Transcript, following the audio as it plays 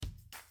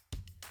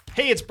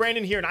Hey, it's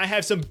Brandon here, and I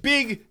have some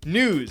big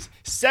news.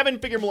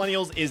 Seven-Figure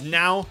Millennials is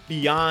now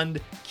beyond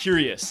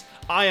curious.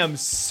 I am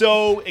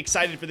so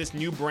excited for this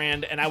new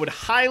brand, and I would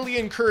highly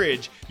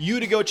encourage you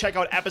to go check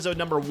out episode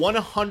number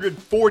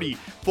 140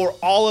 for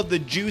all of the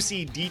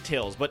juicy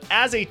details. But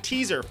as a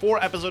teaser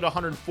for episode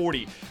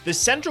 140, the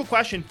central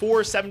question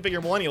for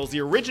Seven-Figure Millennials,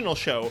 the original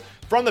show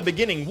from the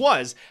beginning,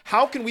 was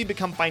how can we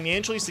become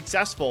financially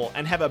successful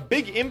and have a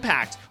big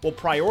impact while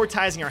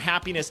prioritizing our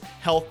happiness,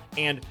 health,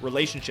 and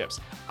relationships?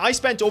 I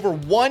spent over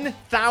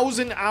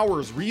 1,000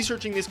 hours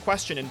researching this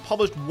question and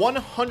published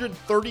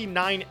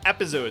 139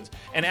 episodes.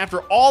 And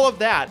after all of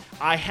that,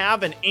 I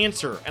have an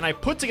answer, and I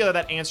put together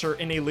that answer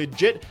in a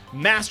legit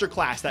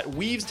masterclass that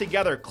weaves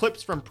together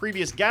clips from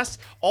previous guests,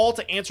 all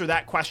to answer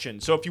that question.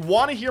 So if you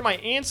want to hear my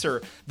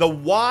answer, the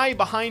why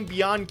behind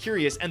Beyond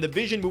Curious and the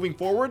vision moving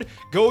forward,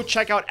 go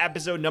check out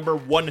episode number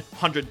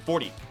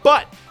 140.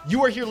 But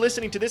you are here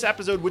listening to this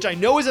episode, which I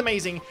know is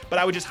amazing, but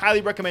I would just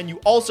highly recommend you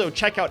also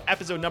check out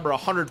episode number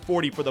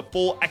 140 for the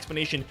full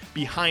explanation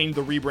behind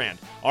the rebrand.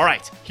 All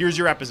right, here's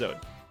your episode.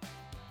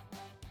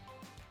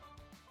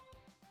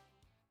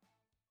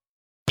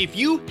 If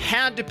you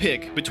had to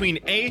pick between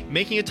A,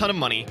 making a ton of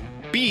money,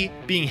 B,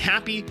 being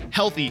happy,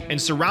 healthy,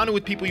 and surrounded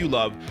with people you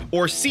love,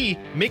 or C,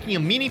 making a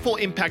meaningful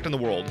impact on the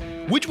world,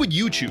 which would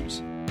you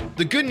choose?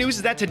 The good news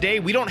is that today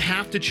we don't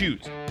have to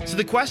choose. So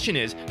the question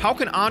is, how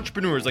can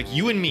entrepreneurs like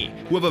you and me,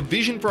 who have a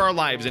vision for our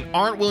lives and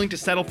aren't willing to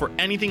settle for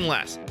anything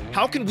less,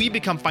 how can we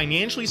become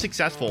financially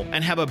successful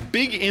and have a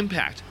big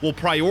impact while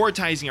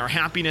prioritizing our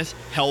happiness,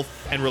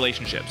 health, and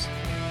relationships?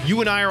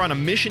 You and I are on a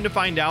mission to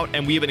find out,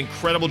 and we have an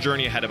incredible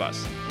journey ahead of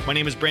us. My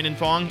name is Brandon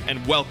Fong,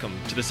 and welcome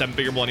to the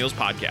Seven-Figure Millennials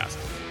podcast.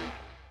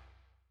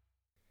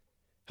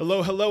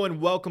 Hello,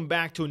 and welcome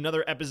back to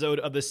another episode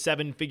of the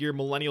Seven-Figure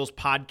Millennials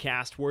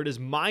podcast, where it is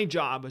my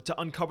job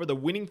to uncover the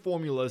winning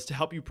formulas to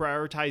help you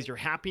prioritize your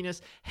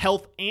happiness,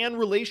 health, and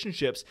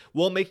relationships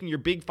while making your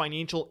big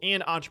financial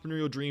and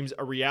entrepreneurial dreams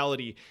a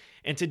reality.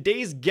 And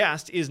today's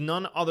guest is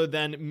none other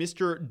than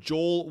Mr.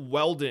 Joel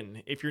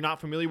Weldon. If you're not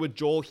familiar with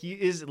Joel, he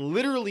is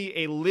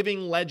literally a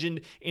living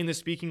legend in the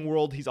speaking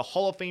world. He's a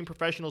Hall of Fame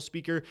professional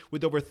speaker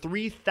with over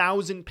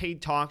 3,000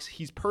 paid talks.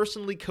 He's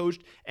personally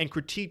coached and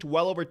critiqued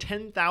well over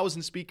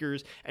 10,000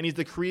 speakers, and he's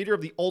the creator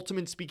of the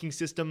Ultimate Speaking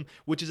System,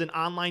 which is an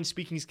online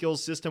speaking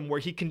skills system where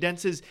he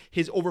condenses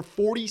his over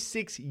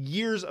 46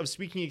 years of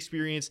speaking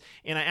experience.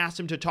 And I asked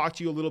him to talk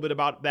to you a little bit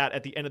about that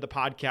at the end of the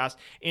podcast.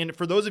 And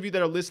for those of you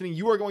that are listening,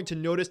 you are going to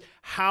notice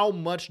how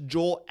much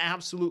Joel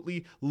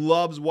absolutely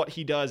loves what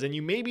he does. And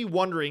you may be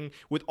wondering,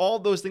 with all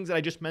those things that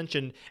I just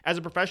mentioned, as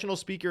a professional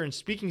speaker and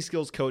speaking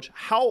skills coach,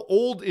 how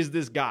old is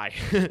this guy?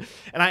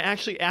 And I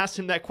actually asked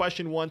him that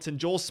question once, and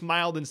Joel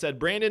smiled and said,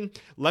 Brandon,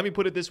 let me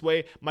put it this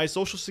way, my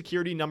social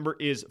security number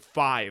is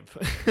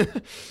 5.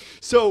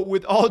 So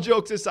with all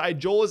jokes aside,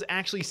 Joel is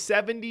actually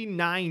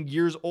 79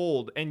 years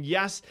old. And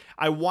yes,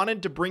 I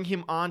wanted to bring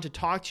him on to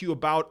talk to you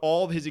about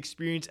all of his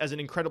experience as an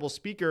incredible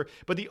speaker.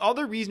 But the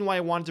other reason why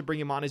I wanted to bring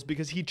him on is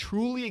because he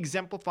truly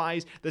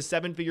exemplifies the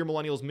Seven-Figure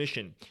Millennials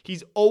mission.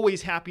 He's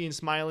always happy and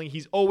smiling.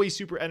 He's always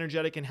super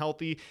energetic and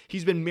healthy.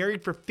 He's been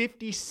married for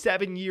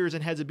 57 years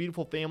and has a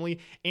beautiful family.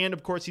 And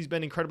of course, he's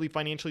been incredibly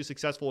financially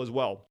successful as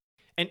well.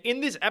 And in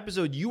this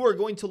episode, you are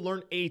going to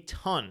learn a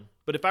ton.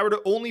 But if I were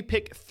to only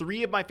pick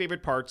 3 of my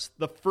favorite parts,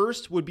 the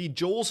first would be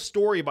Joel's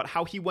story about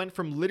how he went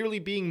from literally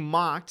being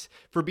mocked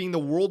for being the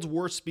world's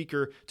worst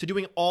speaker to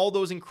doing all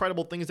those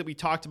incredible things that we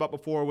talked about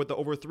before with the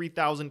over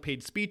 3,000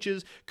 paid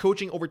speeches,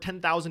 coaching over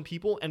 10,000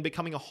 people, and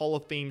becoming a Hall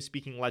of Fame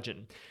speaking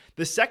legend.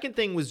 The second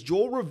thing was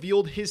Joel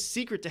revealed his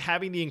secret to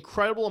having the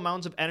incredible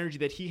amounts of energy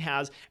that he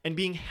has and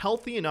being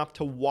healthy enough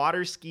to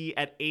water ski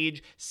at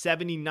age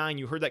 79.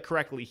 You heard that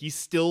correctly. He's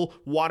still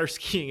water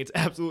skiing. It's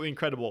absolutely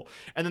incredible.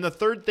 And then the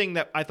third thing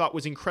that I thought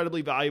was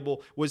incredibly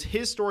valuable was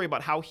his story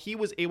about how he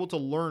was able to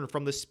learn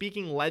from the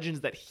speaking legends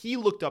that he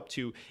looked up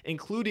to,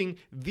 including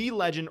the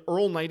legend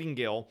Earl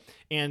Nightingale,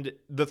 and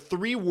the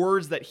 3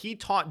 words that he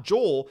taught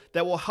Joel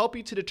that will help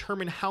you to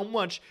determine how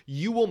much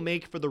you will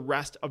make for the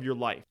rest of your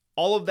life.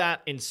 All of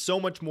that and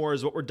so much more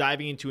is what we're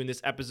diving into in this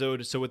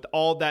episode. So with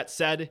all that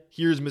said,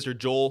 here's Mr.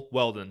 Joel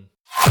Weldon.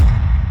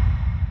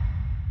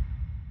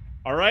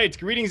 All right,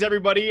 greetings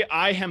everybody.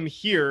 I am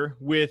here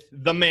with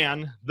the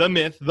man, the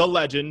myth, the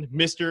legend,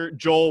 Mr.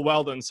 Joel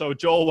Weldon. So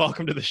Joel,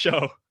 welcome to the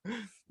show.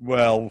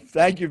 Well,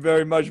 thank you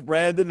very much,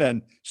 Brandon,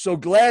 and so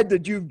glad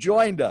that you've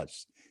joined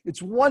us.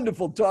 It's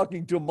wonderful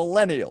talking to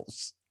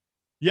millennials.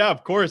 Yeah,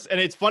 of course.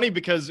 And it's funny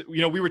because,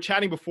 we were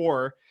chatting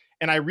before,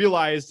 and I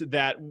realized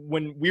that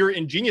when we were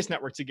in Genius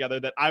Network together,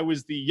 that I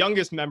was the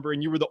youngest member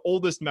and you were the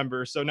oldest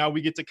member. So now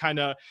we get to kind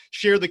of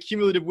share the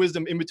cumulative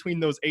wisdom in between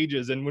those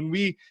ages. And when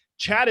we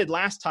chatted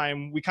last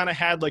time, we kind of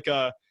had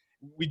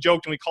we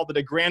joked and we called it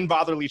a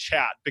grandfatherly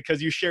chat,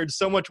 because you shared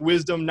so much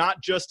wisdom,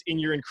 not just in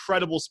your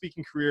incredible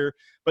speaking career,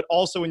 but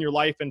also in your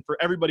life. And for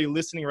everybody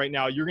listening right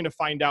now, you're going to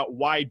find out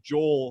why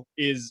Joel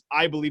is,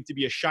 I believe, to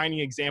be a shining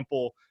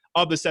example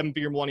of the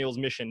Seven-Figure Millennials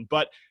mission.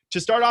 But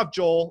to start off,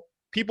 Joel,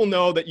 people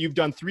know that you've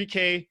done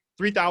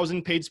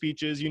 3,000 paid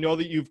speeches. You know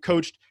that you've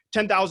coached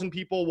 10,000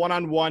 people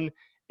one-on-one.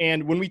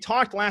 And when we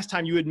talked last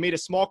time, you had made a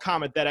small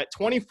comment that at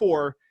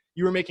 24,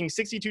 you were making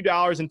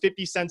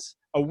 $62.50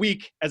 a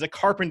week as a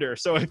carpenter.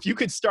 So if you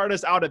could start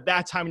us out at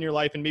that time in your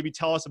life and maybe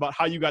tell us about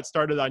how you got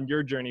started on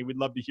your journey, we'd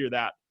love to hear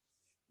that.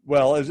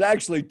 Well, it was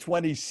actually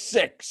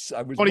 26.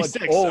 I was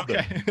 26, much older.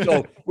 okay.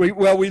 So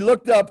we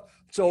looked up.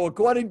 So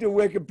according to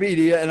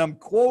Wikipedia, and I'm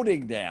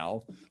quoting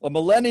now, a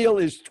millennial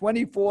is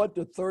 24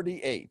 to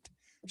 38.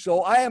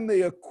 So I am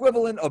the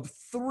equivalent of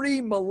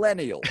 3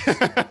 millennials.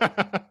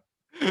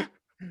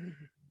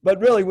 But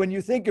really, when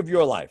you think of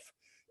your life,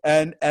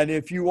 and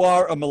if you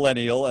are a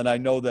millennial, and I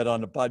know that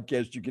on the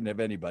podcast you can have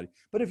anybody,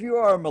 but if you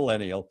are a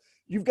millennial,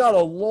 you've got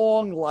a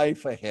long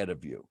life ahead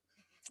of you.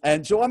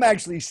 And so I'm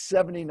actually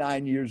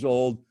 79 years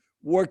old,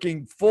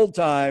 working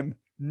full-time,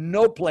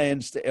 no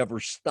plans to ever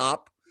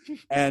stop.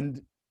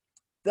 And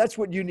that's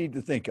what you need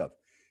to think of.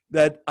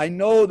 That I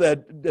know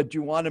that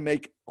you want to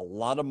make a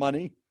lot of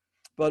money,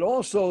 but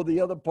also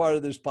the other part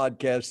of this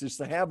podcast is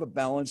to have a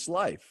balanced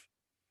life.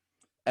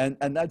 And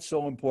that's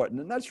so important.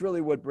 And that's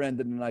really what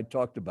Brandon and I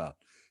talked about.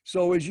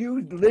 So as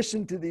you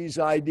listen to these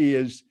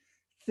ideas,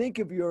 think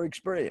of your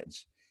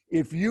experience.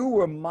 If you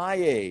were my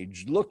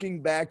age,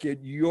 looking back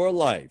at your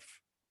life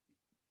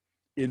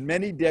in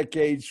many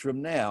decades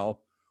from now,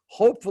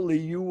 hopefully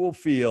you will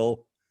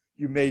feel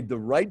you made the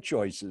right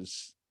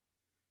choices,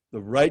 the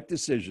right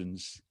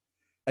decisions,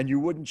 and you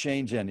wouldn't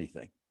change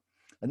anything.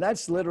 And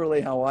that's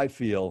literally how I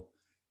feel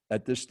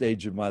at this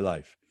stage of my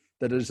life.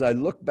 That as I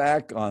look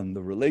back on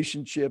the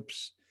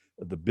relationships,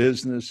 the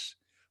business,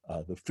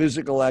 the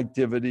physical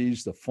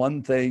activities, the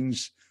fun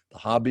things, the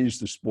hobbies,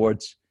 the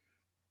sports,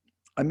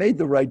 I made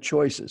the right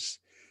choices.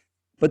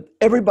 But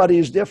everybody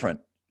is different,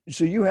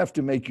 so you have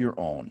to make your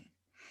own.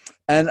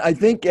 And I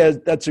think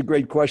that's a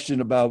great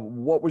question about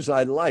what was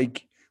I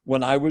like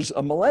when I was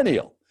a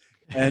millennial.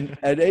 And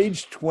at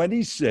age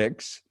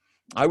 26,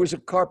 I was a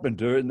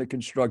carpenter in the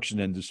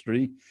construction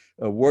industry,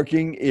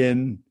 working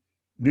in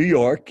New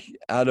York.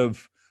 Out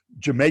of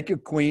Jamaica,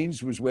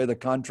 Queens was where the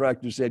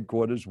contractor's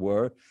headquarters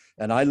were.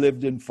 And I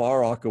lived in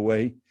Far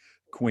Rockaway,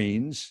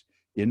 Queens,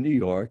 in New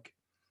York,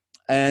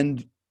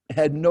 and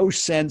had no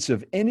sense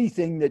of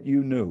anything that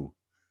you knew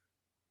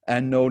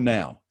and know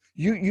now.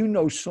 You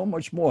know so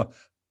much more.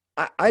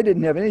 I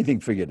didn't have anything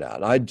figured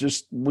out. I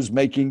just was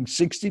making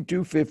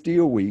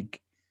 $62.50 a week,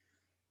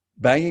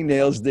 banging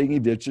nails,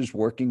 digging ditches,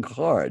 working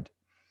hard.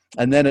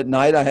 And then at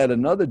night, I had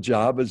another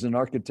job as an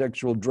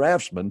architectural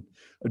draftsman,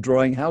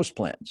 drawing house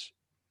plans.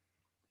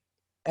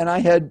 And I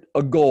had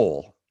a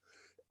goal.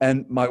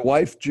 And my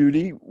wife,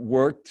 Judy,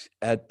 worked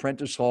at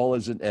Prentice Hall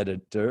as an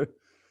editor.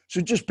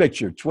 So just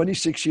picture,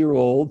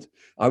 26-year-old.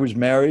 I was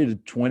married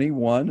at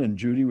 21 and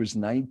Judy was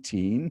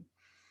 19.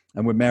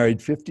 And we're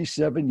married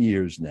 57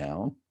 years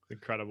now.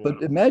 Incredible.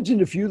 But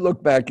imagine if you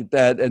look back at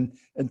that and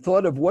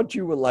thought of what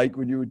you were like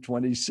when you were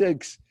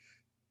 26.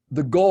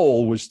 The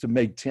goal was to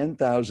make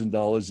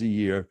 $10,000 a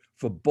year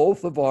for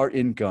both of our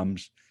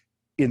incomes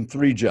in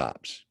 3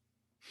 jobs.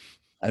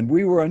 And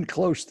we were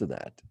unclose to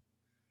that.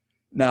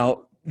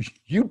 Now,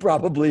 you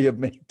probably have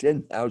made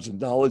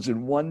 $10,000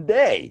 in one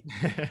day.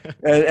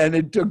 and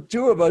it took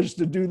 2 of us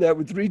to do that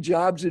with 3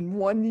 jobs in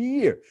 1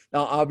 year.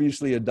 Now,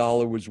 obviously,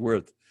 $1 was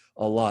worth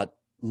a lot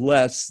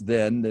less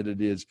than that it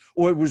is,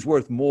 or it was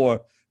worth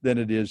more than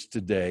it is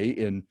today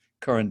in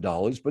current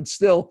dollars. But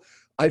still,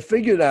 I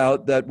figured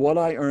out that what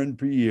I earned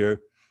per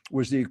year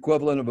was the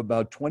equivalent of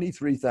about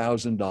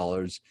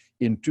 $23,000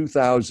 in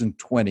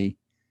 2020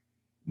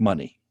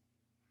 money,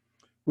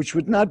 which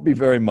would not be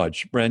very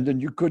much. Brandon,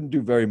 you couldn't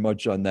do very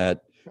much on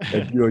that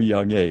at your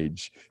young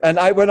age. And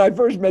when I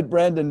first met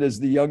Brandon as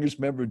the youngest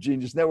member of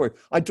Genius Network,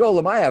 I told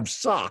him I have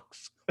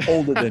socks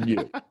older than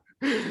you.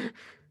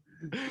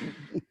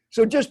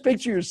 So just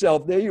picture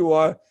yourself. There you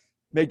are,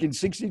 making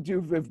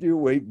 $62.50 a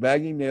week,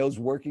 bagging nails,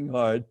 working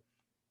hard.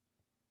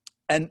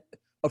 And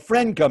a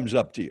friend comes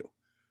up to you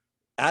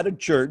at a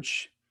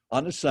church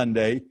on a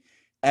Sunday,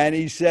 and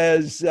he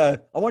says, I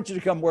want you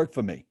to come work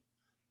for me.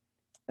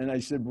 And I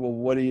said, well,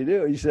 what do you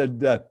do? He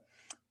said,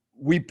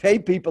 we pay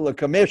people a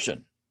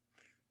commission.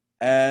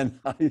 And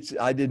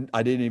I didn't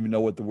even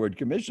know what the word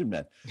commission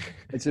meant.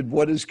 I said,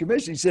 what is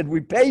commission? He said, we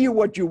pay you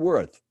what you're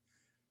worth.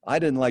 I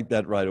didn't like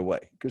that right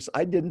away because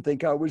I didn't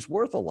think I was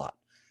worth a lot.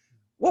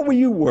 What were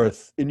you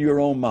worth in your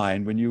own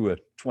mind when you were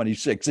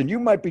 26? And you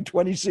might be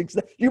 26.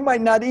 You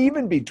might not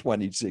even be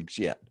 26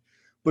 yet,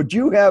 but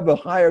you have a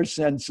higher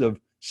sense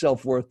of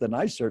self-worth than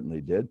I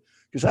certainly did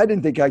because I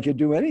didn't think I could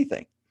do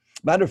anything.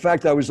 Matter of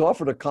fact, I was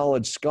offered a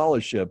college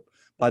scholarship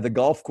by the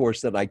golf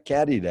course that I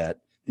caddied at,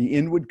 the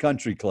Inwood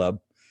Country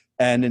Club.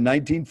 And in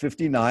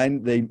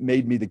 1959, they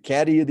made me the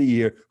caddy of the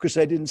year because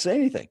I didn't say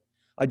anything.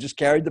 I just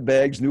carried the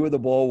bags, knew where the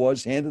ball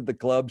was, handed the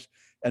clubs,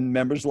 and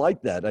members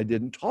liked that. I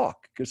didn't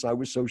talk because I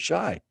was so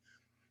shy.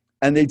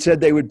 And they said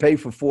they would pay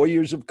for 4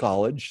 years of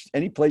college,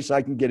 any place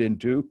I can get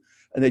into,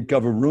 and they'd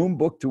cover room,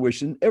 book,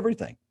 tuition,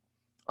 everything.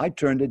 I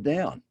turned it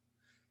down.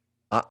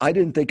 I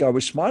didn't think I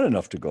was smart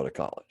enough to go to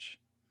college.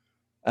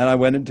 And I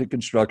went into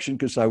construction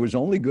because I was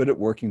only good at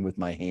working with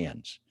my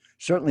hands,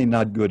 certainly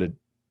not good at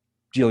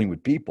dealing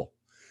with people.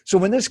 So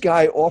when this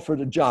guy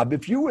offered a job,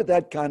 if you were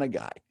that kind of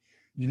guy,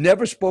 you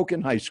never spoke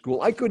in high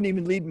school. I couldn't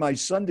even lead my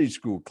Sunday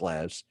school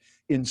class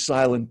in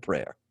silent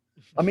prayer.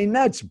 I mean,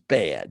 that's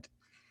bad.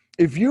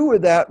 If you were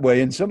that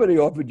way and somebody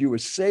offered you a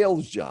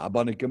sales job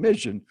on a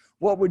commission,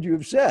 what would you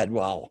have said?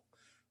 Well,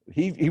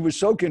 he was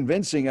so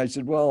convincing. I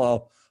said,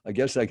 well, I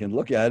guess I can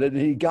look at it.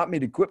 And he got me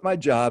to quit my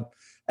job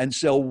and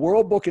sell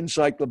World Book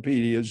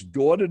encyclopedias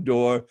door to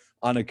door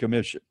on a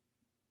commission.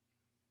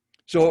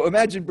 So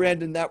imagine,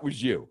 Brandon, that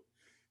was you.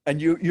 And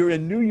you're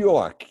in New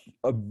York,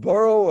 a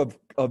borough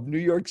of New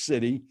York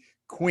City,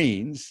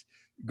 Queens,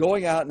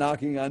 going out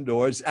knocking on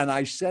doors. And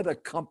I set a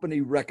company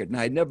record.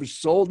 Now, I'd never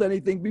sold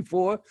anything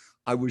before.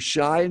 I was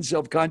shy and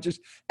self-conscious.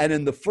 And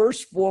in the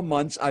first 4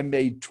 months, I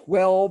made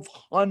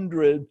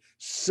 1,200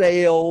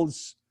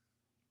 sales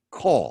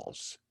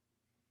calls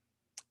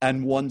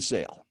and one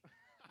sale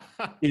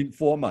in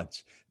 4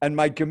 months. And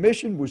my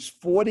commission was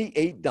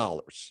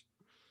 $48.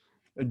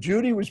 And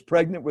Judy was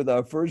pregnant with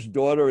our first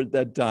daughter at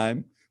that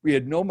time. We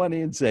had no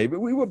money in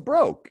savings. We were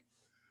broke.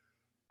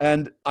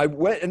 And I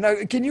went,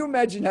 and can you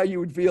imagine how you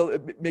would feel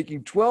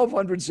making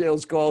 1,200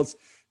 sales calls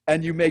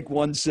and you make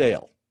one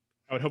sale?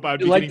 I would hope I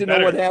would be like getting to know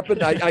better. what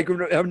happened?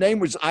 Her name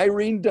was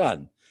Irene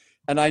Dunn.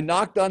 And I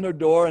knocked on her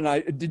door,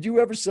 and did you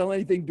ever sell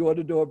anything door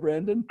to door,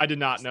 Brandon? I did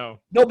not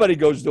know. Nobody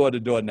goes door to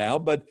door now,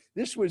 but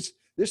this was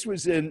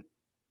in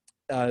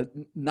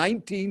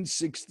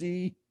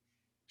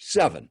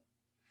 1967.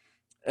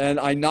 And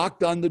I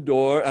knocked on the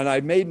door, and I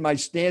made my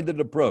standard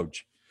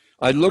approach.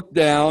 I looked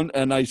down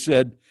and I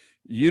said,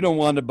 "You don't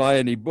want to buy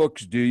any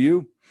books, do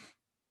you?"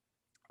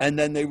 And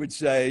then they would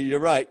say, "You're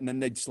right." And then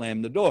they'd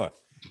slam the door.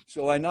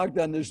 So I knocked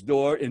on this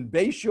door in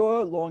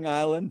Bayshore, Long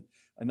Island.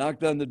 I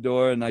knocked on the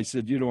door and I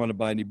said, "You don't want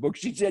to buy any books?"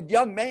 She said,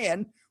 "Young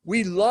man,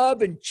 we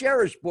love and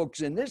cherish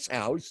books in this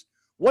house.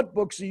 What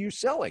books are you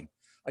selling?"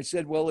 I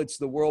said, "Well, it's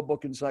the World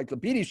Book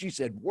Encyclopedia." She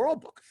said, "World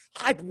Book?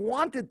 I've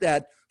wanted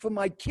that for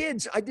my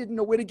kids. I didn't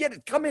know where to get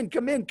it. Come in.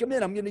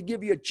 I'm going to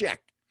give you a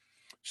check."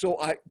 So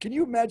can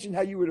you imagine how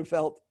you would have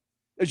felt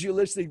as you're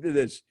listening to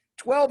this?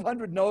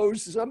 1,200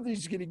 no's,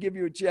 somebody's going to give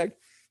you a check.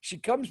 She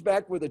comes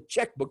back with a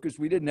checkbook because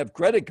we didn't have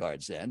credit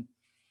cards then.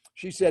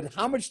 She said,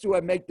 "How much do I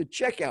make the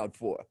check out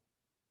for?"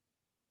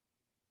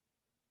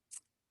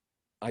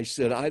 I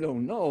said, "I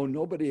don't know.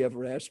 Nobody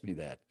ever asked me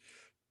that.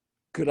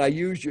 Could I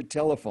use your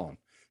telephone?"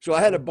 So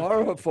I had to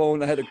borrow her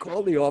phone. I had to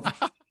call the office,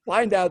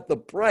 find out the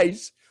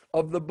price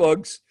of the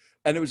books,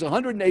 and it was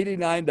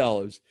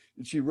 $189.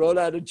 And she wrote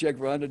out a check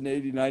for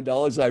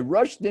 $189. I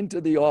rushed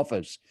into the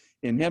office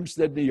in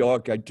Hempstead, New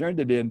York. I turned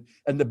it in,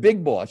 and the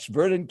big boss,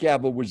 Vernon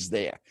Cavill, was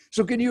there.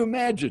 So can you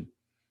imagine?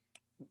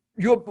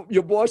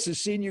 Your boss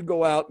has seen you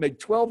go out, make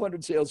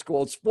 1,200 sales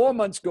calls, 4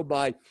 months go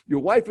by,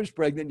 your wife is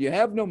pregnant, you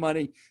have no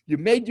money, you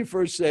made your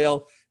first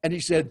sale, and he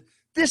said,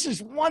 "This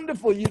is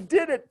wonderful, you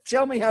did it.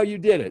 Tell me how you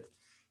did it."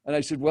 And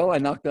I said, "Well, I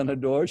knocked on her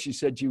door. She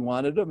said she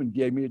wanted them and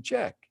gave me a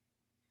check."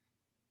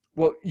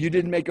 "Well, you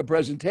didn't make a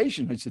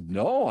presentation." I said,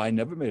 "No, I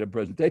never made a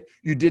presentation."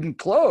 "You didn't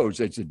close."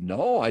 I said,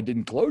 "No, I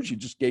didn't close. You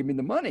just gave me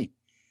the money."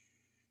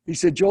 He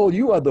said, "Joel,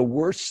 you are the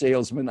worst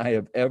salesman I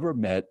have ever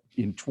met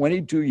in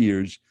 22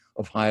 years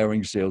of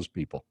hiring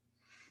salespeople.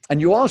 And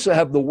you also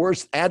have the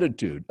worst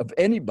attitude of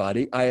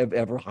anybody I have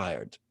ever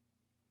hired.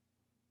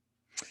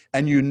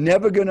 And you're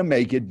never going to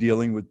make it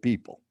dealing with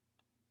people."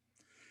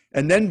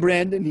 And then,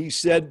 Brandon, he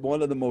said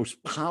one of the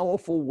most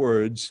powerful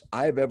words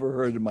I've ever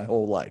heard in my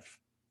whole life.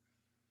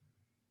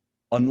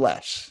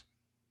 "Unless."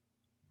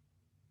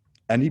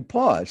 And he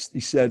paused. He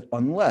said,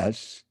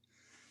 "Unless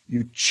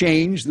you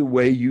change the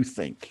way you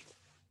think."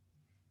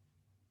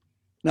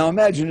 Now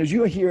imagine, as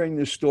you're hearing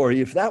this story,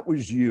 if that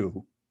was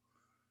you,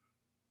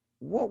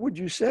 what would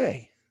you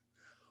say?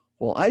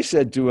 Well, I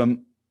said to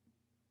him,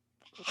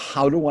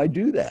 "How do I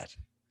do that?"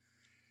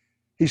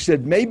 He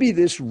said, "Maybe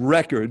this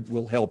record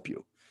will help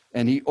you."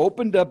 And he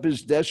opened up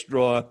his desk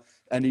drawer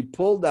and he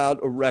pulled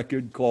out a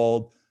record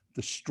called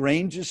 "The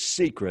Strangest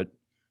Secret"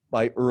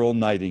 by Earl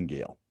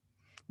Nightingale.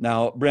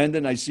 Now,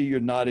 Brandon, I see you're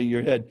nodding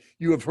your head.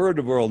 You have heard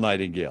of Earl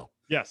Nightingale.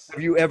 Yes.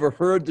 Have you ever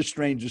heard "The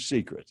Strangest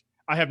Secret"?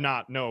 I have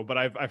not, no, but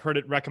I've heard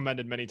it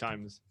recommended many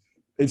times.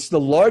 It's the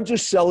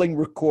largest selling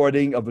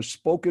recording of a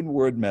spoken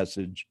word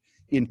message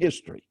in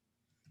history.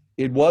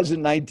 It was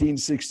in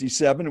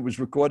 1967. It was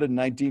recorded in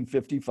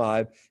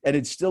 1955, and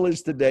it still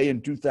is today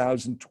in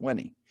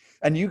 2020.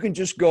 And you can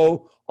just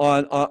go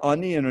on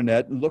the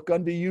internet and look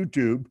under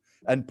YouTube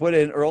and put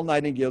in Earl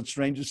Nightingale's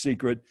Strangest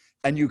Secret,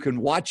 and you can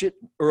watch it.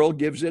 Earl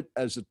gives it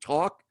as a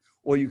talk,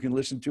 or you can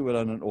listen to it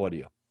on an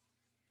audio.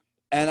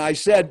 And I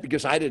said,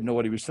 because I didn't know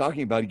what he was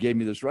talking about, he gave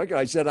me this record.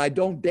 I said, "I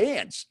don't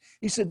dance."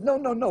 He said,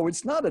 No,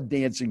 it's not a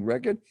dancing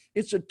record.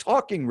 It's a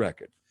talking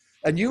record.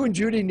 And you and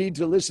Judy need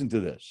to listen to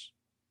this.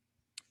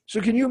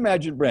 So can you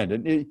imagine,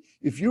 Brandon,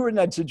 if you're in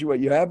that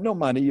situation, you have no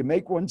money, you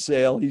make one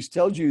sale, he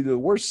tells you the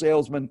worst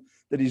salesman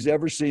that he's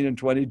ever seen in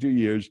 22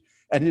 years,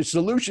 and his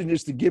solution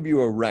is to give you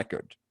a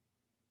record.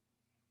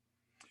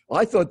 Well,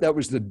 I thought that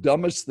was the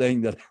dumbest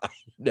thing that I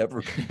never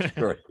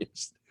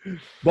experienced.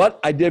 But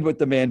I did what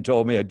the man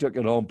told me. I took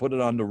it home, put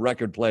it on the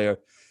record player,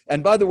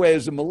 And by the way,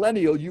 as a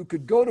millennial, you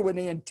could go to an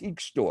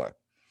antique store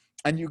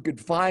and you could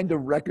find a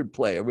record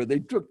player where they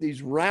took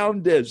these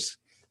round discs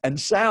and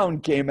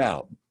sound came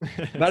out.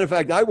 Matter of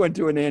fact, I went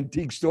to an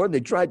antique store and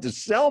they tried to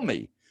sell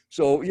me.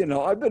 So,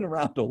 I've been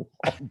around a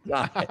long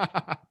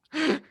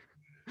time.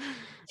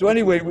 So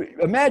anyway,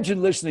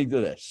 imagine listening to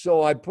this.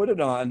 So I put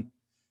it on,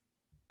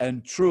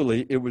 and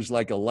truly, it was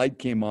like a light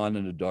came on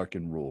in a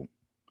darkened room.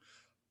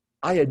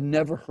 I had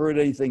never heard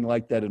anything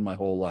like that in my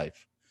whole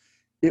life.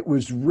 It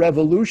was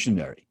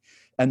revolutionary.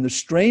 And the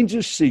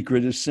strangest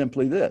secret is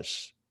simply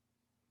this: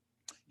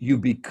 you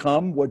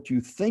become what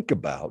you think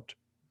about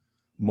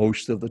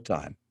most of the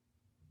time.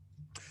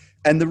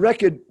 And the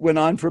record went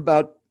on for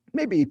about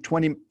maybe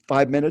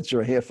 25 minutes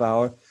or a half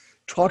hour,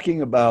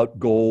 talking about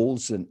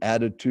goals and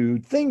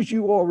attitude, things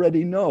you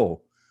already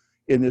know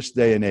in this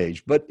day and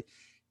age. But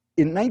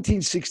in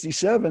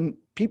 1967,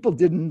 people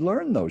didn't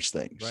learn those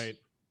things. Right.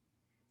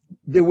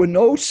 There were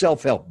no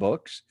self-help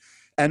books.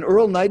 And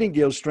Earl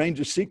Nightingale's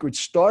Strangest Secret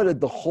started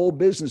the whole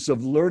business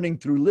of learning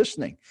through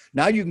listening.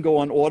 Now you can go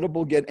on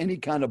Audible, get any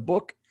kind of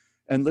book,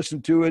 and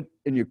listen to it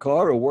in your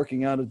car or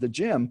working out at the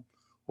gym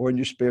or in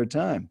your spare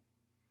time.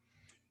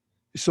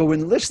 So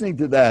in listening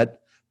to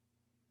that,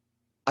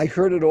 I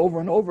heard it over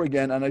and over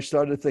again, and I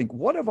started to think,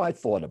 what have I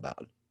thought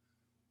about?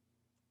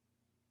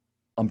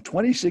 I'm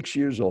 26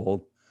 years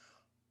old.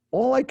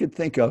 All I could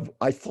think of,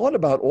 I thought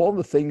about all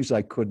the things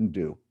I couldn't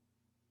do.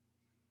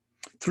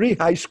 3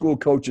 high school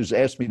coaches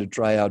asked me to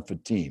try out for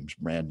teams,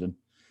 Brandon.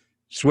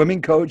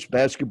 Swimming coach,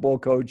 basketball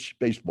coach,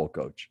 baseball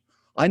coach.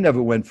 I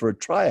never went for a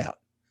tryout.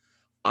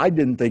 I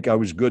didn't think I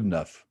was good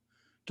enough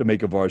to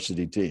make a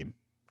varsity team.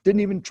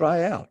 Didn't even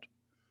try out.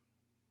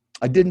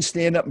 I didn't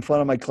stand up in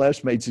front of my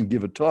classmates and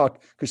give a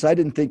talk because I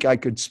didn't think I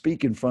could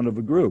speak in front of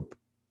a group.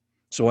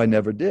 So I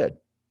never did.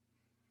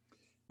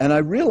 And I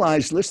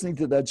realized, listening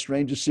to that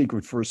Strangest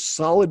Secret for a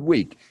solid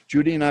week,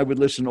 Judy and I would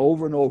listen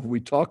over and over.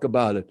 We'd talk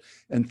about it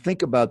and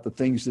think about the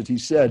things that he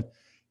said.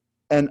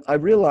 And I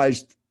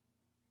realized,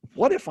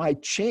 what if I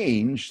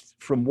changed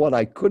from what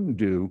I couldn't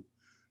do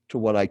to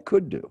what I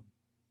could do?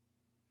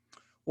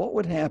 What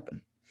would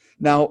happen?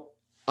 Now,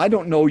 I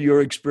don't know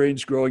your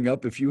experience growing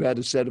up if you had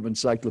a set of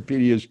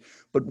encyclopedias,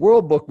 but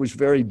World Book was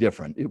very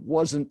different. It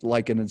wasn't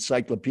like an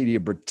Encyclopedia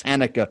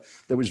Britannica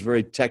that was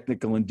very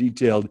technical and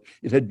detailed.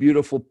 It had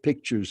beautiful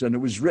pictures, and it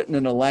was written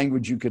in a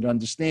language you could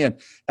understand.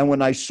 And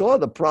when I saw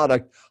the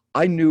product,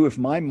 I knew if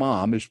my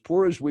mom, as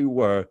poor as we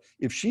were,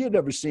 if she had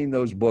ever seen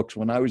those books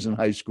when I was in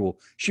high school,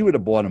 she would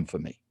have bought them for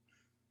me,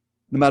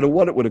 no matter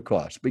what it would have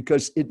cost,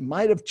 because it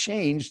might have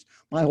changed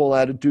my whole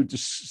attitude to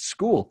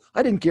school.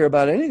 I didn't care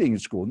about anything in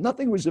school.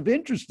 Nothing was of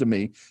interest to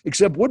me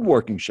except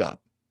woodworking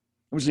shop.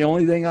 It was the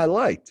only thing I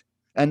liked,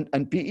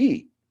 and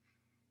PE.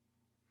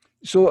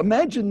 So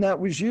imagine that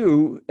was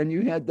you and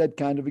you had that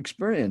kind of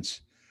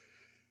experience.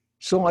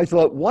 So I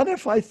thought, what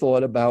if I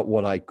thought about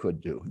what I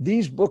could do?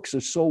 These books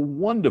are so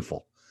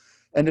wonderful.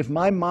 And if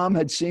my mom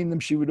had seen them,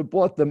 she would have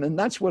bought them. And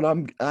that's what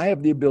I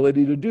have the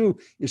ability to do,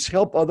 is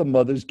help other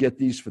mothers get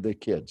these for their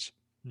kids.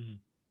 Mm-hmm.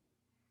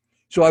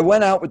 So I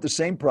went out with the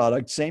same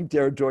product, same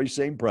territory,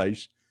 same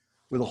price,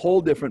 with a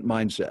whole different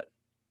mindset.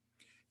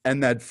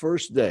 And that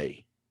first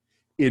day,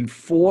 in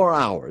 4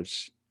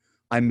 hours,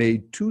 I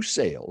made 2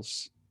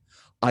 sales.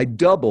 I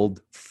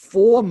doubled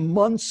 4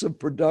 months of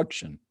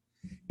production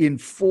in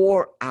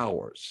 4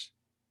 hours.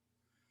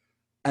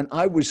 And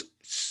I was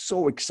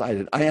so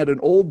excited. I had an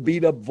old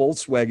beat up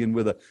Volkswagen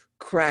with a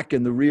crack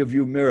in the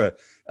rearview mirror.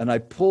 And I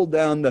pulled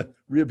down the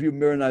rearview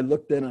mirror and I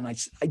looked in and I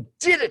said, I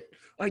did it.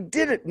 I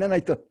did it. And then I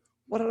thought,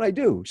 what did I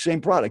do?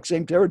 Same product,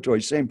 same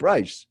territory, same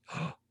price.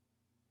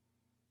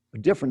 A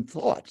different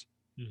thought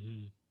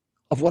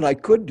of what I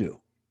could do.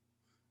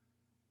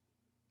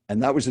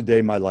 And that was the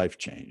day my life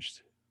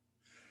changed.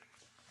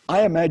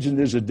 I imagine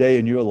there's a day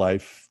in your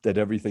life that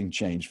everything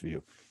changed for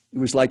you. It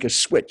was like a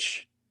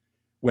switch,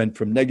 went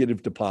from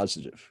negative to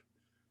positive,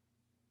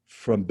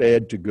 from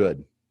bad to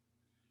good,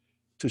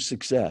 to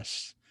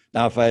success.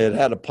 Now, if I had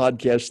had a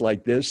podcast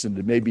like this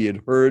and maybe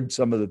had heard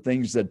some of the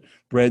things that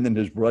Brandon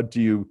has brought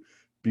to you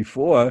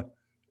before,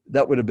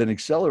 that would have been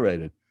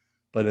accelerated.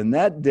 But in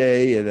that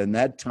day and in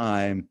that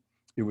time,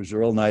 it was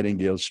Earl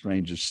Nightingale's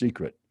Strangest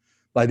Secret.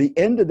 By the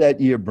end of that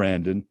year,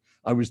 Brandon,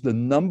 I was the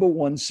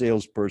 #1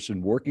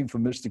 salesperson working for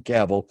Mr.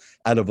 Cavill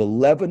out of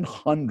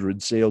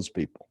 1,100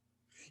 salespeople,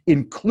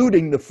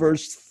 including the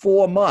first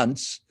 4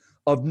 months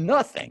of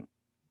nothing.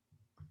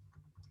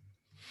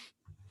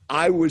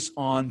 I was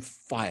on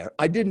fire.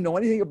 I didn't know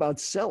anything about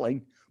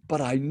selling,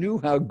 but I knew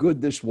how good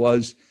this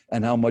was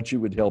and how much it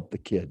would help the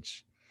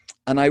kids.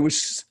 And I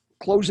was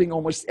closing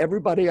almost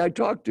everybody I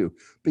talked to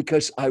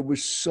because I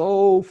was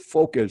so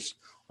focused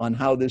on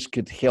how this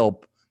could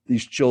help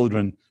these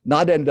children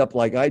not end up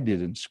like I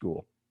did in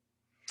school.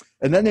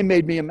 And then they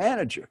made me a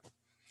manager.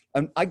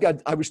 And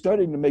I was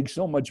starting to make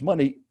so much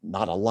money,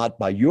 not a lot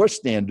by your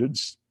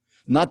standards,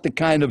 not the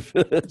kind of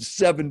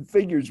 7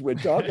 figures we're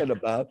talking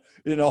about.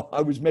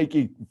 I was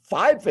making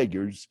 5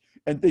 figures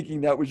and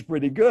thinking that was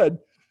pretty good.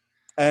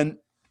 And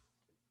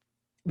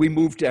we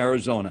moved to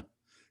Arizona.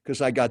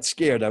 because I got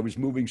scared. I was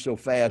moving so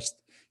fast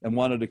and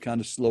wanted to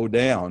kind of slow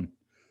down.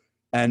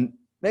 And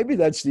maybe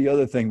that's the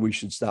other thing we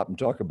should stop and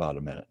talk about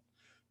a minute,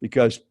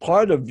 because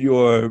part of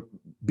your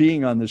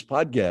being on this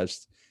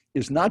podcast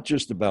is not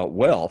just about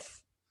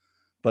wealth,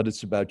 but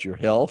it's about your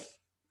health.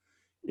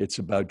 It's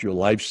about your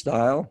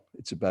lifestyle.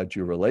 It's about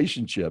your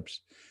relationships.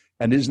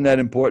 And isn't that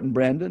important,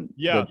 Brandon?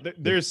 Yeah,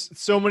 there's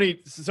so many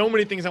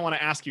things I want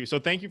to ask you. So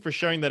thank you for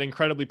sharing that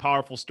incredibly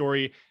powerful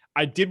story.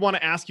 I did want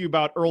to ask you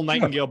about Earl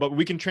Nightingale, but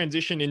we can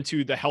transition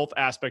into the health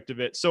aspect of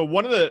it. So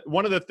one of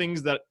the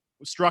things that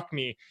struck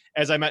me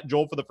as I met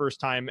Joel for the first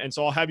time, and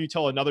so I'll have you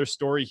tell another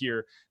story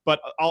here, but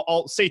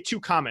I'll say two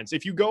comments.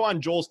 If you go on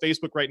Joel's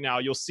Facebook right now,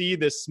 you'll see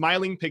this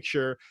smiling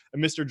picture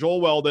of Mr.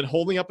 Joel Weldon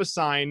holding up a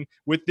sign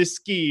with this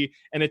ski,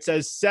 and it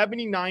says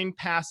 79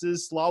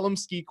 passes, slalom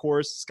ski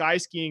course, sky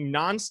skiing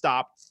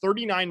nonstop,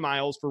 39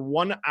 miles for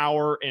 1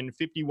 hour and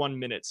 51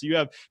 minutes. So you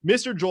have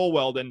Mr. Joel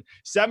Weldon,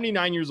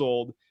 79 years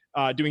old,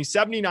 doing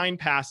 79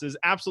 passes.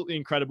 Absolutely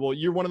incredible.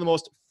 You're one of the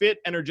most fit,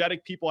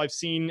 energetic people I've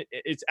seen.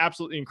 It's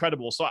absolutely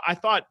incredible. So I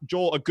thought,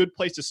 Joel, a good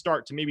place to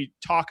start to maybe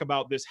talk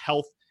about this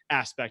health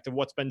aspect of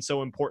what's been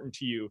so important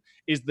to you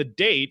is the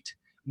date,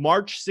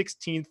 March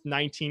 16th,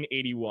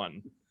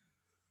 1981.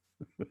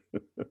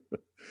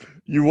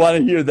 You want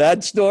to hear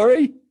that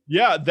story?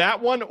 Yeah, that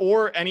one,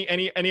 or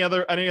any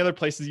other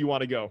places you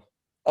want to go.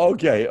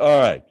 Okay. All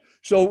right.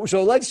 So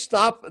let's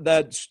stop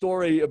that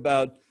story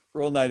about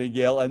Earl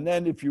Nightingale. And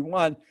then if you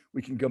want,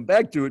 we can come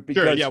back to it,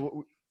 because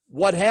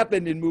what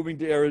happened in moving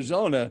to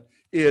Arizona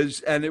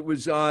is, and it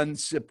was on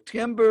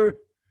September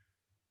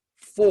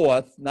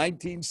 4th,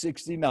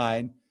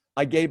 1969,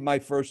 I gave my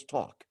first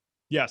talk.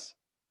 Yes.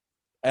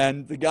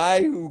 And the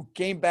guy who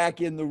came back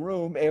in the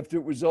room after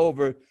it was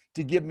over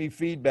to give me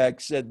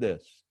feedback said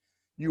this: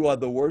 "You are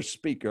the worst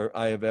speaker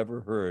I have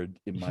ever heard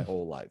in my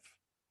whole life."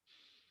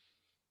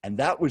 And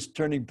that was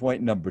turning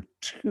point number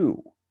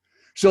 2.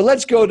 So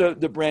let's go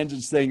to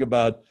Brandon's thing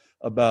about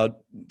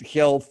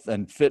health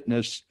and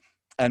fitness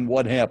and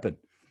what happened.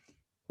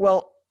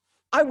 Well,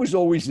 I was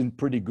always in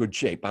pretty good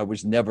shape. I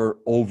was never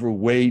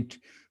overweight,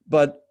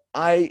 but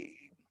I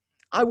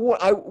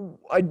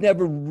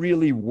never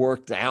really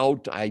worked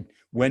out. I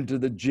went to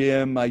the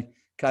gym. I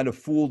kind of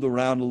fooled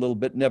around a little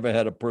bit, never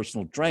had a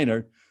personal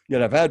trainer,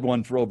 yet I've had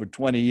one for over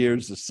 20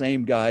 years, the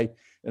same guy,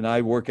 and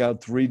I work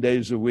out 3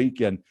 days a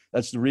week. And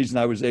that's the reason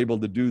I was able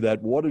to do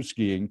that water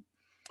skiing,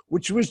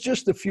 which was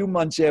just a few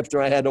months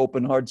after I had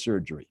open heart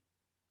surgery,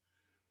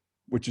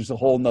 which is a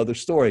whole nother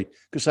story,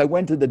 because I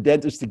went to the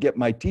dentist to get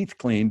my teeth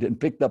cleaned and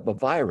picked up a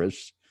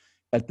virus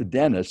at the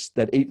dentist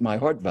that ate my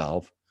heart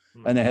valve,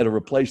 and I had to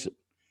replace it.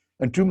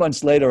 And 2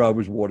 months later, I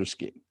was water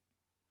skiing.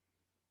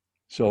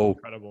 So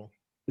incredible.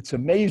 It's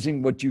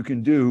amazing what you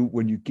can do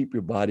when you keep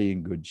your body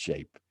in good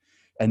shape.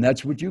 And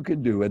that's what you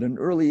can do at an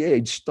early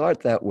age.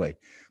 Start that way.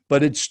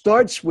 But it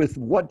starts with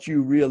what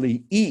you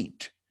really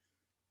eat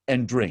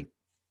and drink.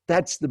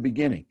 That's the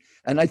beginning.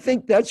 And I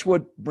think that's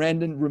what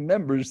Brandon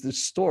remembers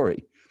this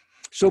story.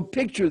 So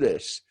picture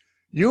this.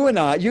 You and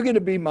I, you're going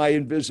to be my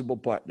invisible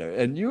partner,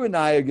 and you and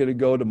I are going to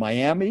go to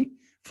Miami,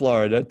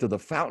 Florida, to the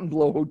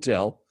Fontainebleau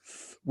Hotel,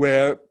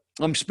 where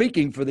I'm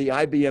speaking for the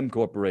IBM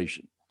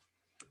Corporation.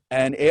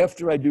 And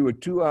after I do a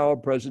 2-hour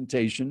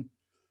presentation,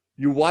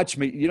 you watch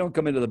me. You don't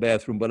come into the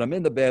bathroom, but I'm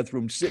in the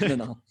bathroom, sitting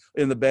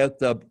in the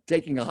bathtub,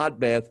 taking a hot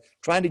bath,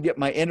 trying to get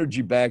my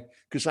energy back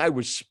because I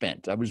was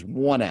spent. I was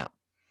worn out.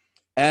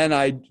 And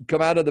I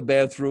come out of the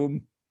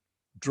bathroom,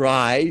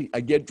 dry, I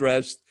get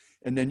dressed,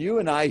 and then you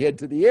and I head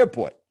to the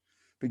airport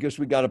because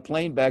we got a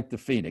plane back to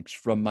Phoenix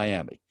from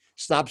Miami.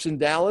 Stops in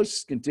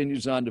Dallas,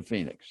 continues on to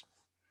Phoenix.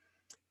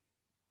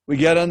 We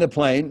get on the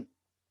plane.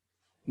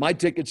 My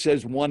ticket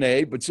says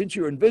 1A, but since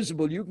you're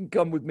invisible, you can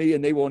come with me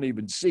and they won't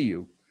even see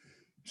you.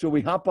 So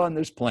we hop on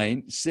this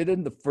plane, sit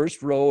in the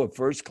first row of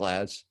first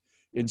class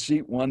in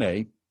seat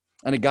 1A,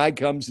 and a guy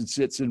comes and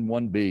sits in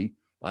 1B.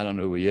 I don't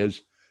know who he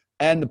is.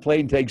 And the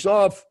plane takes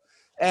off,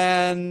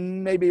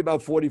 and maybe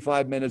about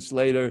 45 minutes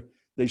later,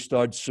 they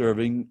start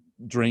serving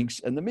drinks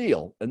and the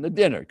meal and the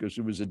dinner, because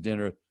it was a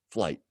dinner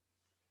flight.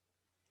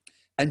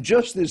 And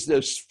just as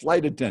this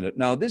flight attendant,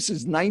 now this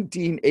is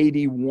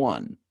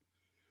 1981,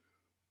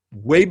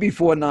 way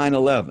before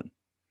 9/11,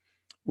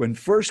 when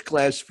first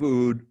class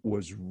food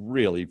was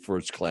really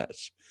first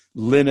class.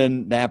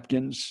 Linen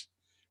napkins,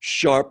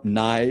 sharp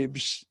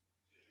knives.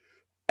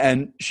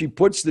 And she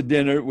puts the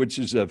dinner, which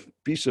is a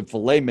piece of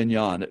filet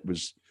mignon. It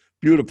was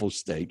beautiful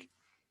steak.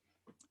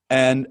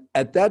 And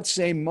at that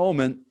same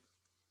moment,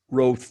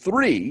 row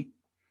 3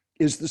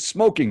 is the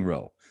smoking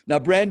row. Now,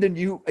 Brandon,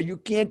 you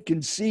can't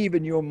conceive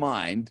in your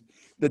mind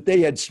that they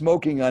had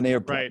smoking on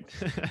airplanes.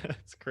 Right.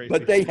 That's crazy.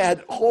 But they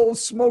had whole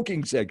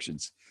smoking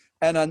sections.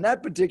 And on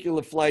that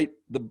particular flight,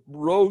 the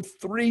row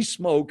 3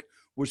 smoke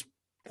was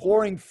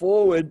pouring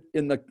forward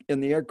in the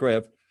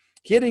aircraft,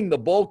 hitting the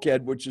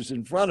bulkhead, which is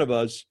in front of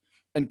us,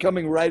 and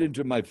coming right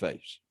into my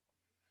face.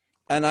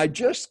 And I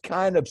just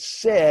kind of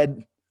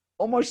said,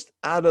 almost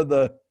out of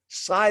the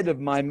side of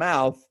my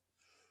mouth,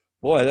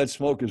 "Boy, that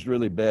smoke is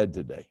really bad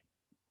today."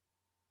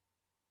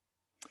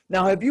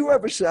 Now, have you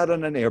ever sat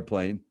on an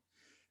airplane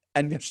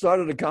and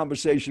started a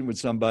conversation with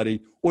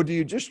somebody, or do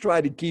you just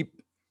try to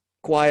keep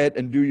quiet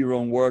and do your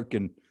own work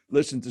and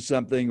listen to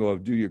something or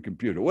do your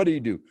computer? What do you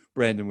do,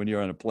 Brandon, when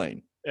you're on a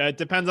plane? It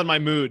depends on my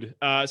mood.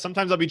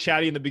 Sometimes I'll be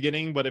chatty in the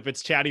beginning, but if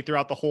it's chatty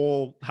throughout the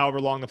whole,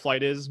 however long the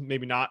flight is,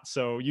 maybe not.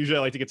 So usually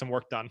I like to get some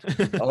work done.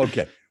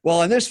 Okay.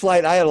 Well, on this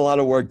flight, I had a lot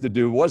of work to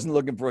do. Wasn't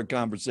looking for a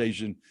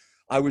conversation.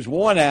 I was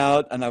worn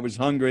out and I was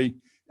hungry.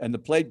 And the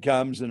plate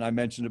comes and I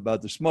mentioned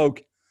about the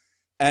smoke.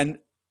 And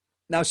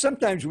now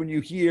sometimes when you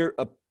hear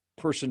a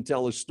person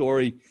tell a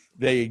story,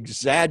 they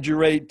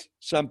exaggerate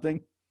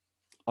something.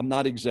 I'm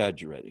not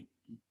exaggerating.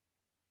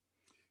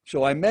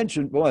 So I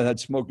mentioned, boy, that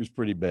smoke is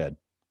pretty bad.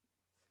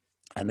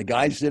 And the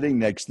guy sitting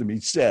next to me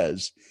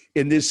says,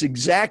 in this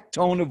exact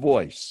tone of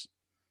voice,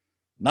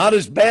 not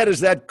as bad as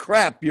that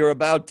crap you're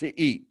about to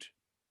eat.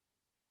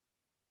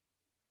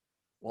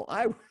 Well,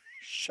 I was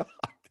shocked.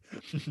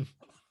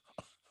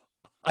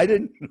 I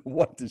didn't know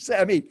what to say.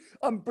 I mean,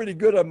 I'm pretty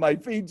good on my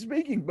feet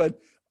speaking, but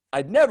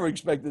I'd never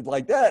expected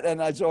like that.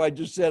 And so I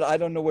just said, I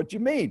don't know what you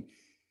mean.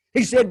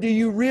 He said, do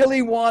you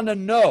really want to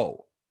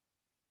know?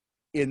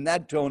 In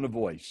that tone of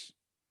voice.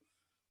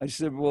 I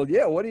said, well,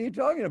 yeah, what are you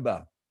talking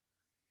about?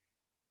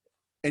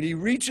 And he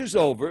reaches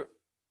over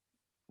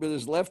with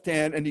his left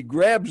hand and he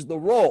grabs the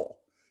roll.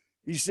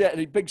 He said, and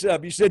he picks it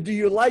up. He said, do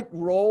you like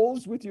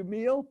rolls with your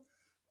meal?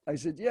 I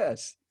said,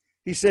 yes.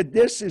 He said,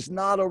 this is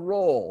not a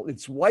roll.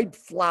 It's white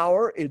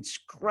flour. It's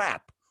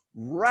crap.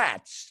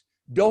 Rats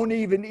don't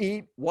even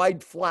eat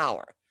white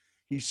flour.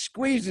 He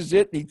squeezes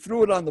it and he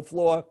threw it on the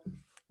floor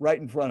right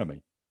in front of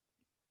me.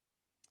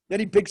 Then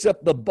he picks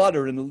up the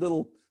butter in a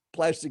little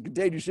plastic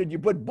container. He said, you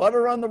put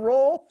butter on the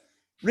roll?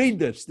 Read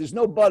this. There's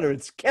no butter.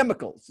 It's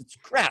chemicals. It's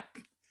crap.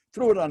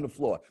 Threw it on the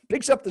floor.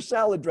 Picks up the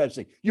salad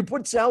dressing. You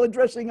put salad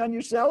dressing on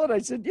your salad? I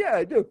said, yeah,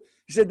 I do.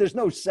 He said, there's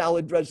no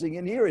salad dressing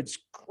in here. It's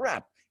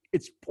crap.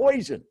 It's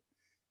poison.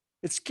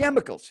 It's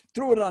chemicals.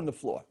 Threw it on the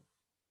floor.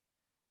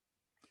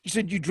 He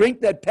said, you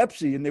drink that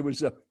Pepsi? And there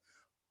was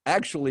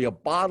actually a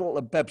bottle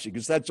of Pepsi,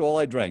 because that's all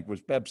I drank was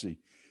Pepsi.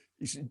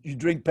 He said, you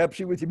drink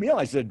Pepsi with your meal?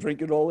 I said,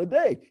 drink it all a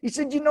day. He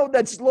said, you know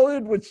that's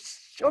loaded with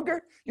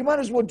sugar? You might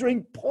as well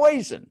drink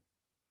poison.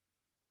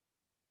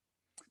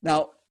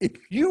 Now, if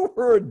you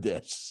heard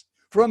this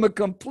from a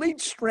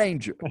complete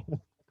stranger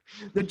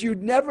that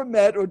you'd never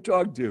met or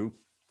talked to,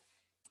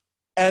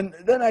 and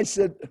then I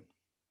said,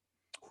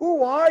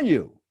 who are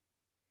you?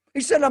 He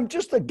said, I'm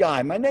just a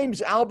guy. My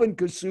name's Alvin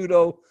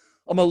Casuto.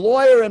 I'm a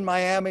lawyer in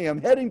Miami. I'm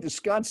heading to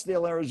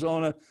Scottsdale,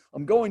 Arizona.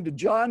 I'm going to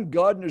John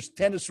Gardner's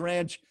tennis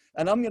ranch,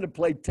 and I'm going to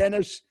play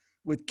tennis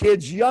with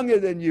kids younger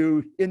than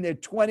you in their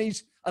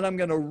 20s, and I'm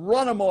going to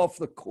run them off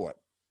the court.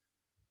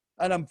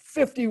 And I'm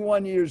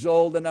 51 years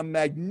old, and I'm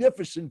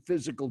magnificent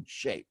physical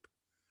shape.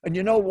 And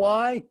you know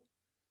why?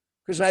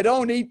 Because I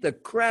don't eat the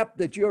crap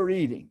that you're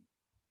eating.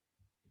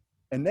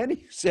 And then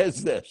he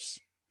says this,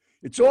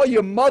 it's all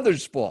your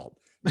mother's fault.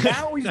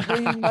 Now he's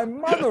bringing my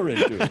mother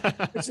into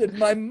it. I said,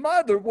 my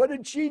mother, what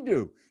did she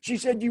do? She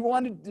said,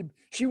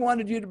 she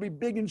wanted you to be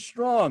big and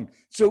strong,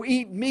 so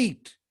eat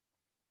meat.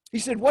 He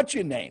said, what's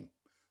your name?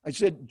 I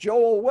said,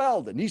 Joel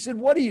Weldon. He said,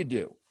 what do you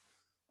do?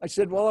 I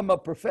said, well, I'm a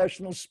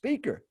professional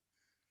speaker.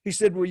 He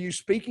said, were you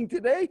speaking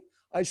today?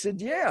 I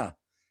said, yeah.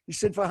 He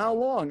said, for how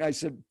long? I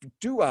said, for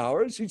 2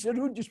 hours. He said,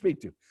 who'd you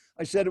speak to?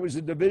 I said, it was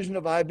a division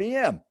of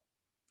IBM.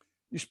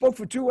 You spoke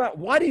for 2 hours.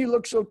 Why do you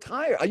look so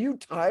tired? Are you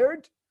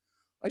tired?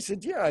 I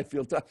said, yeah, I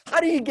feel tired. How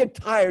do you get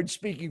tired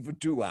speaking for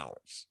 2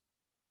 hours?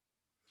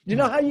 You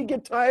know how you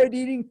get tired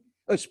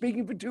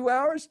speaking for 2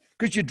 hours?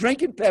 Because you're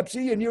drinking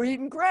Pepsi and you're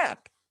eating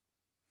crap.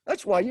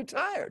 That's why you're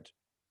tired.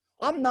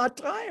 I'm not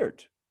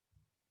tired.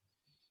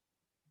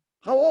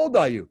 How old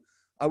are you?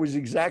 I was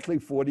exactly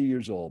 40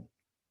 years old.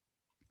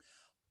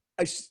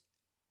 I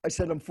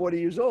said, I'm 40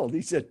 years old.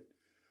 He said,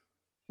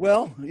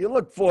 well, you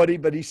look 40,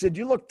 but he said,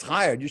 you look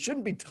tired. You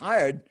shouldn't be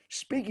tired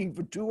speaking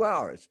for 2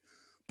 hours.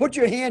 Put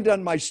your hand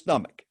on my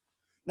stomach.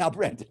 Now,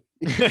 Brandon,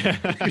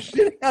 you're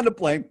sitting on a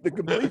plane with a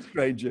complete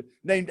stranger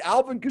named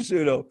Alvin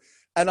Casuto,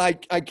 and I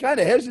kind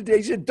of hesitated.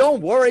 He said,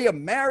 don't worry,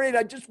 I'm married.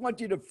 I just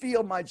want you to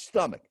feel my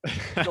stomach.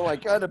 So I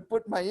kind of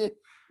put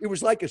it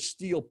was like a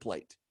steel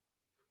plate.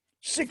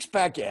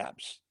 6-pack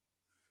abs.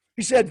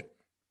 He said,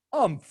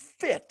 I'm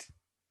fit.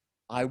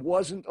 I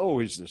wasn't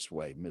always this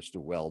way, Mr.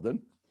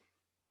 Weldon.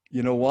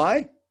 You know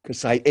why?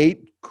 Because I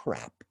ate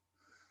crap.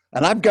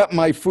 And I've got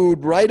my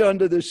food right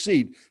under the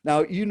seat.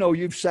 Now, you know,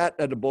 you've sat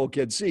at a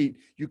bulkhead seat.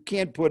 You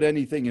can't put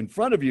anything in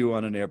front of you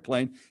on an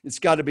airplane. It's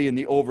got to be in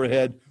the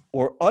overhead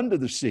or under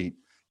the seat.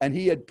 And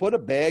he had put a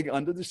bag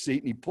under the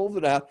seat and he pulled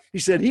it out. He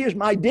said, here's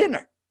my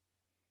dinner.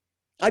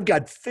 I've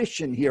got fish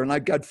in here and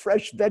I've got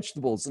fresh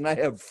vegetables and I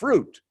have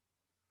fruit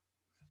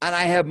and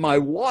I have my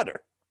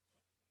water.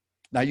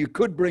 Now, you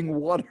could bring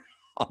water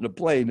on a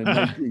plane in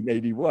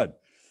 1981.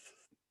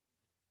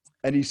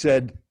 And he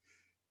said,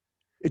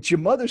 it's your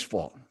mother's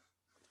fault.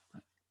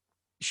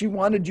 She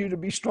wanted you to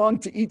be strong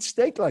to eat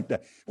steak like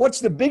that. What's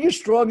the biggest,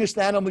 strongest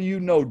animal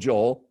you know,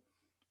 Joel?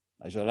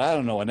 I said, I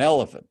don't know, an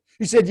elephant.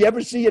 He said, you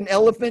ever see an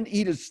elephant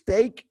eat a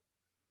steak?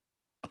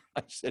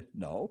 I said,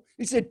 no.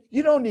 He said,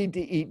 you don't need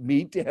to eat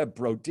meat to have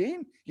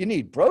protein. You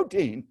need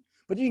protein,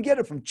 but you can get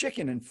it from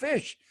chicken and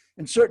fish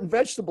and certain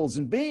vegetables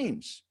and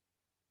beans.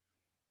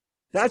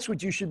 That's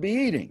what you should be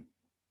eating.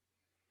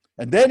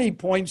 And then he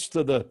points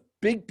to the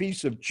big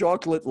piece of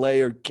chocolate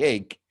layer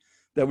cake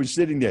that was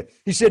sitting there.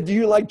 He said, do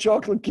you like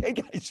chocolate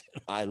cake? I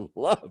said, I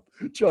love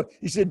chocolate.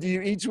 He said, do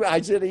you eat sweets?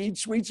 I said, I eat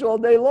sweets all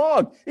day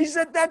long. He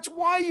said, that's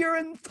why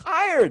you're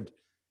tired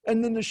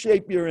and in the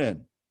shape you're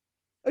in.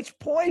 It's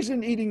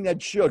poison eating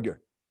that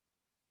sugar.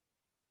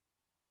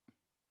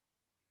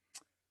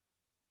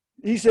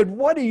 He said,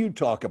 what do you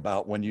talk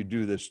about when you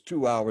do this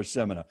 2-hour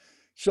seminar?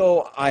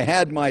 So I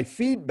had my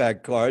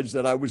feedback cards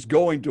that I was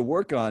going to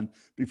work on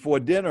before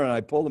dinner, and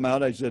I pulled them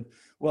out. I said,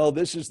 well,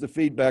 this is the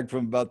feedback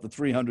from about the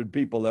 300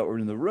 people that were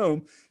in the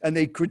room, and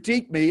they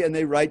critique me, and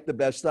they write the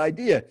best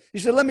idea. He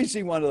said, let me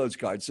see one of those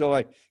cards. So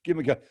I give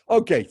him a card.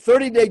 Okay,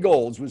 30-day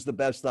goals was the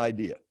best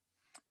idea.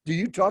 Do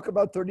you talk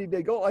about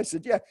 30-day goal? I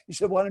said, yeah. He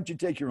said, why don't you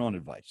take your own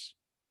advice?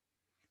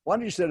 Why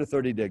don't you set a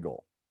 30-day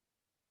goal?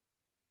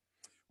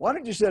 Why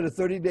don't you set a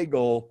 30-day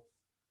goal,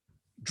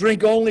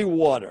 drink only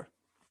water,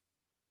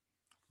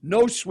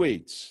 no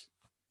sweets,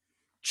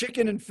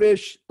 chicken and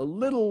fish, a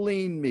little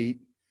lean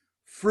meat,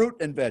 fruit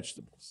and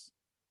vegetables,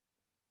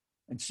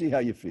 and see how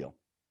you feel.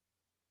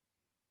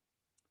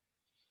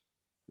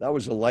 That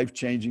was a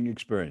life-changing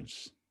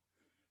experience.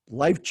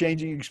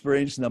 Life-changing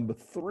experience number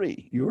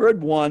 3. You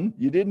heard 1,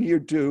 you didn't hear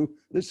 2.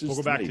 This is We'll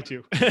go 3. back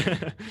to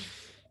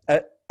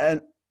 2.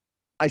 And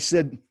I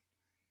said,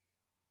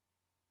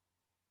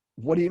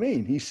 what do you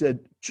mean? He said,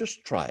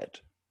 just try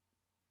it.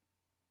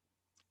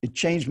 It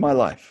changed my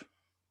life.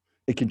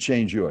 It can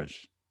change yours.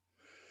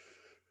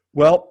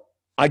 Well,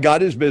 I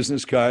got his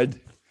business card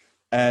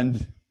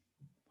and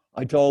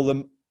I told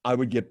him I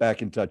would get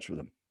back in touch with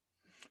him.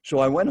 So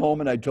I went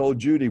home and I told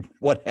Judy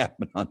what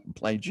happened on the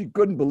plane. She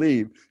couldn't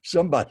believe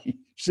somebody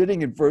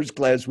sitting in first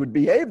class would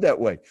behave that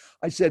way.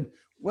 I said,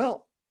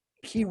 well,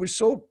 he was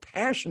so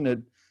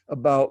passionate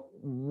about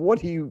what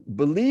he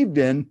believed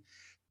in,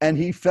 and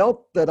he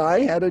felt that I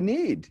had a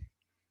need.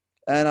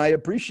 And I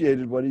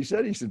appreciated what he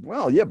said. He said,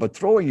 well, yeah, but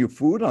throwing your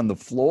food on the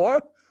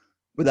floor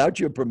without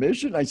your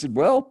permission? I said,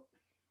 well,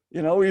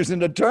 he was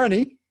an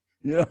attorney,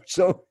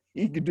 so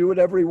he could do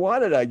whatever he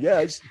wanted, I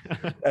guess.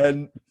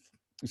 And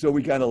so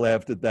we kind of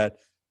laughed at that.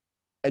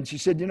 And she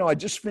said, I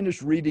just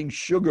finished reading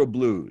Sugar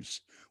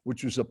Blues,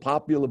 which was a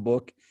popular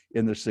book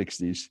in the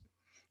 60s.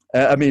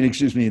 In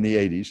the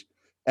 80s.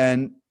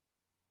 And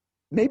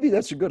maybe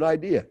that's a good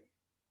idea.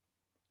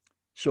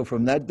 So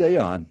from that day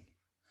on,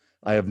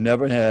 I have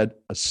never had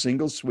a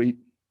single sweet,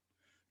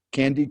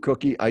 candy,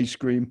 cookie, ice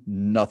cream,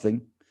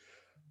 nothing.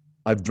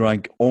 I've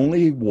drank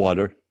only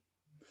water.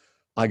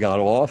 I got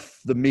off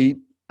the meat.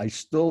 I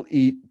still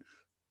eat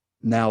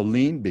now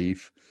lean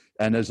beef.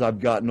 And as I've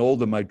gotten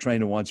older, my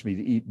trainer wants me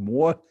to eat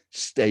more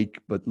steak,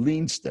 but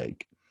lean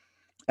steak,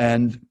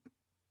 and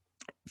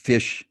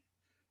fish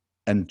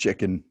and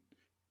chicken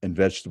and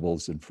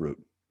vegetables and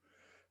fruit.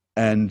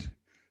 And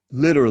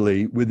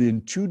literally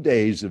within 2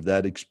 days of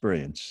that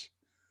experience,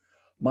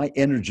 my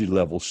energy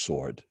level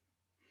soared.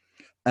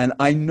 And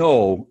I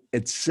know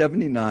at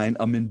 79,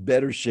 I'm in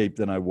better shape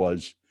than I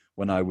was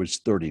when I was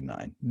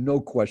 39. No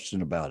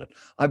question about it.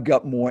 I've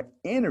got more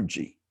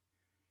energy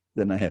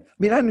than I had.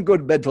 I didn't go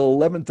to bed till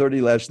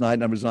 11:30 last night,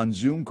 and I was on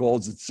Zoom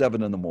calls at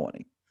 7 in the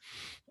morning.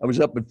 I was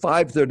up at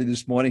 5:30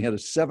 this morning, had a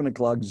 7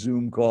 o'clock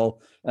Zoom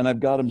call, and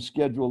I've got them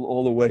scheduled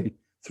all the way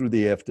through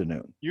the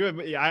afternoon.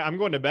 I'm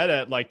going to bed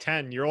at like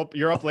 10.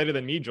 You're up later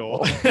than me,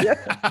 Joel. Oh,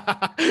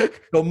 yeah.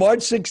 So March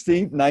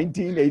 16th,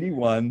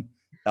 1981,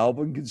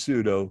 Alvin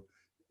Consudo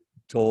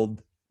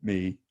told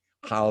me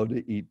how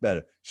to eat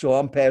better. So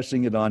I'm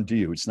passing it on to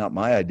you. It's not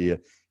my idea.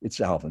 It's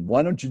Alvin.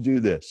 Why don't you do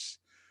this?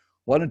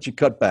 Why don't you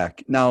cut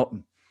back? Now,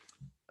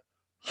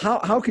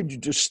 how could you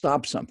just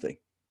stop something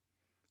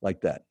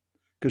like that?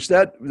 Because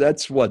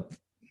that's what,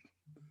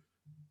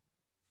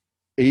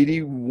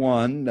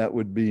 81, that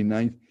would be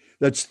 9.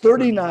 That's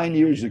 39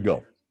 years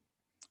ago.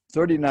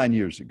 39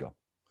 years ago.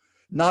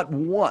 Not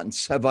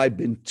once have I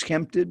been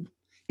tempted,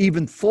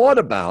 even thought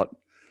about,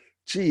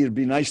 gee, it'd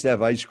be nice to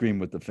have ice cream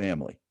with the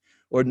family,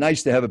 or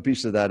nice to have a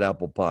piece of that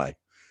apple pie.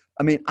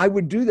 I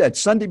would do that.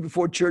 Sunday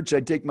before church,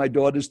 I'd take my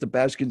daughters to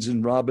Baskins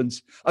and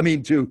Robbins.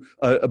 to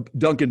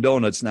Dunkin'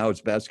 Donuts. Now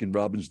it's Baskin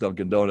Robbins,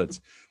 Dunkin'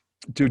 Donuts.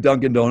 To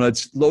Dunkin'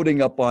 Donuts,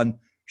 loading up on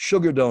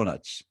sugar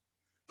donuts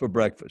for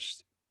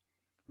breakfast.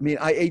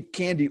 I ate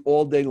candy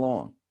all day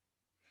long.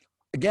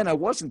 Again, I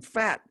wasn't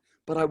fat,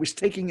 but I was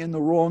taking in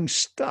the wrong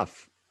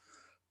stuff.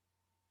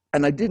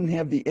 And I didn't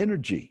have the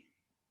energy.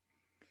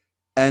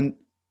 And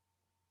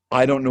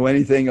I don't know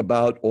anything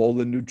about all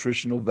the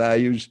nutritional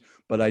values,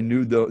 but I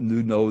know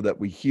that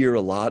we hear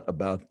a lot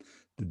about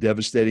the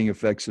devastating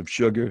effects of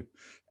sugar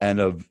and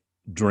of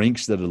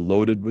drinks that are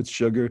loaded with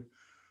sugar.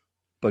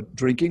 But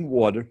drinking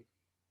water,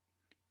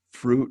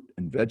 fruit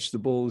and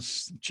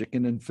vegetables,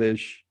 chicken and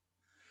fish,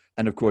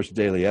 and of course,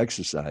 daily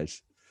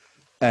exercise.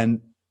 And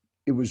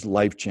it was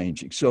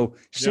life-changing. So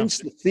since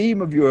the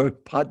theme of your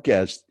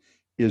podcast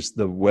is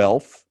the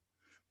wealth,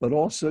 but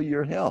also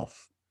your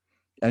health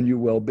and your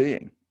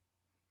well-being.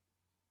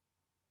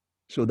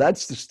 So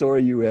that's the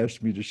story you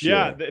asked me to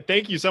share. Yeah,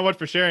 thank you so much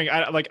for sharing.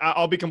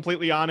 I'll be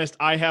completely honest.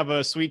 I have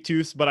a sweet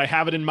tooth, but I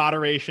have it in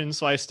moderation.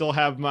 So I still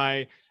have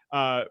my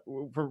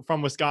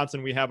from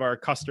Wisconsin. We have our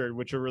custard,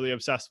 which we're really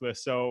obsessed with.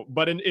 So,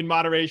 but in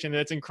moderation,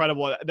 that's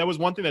incredible. That was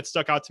one thing that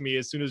stuck out to me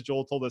as soon as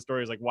Joel told the story.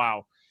 I was like,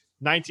 wow,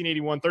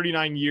 1981,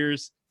 39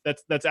 years.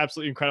 That's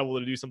absolutely incredible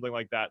to do something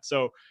like that.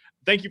 So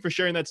thank you for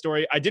sharing that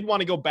story. I did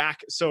want to go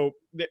back. So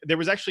there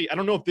was actually, I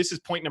don't know if this is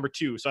point number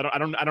 2. So I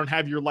don't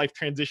have your life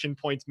transition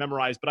points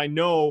memorized, but I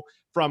know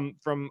from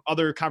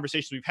other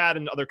conversations we've had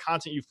and other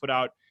content you've put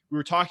out, we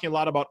were talking a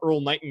lot about Earl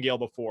Nightingale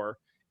before,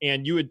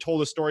 and you had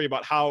told a story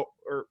about how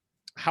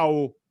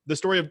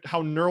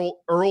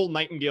Earl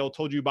Nightingale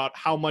told you about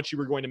how much you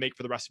were going to make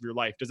for the rest of your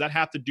life. Does that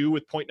have to do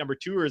with point number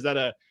 2, or is that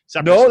a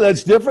separate No, story?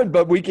 that's different,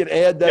 but we can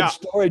add that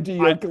story to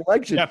your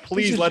collection. Yeah,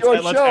 please, let's show.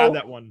 add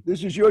that one.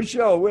 This is your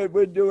show.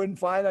 We're doing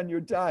fine on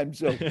your time.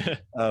 So,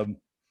 all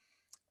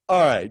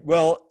right.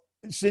 Well,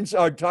 since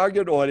our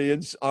target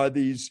audience are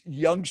these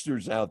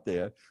youngsters out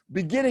there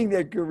beginning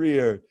their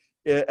career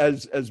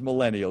as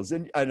millennials,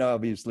 and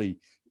obviously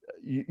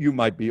you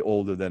might be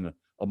older than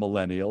a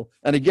millennial.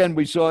 And again,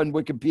 we saw in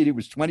Wikipedia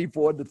was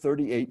 24 to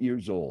 38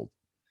 years old.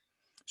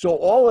 So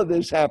all of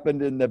this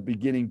happened in the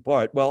beginning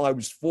part. Well, I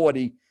was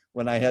 40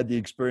 when I had the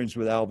experience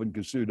with Alvin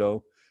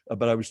Cassuto,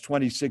 but I was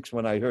 26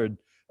 when I heard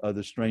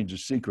The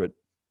Strangest Secret.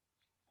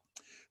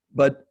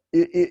 But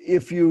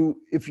if you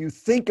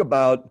think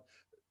about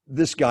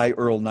this guy,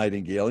 Earl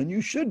Nightingale, and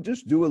you should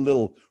just do a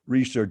little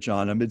research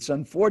on him. It's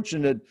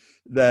unfortunate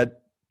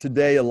that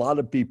today a lot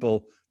of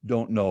people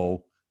don't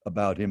know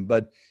about him,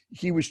 but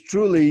he was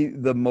truly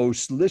the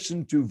most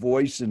listened to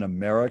voice in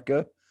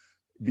America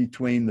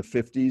between the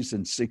 50s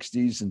and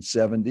 60s and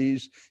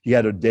 70s. He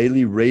had a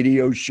daily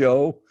radio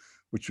show,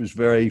 which was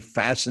very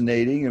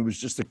fascinating. It was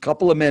just a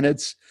couple of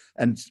minutes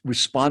and was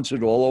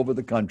sponsored all over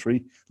the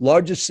country,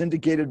 largest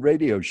syndicated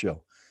radio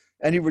show.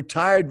 And he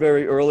retired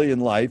very early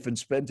in life and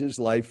spent his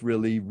life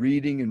really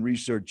reading and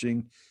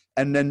researching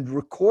and then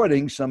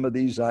recording some of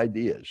these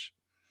ideas.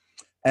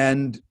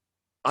 And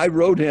I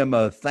wrote him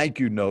a thank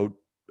you note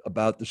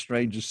about The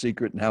Strangest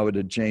Secret and how it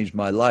had changed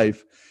my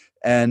life.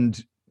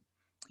 And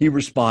he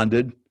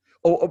responded.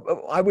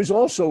 I was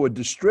also a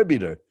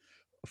distributor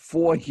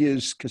for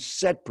his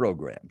cassette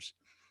programs.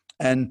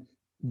 And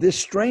this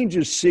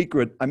Strangest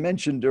Secret, I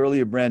mentioned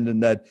earlier,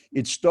 Brandon, that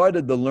it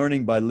started the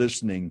learning by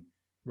listening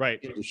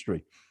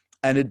industry.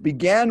 And it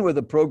began with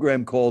a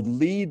program called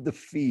Lead the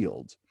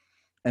Field.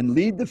 And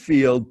Lead the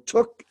Field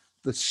took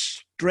the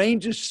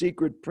Strangest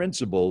Secret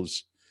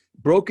principles,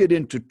 broke it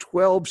into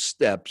 12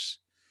 steps,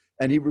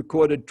 and he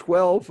recorded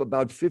 12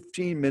 about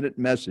 15-minute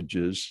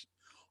messages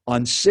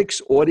on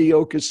 6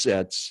 audio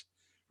cassettes,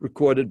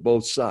 recorded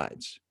both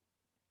sides.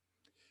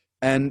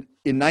 And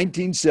in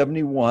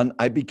 1971,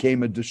 I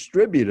became a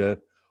distributor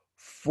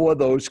for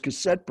those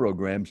cassette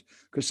programs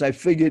because I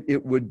figured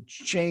it would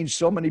change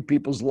so many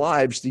people's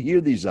lives to hear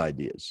these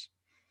ideas.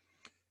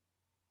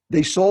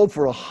 They sold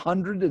for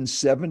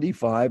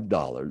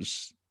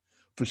 $175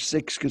 for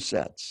 6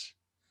 cassettes.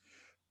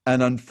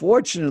 And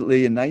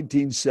unfortunately, in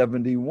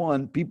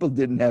 1971, people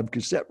didn't have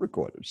cassette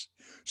recorders.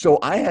 So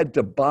I had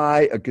to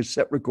buy a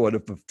cassette recorder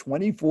for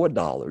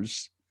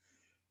 $24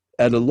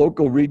 at a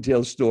local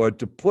retail store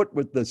to put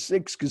with the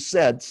 6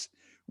 cassettes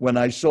when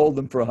I sold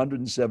them for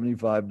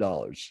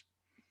 $175.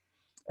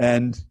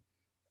 And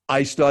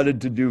I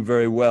started to do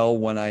very well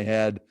when I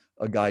had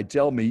a guy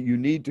tell me, you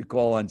need to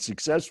call on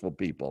successful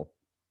people,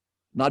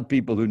 not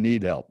people who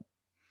need help.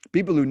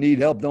 People who need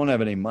help don't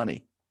have any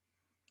money.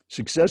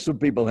 Successful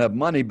people have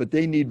money, but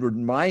they need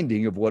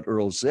reminding of what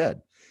Earl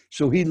said.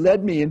 So he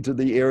led me into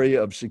the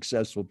area of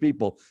successful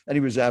people, and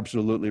he was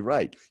absolutely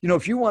right. You know,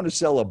 if you want to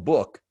sell a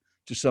book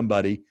to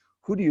somebody,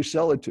 who do you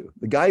sell it to?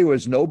 The guy who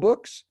has no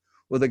books,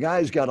 or the guy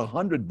who's got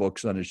 100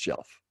 books on his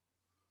shelf?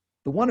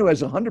 The one who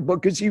has 100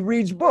 books, because he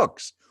reads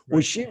books,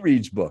 or she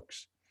reads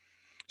books.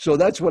 So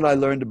that's what I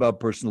learned about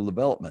personal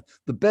development.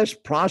 The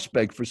best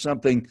prospect for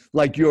something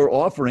like you're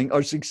offering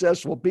are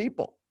successful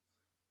people,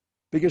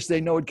 because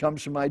they know it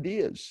comes from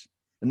ideas.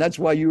 And that's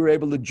why you were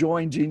able to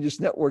join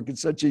Genius Network at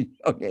such a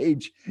young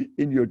age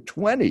in your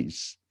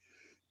 20s.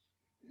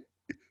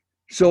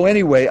 So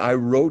anyway, I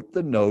wrote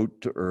the note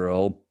to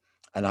Earl,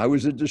 and I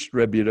was a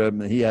distributor,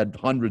 and he had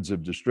hundreds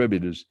of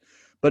distributors.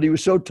 But he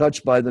was so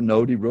touched by the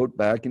note, he wrote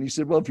back, and he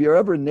said, well, if you're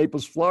ever in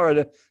Naples,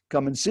 Florida,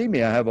 come and see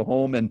me. I have a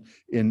home in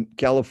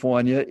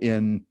California,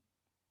 I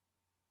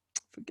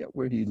forget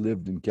where he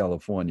lived in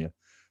California,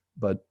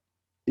 but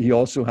he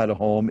also had a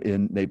home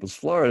in Naples,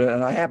 Florida.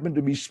 And I happened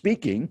to be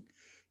speaking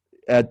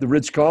at the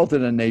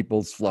Ritz-Carlton in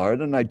Naples,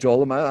 Florida. And I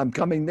told him, I'm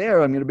coming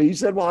there. He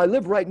said, well, I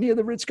live right near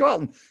the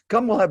Ritz-Carlton.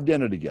 Come, we'll have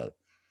dinner together.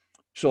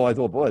 So I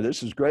thought, boy,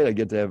 this is great. I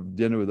get to have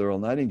dinner with Earl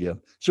Nightingale.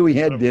 So we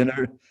had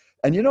dinner.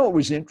 And you know what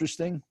was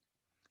interesting?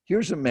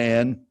 Here's a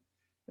man,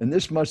 and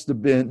this was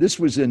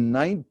in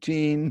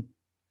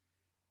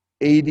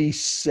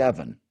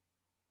 1987.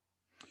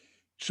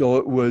 So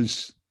it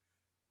was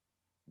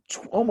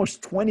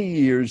almost 20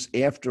 years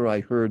after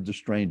I heard The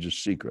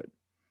Strangest Secret,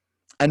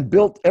 and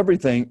built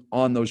everything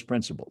on those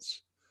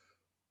principles.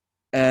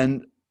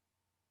 And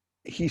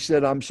he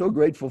said, I'm so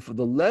grateful for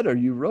the letter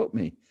you wrote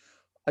me.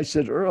 I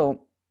said,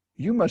 Earl,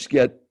 you must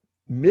get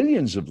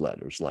millions of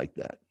letters like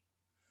that.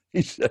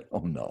 He said, oh,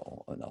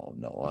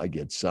 no, I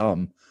get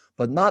some,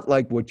 but not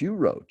like what you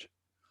wrote.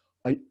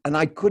 And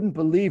I couldn't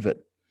believe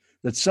it,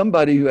 that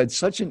somebody who had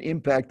such an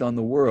impact on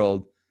the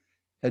world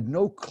had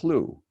no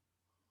clue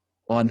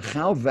on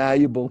how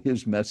valuable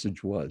his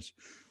message was.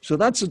 So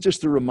that's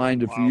just a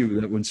reminder for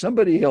you that when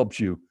somebody helps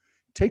you,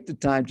 take the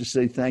time to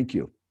say thank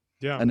you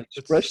and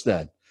express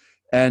that.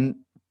 And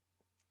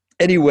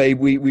anyway,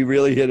 we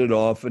really hit it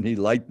off, and he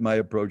liked my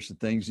approach to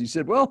things. He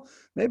said, well,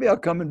 maybe I'll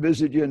come and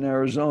visit you in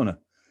Arizona.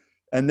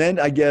 And then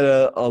I get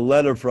a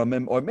letter from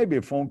him, or maybe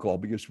a phone call,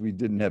 because we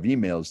didn't have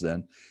emails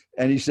then.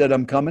 And he said,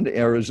 I'm coming to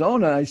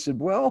Arizona. I said,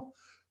 well,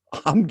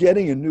 I'm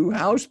getting a new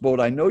houseboat.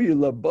 I know you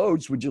love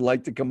boats. Would you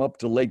like to come up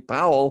to Lake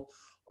Powell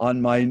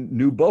on my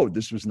new boat?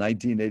 This was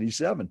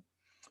 1987.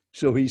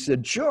 So he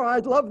said, sure,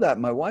 I'd love that.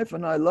 My wife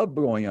and I love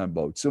going on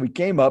boats. So we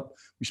came up.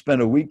 We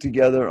spent a week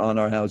together on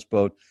our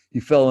houseboat. He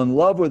fell in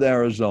love with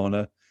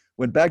Arizona,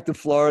 went back to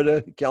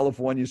Florida,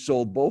 California,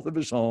 sold both of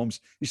his homes.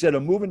 He said,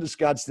 I'm moving to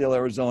Scottsdale,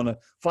 Arizona.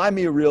 Find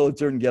me a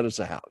realtor and get us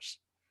a house.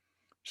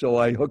 So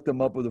I hooked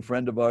him up with a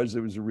friend of ours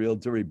that was a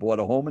realtor. He bought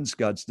a home in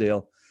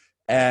Scottsdale,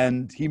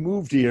 and he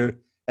moved here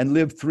and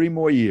lived 3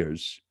 more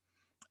years.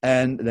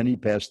 And then he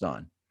passed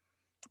on.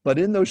 But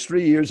in those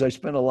 3 years, I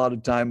spent a lot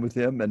of time with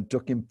him and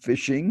took him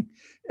fishing.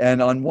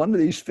 And on one of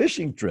these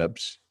fishing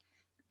trips,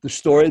 the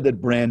story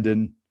that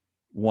Brandon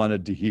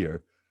wanted to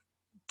hear.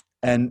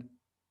 And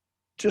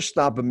just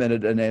stop a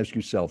minute and ask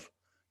yourself,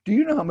 do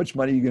you know how much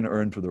money you're going to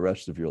earn for the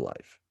rest of your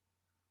life?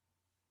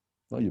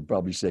 Well, you'd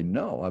probably say,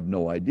 no, I have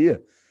no idea.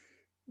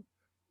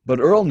 But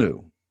Earl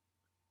knew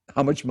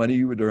how much money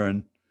you would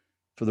earn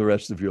for the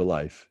rest of your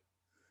life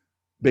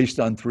based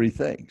on 3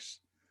 things.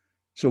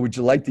 So would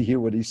you like to hear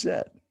what he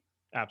said?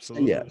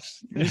 Absolutely.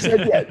 Yes. He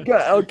said, yeah,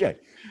 good. Okay.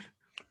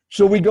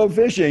 So we go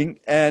fishing,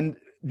 and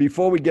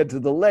before we get to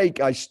the lake,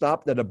 I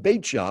stopped at a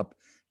bait shop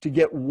to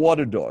get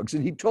water dogs.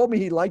 And he told me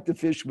he liked to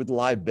fish with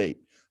live bait.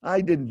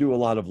 I didn't do a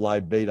lot of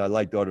live bait. I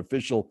liked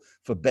artificial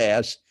for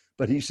bass.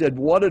 But he said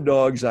water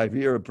dogs, I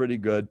hear, are pretty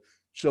good.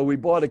 So we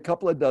bought a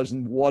couple of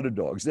dozen water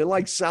dogs. They're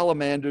like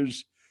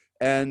salamanders,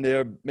 and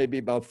they're maybe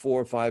about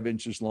 4 or 5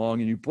 inches long.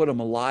 And you put them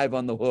alive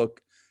on the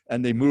hook,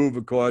 and they move,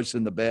 of course,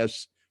 and the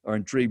bass are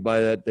intrigued by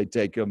that. They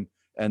take them,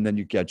 and then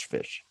you catch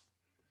fish.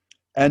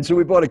 And so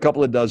we bought a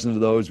couple of dozen of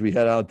those. We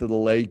head out to the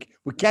lake.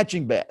 We're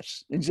catching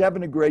bass. He's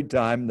having a great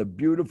time, the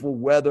beautiful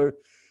weather.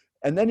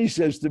 And then he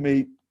says to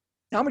me,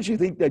 how much do you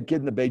think that kid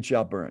in the bait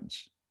shop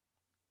earns?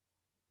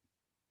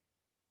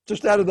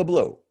 Just out of the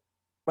blue,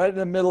 right in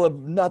the middle of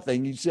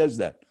nothing, he says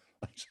that.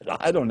 I said,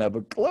 I don't have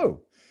a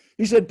clue.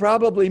 He said,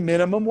 probably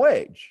minimum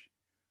wage.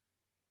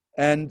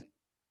 And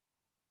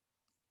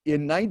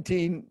in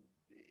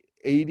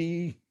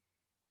 1980,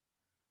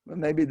 well,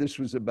 maybe this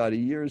was about a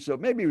year or so,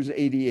 maybe it was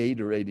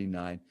 88 or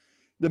 89,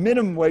 the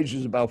minimum wage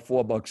was about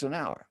 $4 an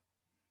hour.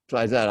 So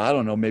I said, I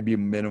don't know, maybe a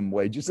minimum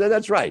wage. He said,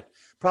 that's right,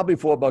 probably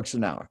 $4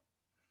 an hour.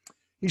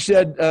 He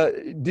said,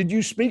 did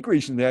you speak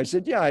recently? I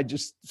said, yeah, I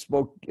just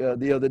spoke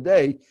the other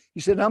day. He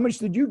said, how much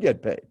did you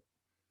get paid?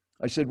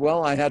 I said,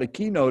 well, I had a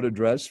keynote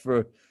address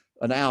for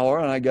an hour,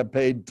 and I got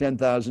paid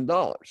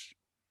 $10,000.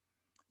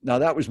 Now,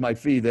 that was my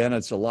fee then.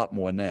 It's a lot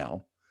more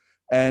now.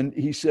 And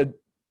he said,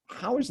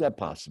 how is that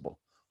possible?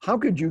 How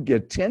could you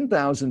get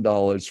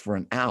 $10,000 for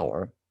an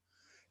hour,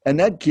 and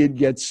that kid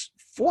gets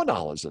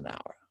 $4 an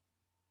hour?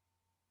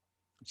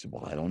 I said,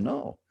 well, I don't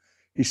know.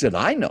 He said,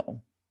 I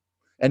know.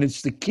 And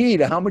it's the key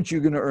to how much you're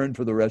going to earn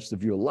for the rest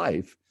of your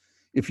life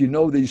if you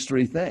know these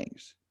 3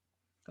 things.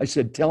 I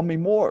said, tell me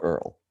more,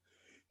 Earl.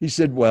 He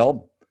said,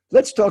 well,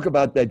 let's talk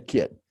about that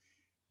kid.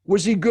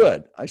 Was he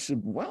good? I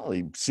said, well,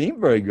 he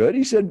seemed very good.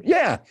 He said,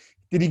 yeah.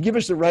 Did he give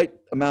us the right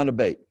amount of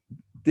bait?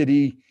 Did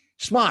he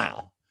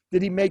smile?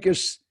 Did he make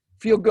us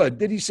feel good?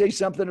 Did he say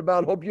something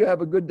about, hope you have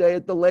a good day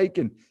at the lake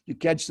and you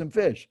catch some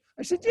fish?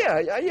 I said,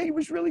 yeah, he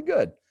was really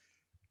good.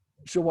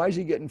 So why is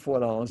he getting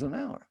 $4 an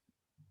hour?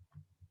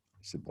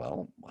 I said,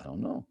 well, I don't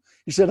know.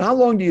 He said, how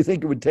long do you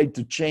think it would take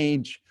to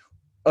change,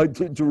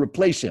 to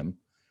replace him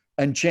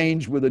and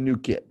change with a new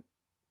kid?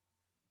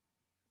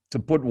 To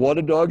put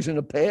water dogs in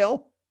a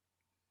pail?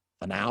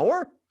 An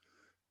hour?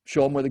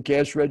 Show them where the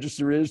cash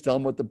register is, tell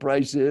them what the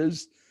price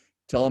is,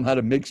 tell them how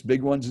to mix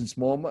big ones and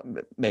small ones.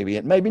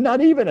 Maybe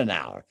not even an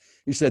hour.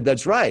 He said,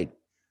 that's right,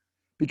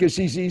 because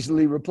he's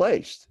easily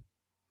replaced.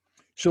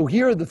 So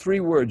here are the 3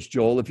 words,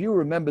 Joel. If you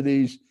remember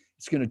these,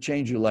 it's going to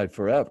change your life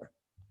forever.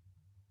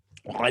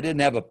 Well, I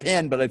didn't have a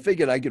pen, but I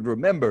figured I could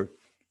remember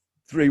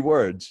 3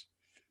 words.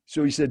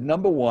 So he said,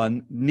 number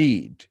 1,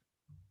 need.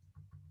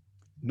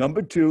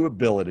 Number 2,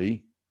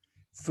 ability.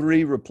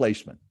 3,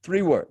 replacement.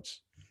 3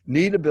 words.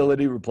 Need,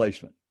 ability,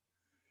 replacement.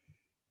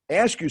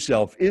 Ask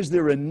yourself, is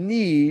there a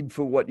need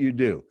for what you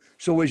do?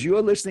 So as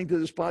you're listening to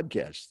this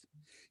podcast,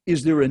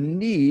 is there a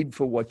need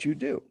for what you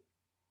do?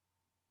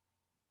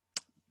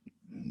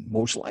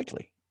 Most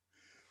likely.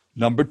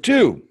 Number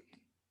two,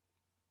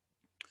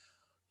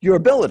 your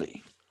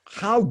ability.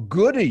 How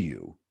good are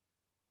you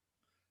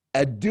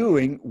at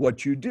doing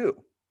what you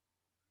do?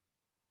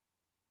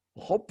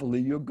 Hopefully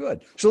you're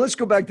good. So let's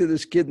go back to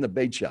this kid in the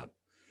bait shop.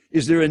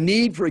 Is there a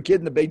need for a kid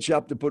in the bait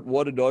shop to put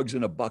water dogs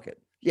in a bucket?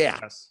 Yeah.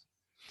 Yes.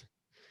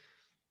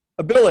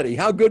 Ability.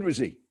 How good was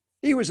he?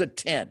 He was a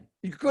 10.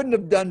 He couldn't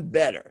have done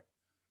better.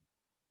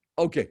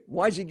 Okay.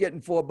 Why is he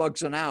getting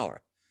 $4 an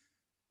hour?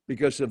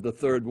 Because of the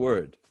third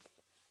word.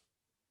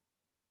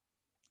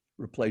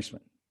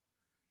 Replacement.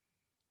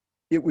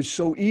 It was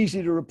so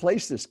easy to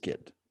replace this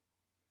kid.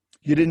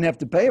 You didn't have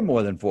to pay him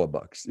more than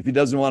 $4. If he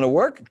doesn't want to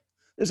work,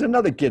 there's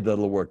another kid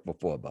that'll work for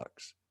 $4.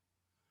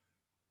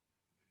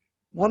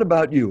 What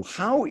about you?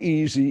 How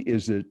easy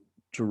is it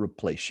to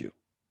replace you?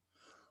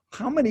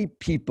 How many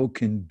people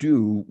can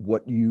do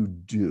what you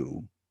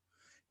do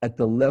at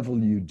the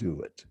level you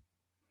do it?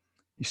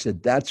 He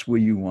said, that's where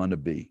you want to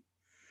be.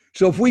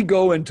 So if we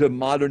go into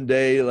modern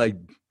day, like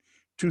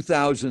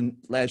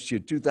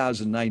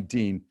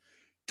 2019,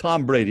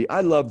 Tom Brady.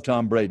 I love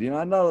Tom Brady. And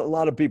I know a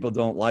lot of people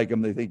don't like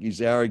him. They think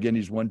he's arrogant.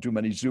 He's won too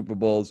many Super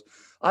Bowls.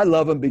 I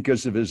love him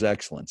because of his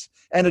excellence.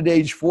 And at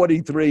age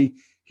 43,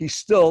 he's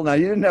still, now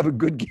he didn't have a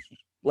good game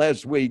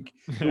last week,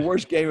 the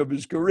worst game of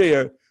his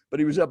career, but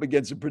he was up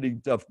against a pretty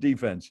tough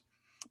defense.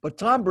 But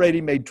Tom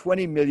Brady made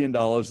 $20 million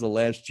the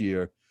last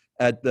year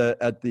at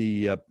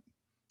the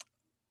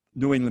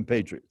New England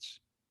Patriots.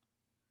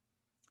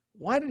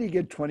 Why did he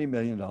get $20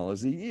 million a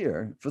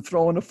year for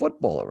throwing a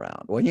football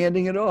around or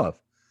handing it off?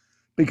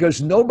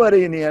 Because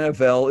nobody in the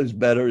NFL is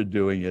better at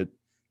doing it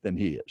than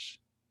he is.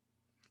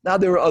 Now,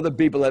 there are other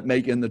people that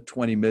make in the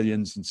 20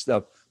 millions and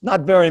stuff.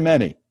 Not very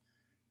many.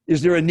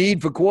 Is there a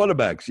need for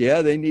quarterbacks?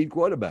 Yeah, they need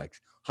quarterbacks.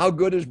 How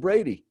good is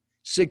Brady?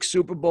 6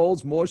 Super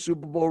Bowls, more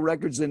Super Bowl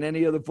records than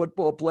any other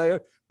football player.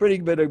 Pretty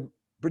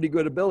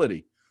good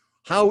ability.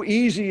 How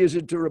easy is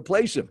it to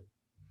replace him?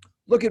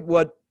 Look at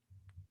what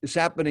is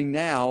happening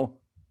now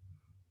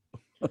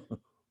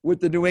with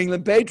the New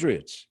England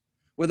Patriots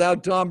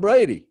without Tom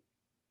Brady.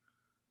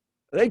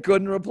 They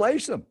couldn't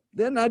replace him.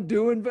 They're not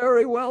doing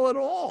very well at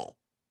all.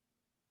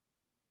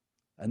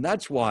 And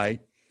that's why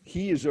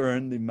he has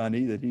earned the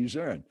money that he's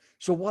earned.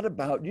 So what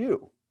about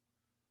you?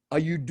 Are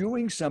you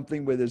doing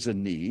something where there's a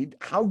need?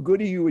 How good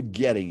are you at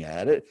getting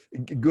at it?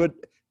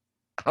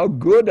 How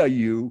good are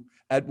you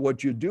at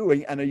what you're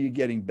doing? And are you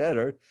getting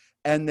better?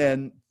 And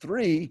then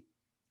 3,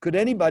 could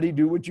anybody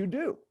do what you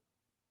do?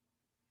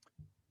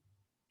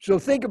 So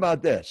think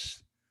about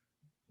this.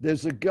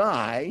 There's a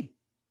guy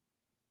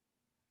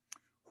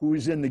who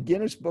is in the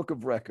Guinness Book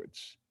of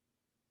Records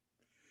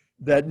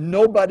that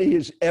nobody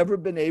has ever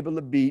been able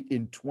to beat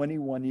in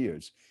 21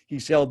 years.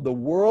 He's held the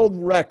world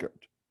record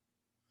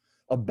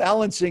of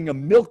balancing a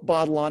milk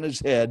bottle on his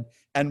head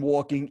and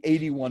walking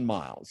 81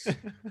 miles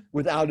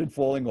without it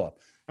falling off.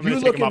 You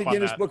look in the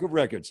Guinness Book of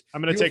Records.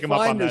 I'm going to take him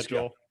up on that,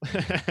 Joel.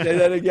 Say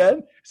that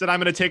again? Said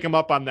I'm going to take him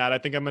up on that. I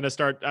think I'm going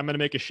to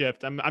make a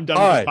shift. I'm done with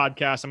this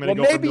podcast. I'm going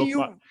to go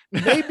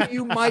maybe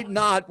you might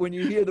not when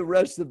you hear the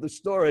rest of the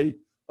story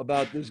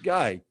about this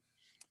guy.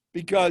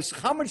 Because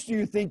how much do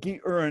you think he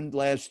earned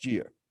last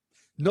year?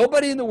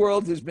 Nobody in the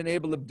world has been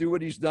able to do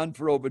what he's done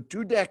for over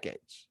 2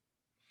 decades.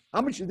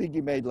 How much do you think he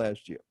made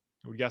last year?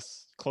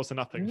 Yes, close to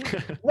nothing.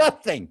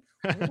 Nothing.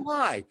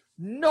 Why?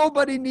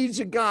 Nobody needs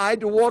a guy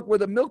to walk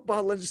with a milk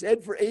bottle in his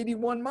head for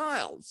 81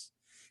 miles.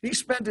 He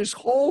spent his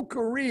whole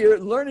career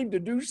learning to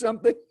do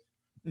something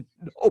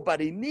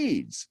nobody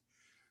needs.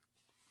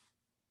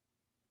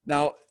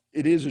 Now,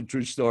 it is a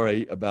true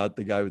story about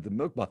the guy with the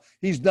milk bottle.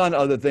 He's done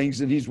other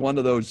things, and he's one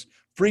of those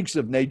freaks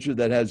of nature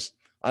that has,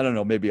 I don't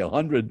know, maybe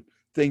 100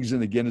 things in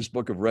the Guinness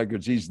Book of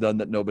Records he's done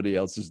that nobody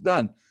else has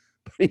done.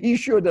 But he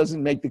sure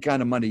doesn't make the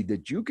kind of money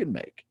that you can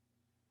make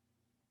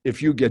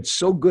if you get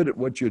so good at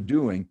what you're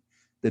doing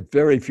that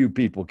very few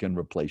people can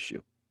replace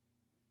you.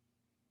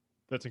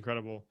 That's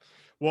incredible.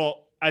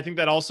 Well, I think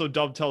that also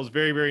dovetails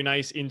very, very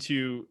nice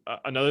into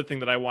another thing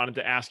that I wanted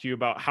to ask you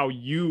about, how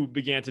you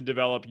began to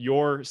develop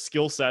your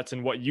skill sets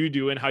and what you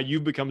do and how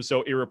you've become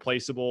so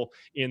irreplaceable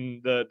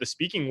in the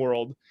speaking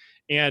world.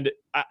 And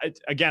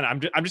again,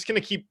 I'm just going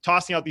to keep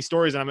tossing out these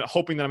stories, and I'm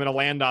hoping that I'm going to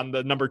land on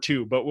the number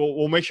 2, but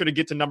we'll make sure to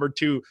get to number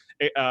 2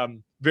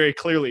 very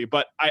clearly.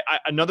 But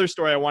another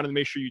story I wanted to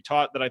make sure you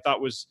taught that I thought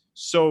was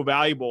so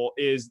valuable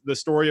is the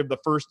story of the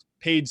first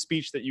paid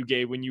speech that you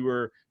gave when you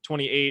were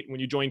 28, when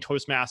you joined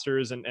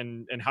Toastmasters,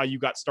 and how you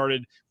got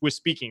started with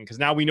speaking. Because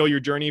now we know your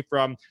journey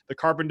from the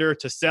carpenter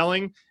to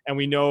selling, and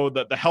we know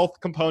that the health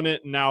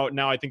component. Now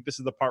I think this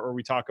is the part where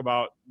we talk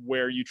about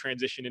where you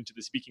transition into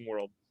the speaking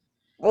world.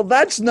 Well,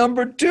 that's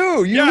number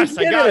 2. Yes,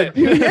 I got it.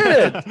 You hit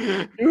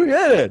it. You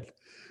hit it.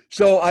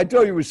 So I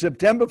told you it was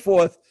September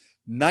 4th,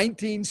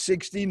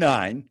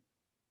 1969.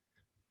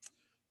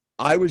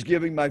 I was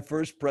giving my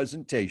first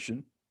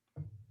presentation.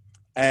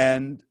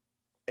 And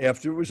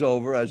after it was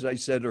over, as I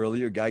said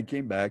earlier, a guy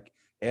came back,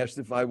 asked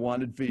if I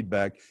wanted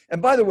feedback.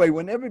 And by the way,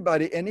 when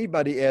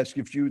anybody asks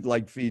if you'd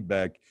like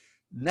feedback,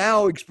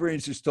 now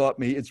experience has taught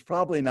me it's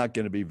probably not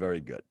going to be very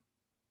good.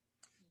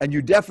 And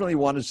you definitely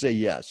want to say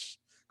yes,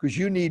 because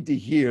you need to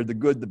hear the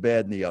good, the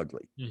bad, and the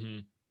ugly. Mm-hmm.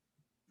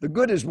 The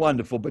good is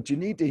wonderful, but you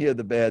need to hear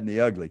the bad and the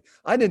ugly.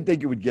 I didn't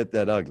think it would get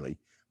that ugly,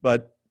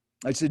 but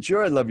I said,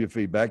 sure, I love your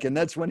feedback. And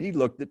that's when he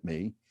looked at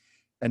me,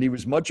 and he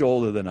was much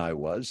older than I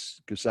was,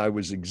 because I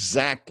was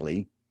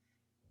exactly,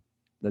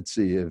 let's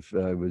see, if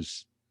I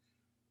was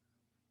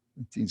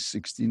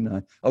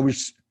 1969,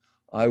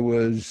 I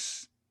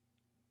was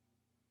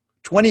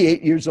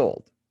 28 years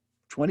old,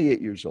 28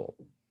 years old.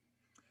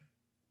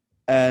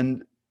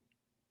 And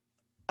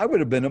I would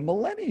have been a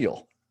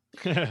millennial.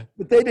 But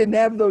they didn't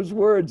have those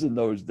words in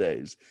those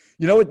days.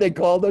 You know what they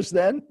called us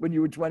then when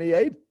you were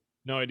 28?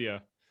 No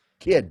idea.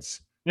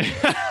 Kids.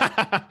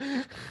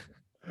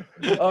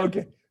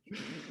 Okay.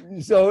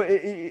 So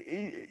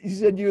he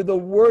said, you're the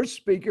worst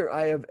speaker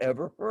I have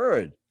ever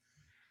heard.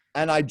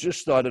 And I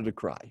just started to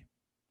cry.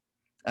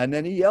 And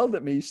then he yelled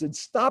at me. He said,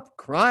 stop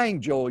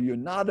crying, Joel. You're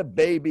not a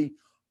baby.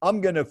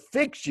 I'm going to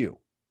fix you.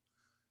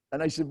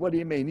 And I said, what do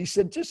you mean? He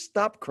said, just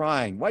stop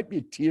crying. Wipe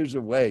your tears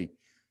away.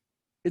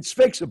 It's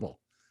fixable.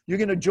 You're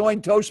going to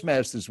join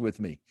Toastmasters with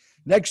me.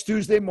 Next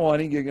Tuesday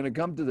morning, you're going to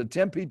come to the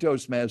Tempe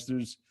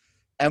Toastmasters,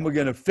 and we're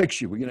going to fix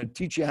you. We're going to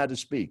teach you how to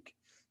speak,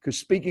 because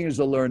speaking is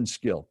a learned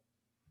skill.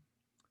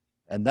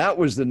 And that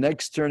was the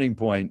next turning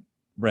point,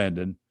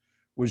 Brandon,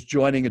 was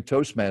joining a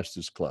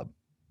Toastmasters club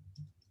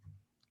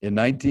in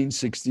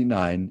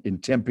 1969 in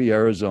Tempe,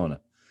 Arizona.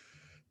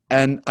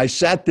 And I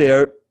sat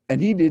there,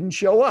 and he didn't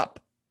show up,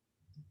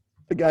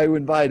 the guy who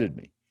invited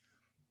me.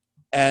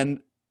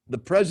 And the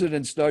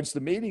president starts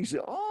the meeting. He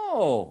said,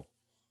 oh,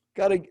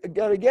 got a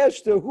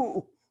guest.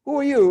 Who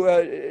are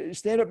you?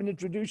 Stand up and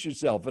introduce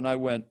yourself. And I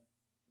went,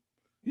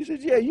 he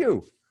said, yeah,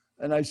 you.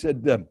 And I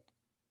said,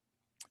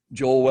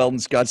 Joel Weldon,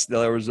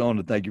 Scottsdale,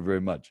 Arizona. Thank you very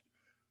much.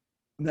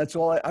 And that's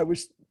all. I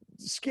was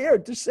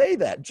scared to say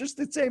that, just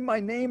to say my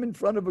name in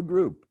front of a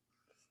group.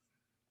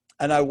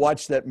 And I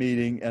watched that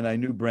meeting, and I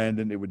knew,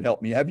 Brandon, it would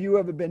help me. Have you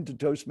ever been to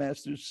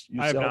Toastmasters yourself?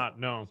 I have not,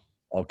 no.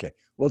 Okay.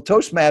 Well,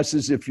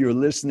 Toastmasters, if you're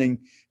listening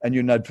and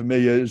you're not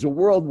familiar, is a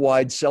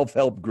worldwide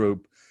self-help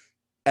group.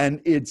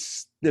 And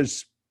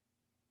there's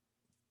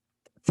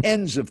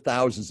tens of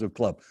thousands of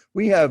clubs.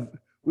 We have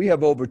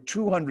over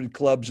 200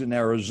 clubs in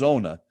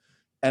Arizona,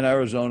 and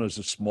Arizona is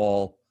a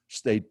small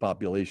state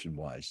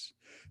population-wise.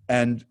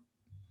 And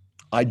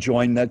I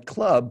joined that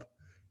club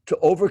to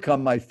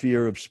overcome my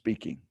fear of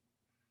speaking.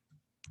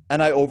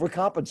 And I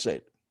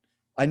overcompensated.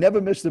 I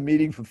never missed a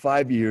meeting for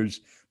 5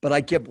 years, but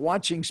I kept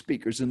watching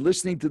speakers and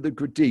listening to the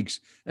critiques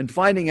and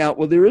finding out,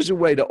 well, there is a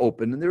way to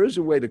open, and there is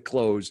a way to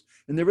close,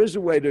 and there is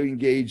a way to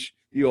engage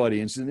the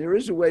audience, and there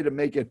is a way to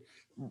make it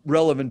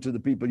relevant to the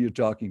people you're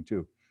talking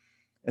to.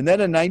 And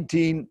then in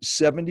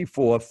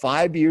 1974,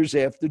 5 years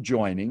after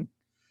joining,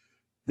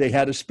 they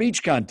had a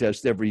speech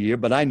contest every year,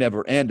 but I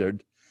never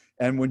entered.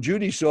 And when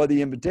Judy saw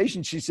the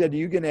invitation, she said, are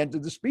you going to enter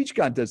the speech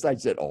contest? I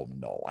said, oh,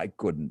 no, I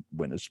couldn't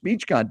win a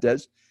speech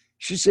contest.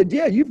 She said,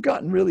 yeah, you've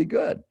gotten really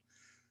good.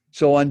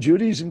 So on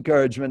Judy's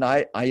encouragement,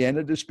 I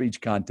entered the speech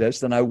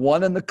contest, and I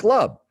won in the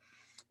club.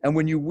 And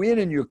when you win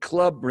in your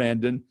club,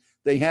 Brandon,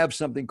 they have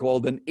something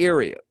called an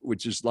area,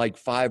 which is like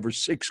 5 or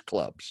 6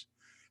 clubs.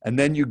 And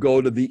then you go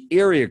to the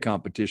area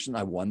competition.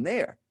 I won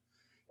there.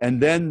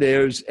 And then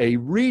there's a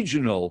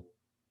regional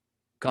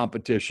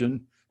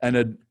competition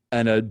and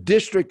a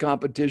district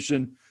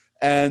competition,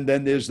 and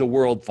then there's the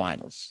world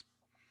finals.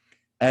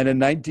 And in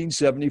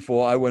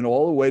 1974, I went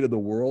all the way to the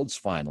world's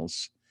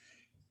finals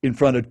in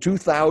front of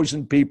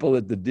 2,000 people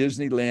at the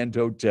Disneyland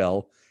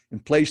Hotel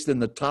and placed in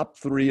the top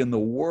 3 in the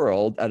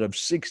world out of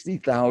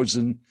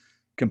 60,000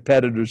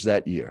 competitors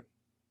that year.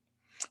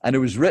 And it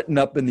was written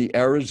up in the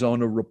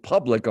Arizona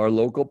Republic, our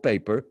local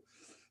paper.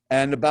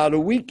 And about a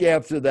week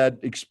after that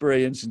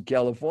experience in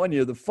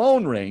California, the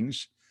phone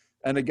rings,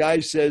 and a guy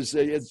says,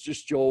 it's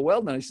just Joel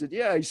Weldon. I said,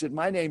 yeah. He said,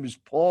 my name is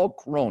Paul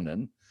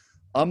Cronin.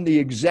 I'm the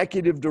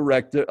executive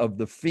director of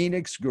the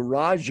Phoenix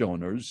Garage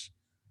Owners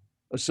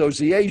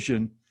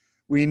Association.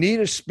 We need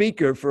a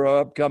speaker for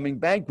our upcoming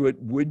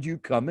banquet. Would you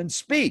come and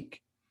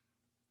speak?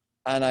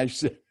 And I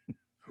said,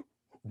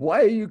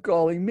 why are you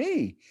calling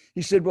me?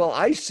 He said, well,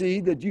 I see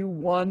that you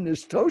won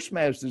this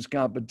Toastmasters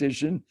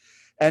competition,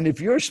 and if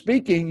you're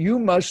speaking, you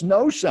must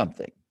know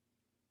something.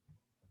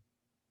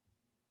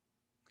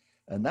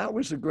 And that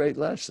was a great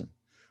lesson.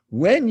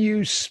 When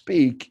you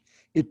speak,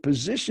 it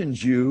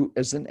positions you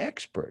as an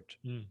expert.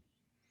 Mm.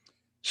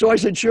 So I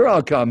said, sure,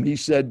 I'll come. He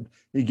said,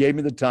 he gave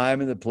me the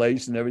time and the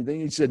place and everything.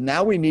 He said,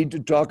 now we need to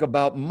talk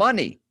about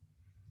money.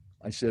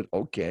 I said,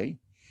 okay.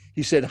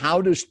 He said,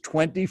 how does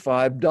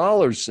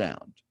 $25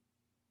 sound?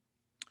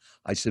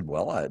 I said,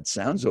 well, it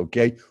sounds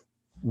okay.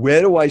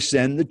 Where do I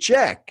send the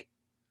check?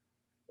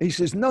 He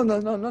says,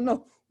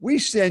 no. We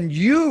send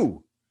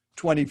you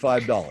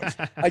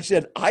 $25. I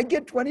said, I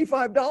get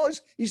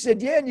 $25? He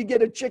said, yeah, and you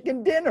get a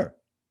chicken dinner.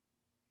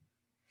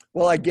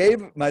 Well, I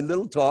gave my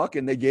little talk,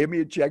 and they gave me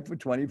a check for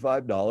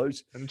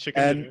 $25 and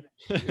chicken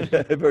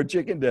dinner. For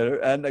chicken dinner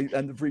and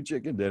the free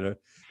chicken dinner.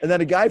 And then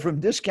a guy from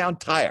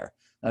Discount Tire,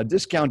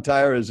 Discount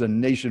Tire is a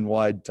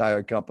nationwide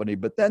tire company,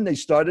 but then they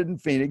started in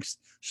Phoenix,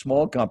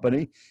 small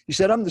company. He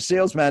said, I'm the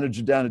sales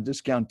manager down at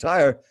Discount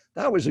Tire.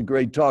 That was a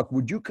great talk.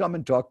 Would you come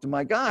and talk to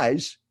my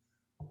guys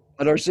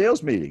at our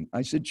sales meeting?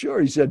 I said,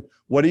 sure. He said,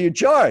 what do you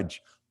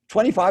charge?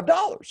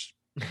 $25.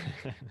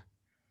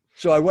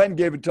 So I went and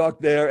gave a talk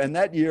there. And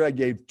that year I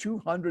gave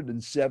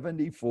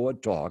 274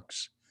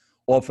 talks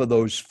off of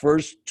those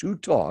first 2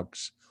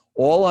 talks,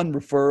 all on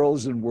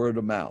referrals and word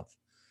of mouth.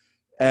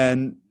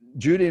 And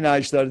Judy and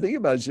I started thinking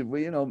about it. I said,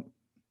 well,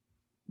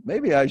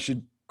 maybe I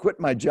should quit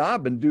my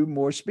job and do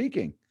more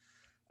speaking.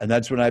 And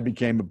that's when I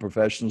became a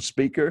professional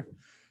speaker.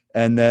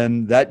 And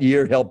then that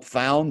year helped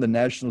found the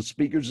National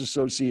Speakers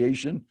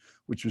Association,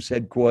 which was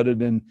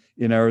headquartered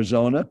in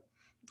Arizona.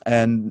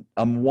 And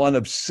I'm one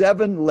of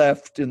 7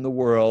 left in the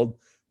world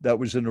that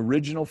was an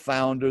original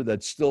founder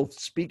that's still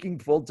speaking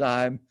full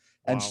time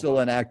and still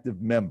an active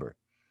member.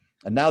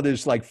 And now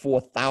there's like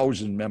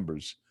 4,000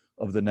 members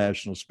of the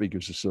National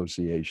Speakers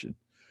Association.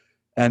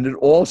 And it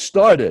all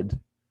started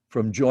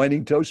from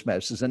joining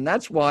Toastmasters. And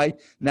that's why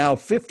now,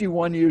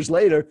 51 years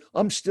later,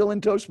 I'm still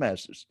in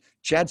Toastmasters.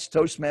 Chat's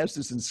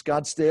Toastmasters in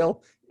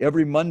Scottsdale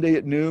every Monday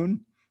at noon.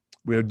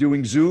 We're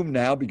doing Zoom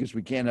now because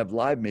we can't have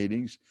live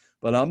meetings,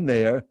 but I'm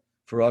there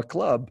for our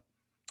club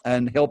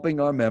and helping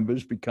our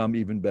members become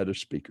even better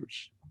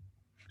speakers.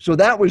 So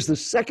that was the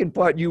second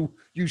part. You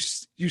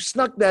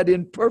snuck that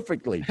in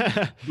perfectly,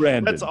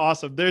 Brandon. That's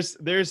awesome.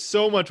 There's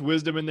so much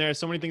wisdom in there.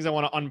 So many things I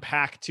want to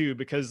unpack too,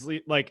 because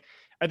like,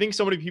 I think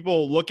so many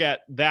people look at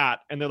that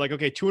and they're like,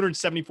 okay,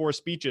 274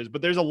 speeches,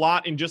 but there's a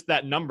lot in just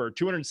that number,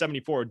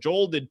 274.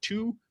 Joel did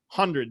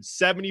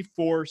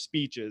 274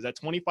 speeches at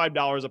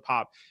 $25 a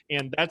pop.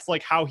 And that's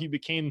like how he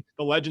became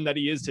the legend that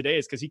he is today,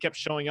 is because he kept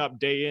showing up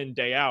day in,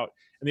 day out.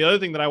 And the other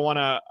thing that I want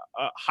to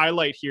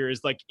highlight here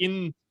is, like,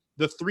 in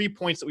the 3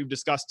 points that we've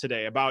discussed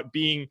today about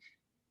being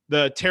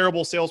the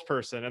terrible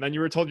salesperson, and then you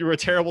were told you were a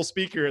terrible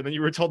speaker, and then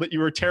you were told that you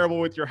were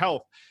terrible with your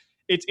health.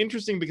 It's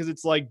interesting because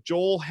it's like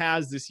Joel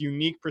has this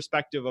unique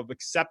perspective of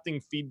accepting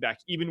feedback,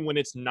 even when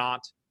it's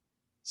not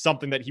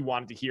something that he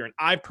wanted to hear. And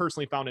I've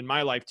personally found in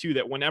my life too,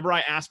 that whenever I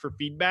ask for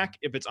feedback,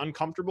 if it's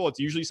uncomfortable, it's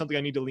usually something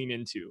I need to lean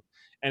into.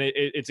 And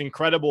it's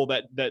incredible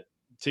that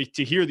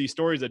to hear these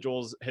stories that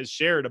Joel has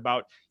shared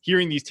about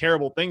hearing these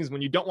terrible things.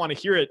 When you don't want to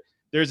hear it,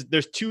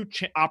 there's 2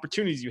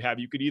 opportunities you have.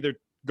 You could either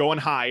go and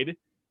hide,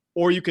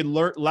 or you could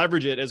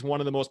leverage it as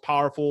one of the most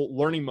powerful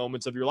learning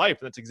moments of your life.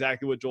 And that's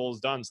exactly what Joel has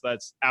done. So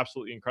that's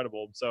absolutely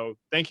incredible. So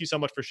thank you so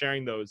much for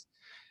sharing those.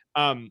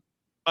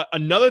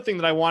 Another thing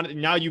that I wanted,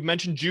 now you've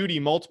mentioned Judy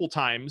multiple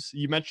times.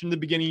 You mentioned in the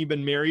beginning, you've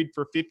been married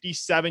for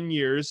 57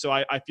 years. So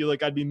I feel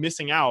like I'd be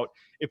missing out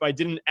if I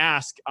didn't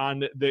ask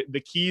on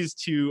the keys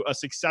to a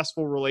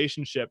successful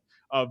relationship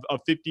of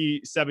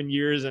 57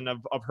 years and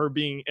of her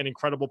being an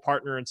incredible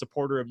partner and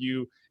supporter of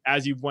you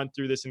as you've went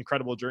through this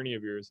incredible journey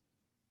of yours.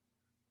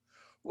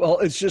 Well,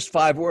 it's just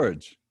 5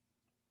 words.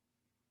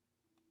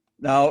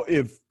 Now,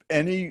 if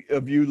any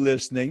of you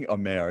listening are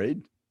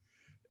married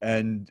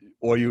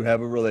or you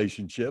have a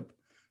relationship,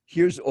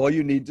 here's all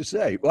you need to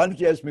say. Why don't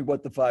you ask me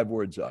what the 5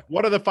 words are?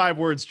 What are the 5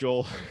 words,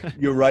 Joel?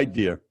 You're right,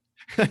 dear.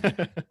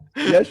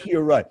 Yes,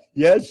 you're right.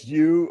 Yes,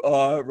 you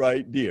are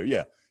right, dear.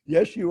 Yeah.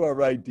 Yes, you are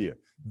right, dear.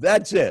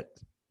 That's it.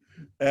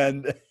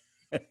 And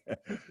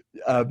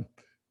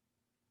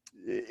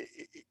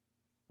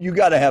you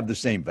got to have the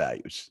same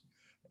values.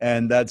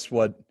 And that's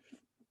what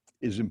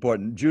is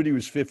important. Judy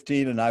was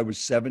 15 and I was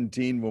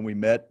 17 when we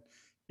met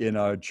in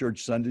our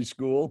church Sunday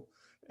school.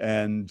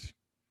 And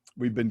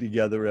we've been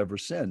together ever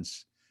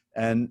since.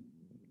 And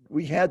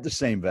we had the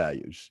same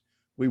values.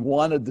 We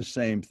wanted the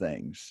same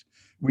things.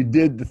 We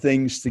did the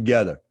things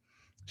together.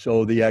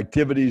 So the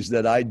activities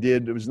that I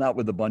did, it was not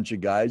with a bunch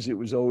of guys. It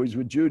was always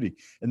with Judy.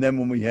 And then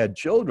when we had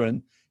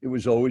children, it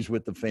was always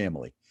with the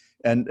family.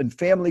 And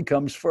family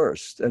comes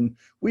first. And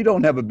we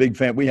don't have a big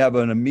family. We have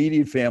an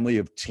immediate family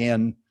of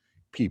 10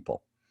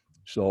 people.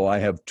 So I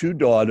have 2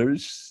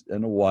 daughters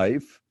and a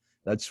wife.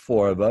 That's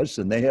 4 of us.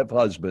 And they have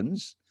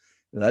husbands.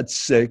 That's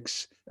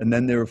 6. And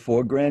then there are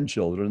 4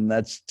 grandchildren.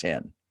 That's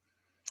 10.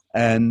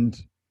 And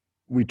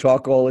we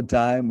talk all the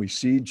time. We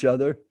see each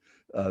other.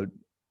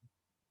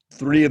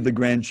 3 of the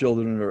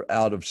grandchildren are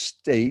out of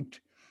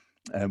state.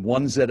 And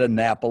one's at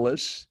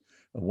Annapolis.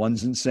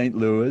 One's in St.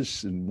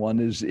 Louis. And one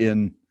is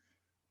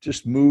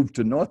just moved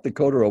to North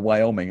Dakota or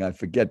Wyoming. I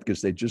forget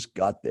because they just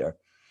got there.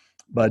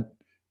 But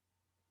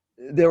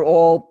they're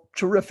all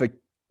terrific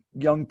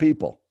young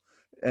people.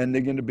 And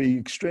they're going to be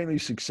extremely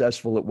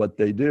successful at what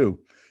they do.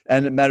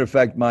 And as a matter of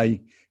fact, my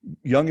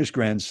youngest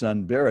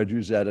grandson, Barrett,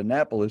 who's at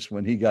Annapolis,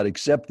 when he got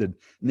accepted,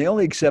 and they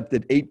only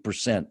accepted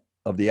 8%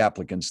 of the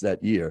applicants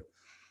that year.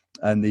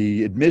 And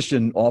the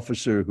admission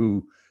officer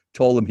who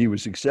told him he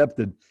was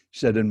accepted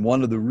said, and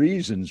one of the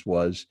reasons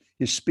was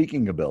his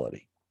speaking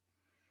ability.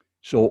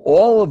 So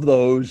all of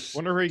those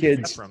wonder where you kids,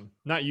 get that from.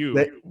 Not you.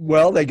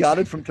 They got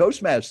it from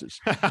Toastmasters.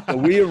 So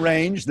we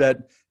arranged that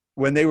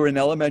when they were in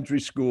elementary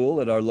school,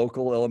 at our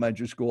local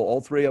elementary school,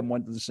 all 3 of them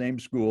went to the same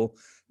school.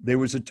 There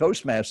was a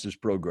Toastmasters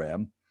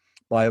program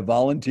by a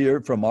volunteer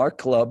from our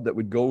club that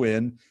would go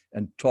in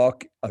and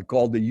talk,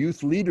 called the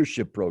Youth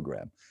Leadership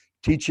Program,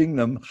 teaching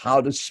them how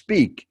to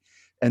speak.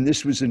 And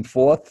this was in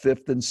 4th,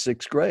 5th, and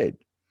 6th grade.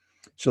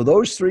 So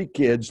those 3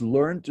 kids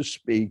learned to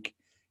speak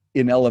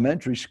in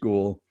elementary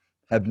school,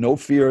 have no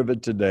fear of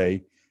it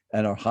today,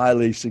 and are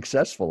highly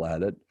successful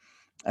at it.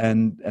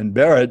 And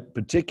Barrett,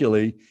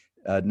 particularly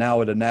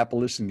now at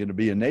Annapolis and going to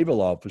be a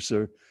naval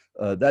officer,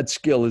 that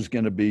skill is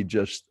going to be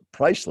just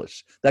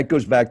priceless. That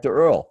goes back to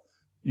Earl,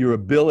 your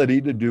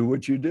ability to do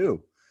what you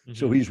do. Mm-hmm.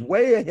 So he's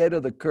way ahead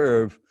of the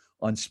curve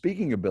on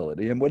speaking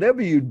ability. And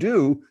whatever you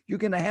do, you're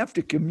going to have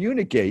to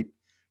communicate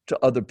to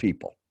other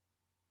people.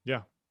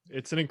 Yeah.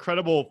 It's an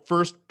incredible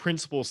first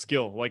principle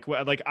skill. Like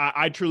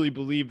I truly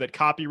believe that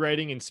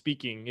copywriting and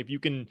speaking, if you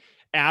can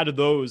add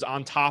those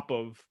on top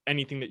of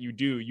anything that you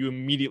do, you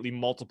immediately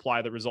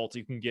multiply the results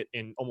you can get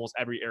in almost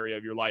every area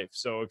of your life.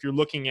 So if you're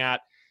looking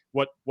at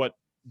what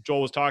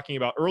Joel was talking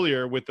about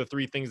earlier with the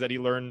 3 things that he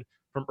learned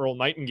from Earl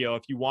Nightingale,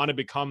 if you want to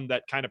become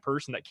that kind of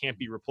person that can't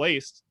be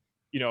replaced,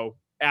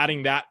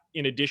 adding that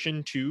in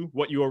addition to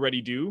what you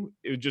already do,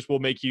 it just will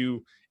make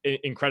you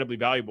incredibly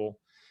valuable.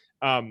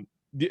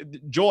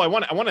 Joel, I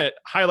want to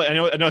highlight, I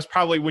know it's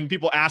probably when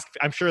people ask,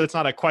 I'm sure that's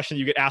not a question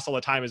you get asked all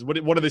the time, is what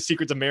are the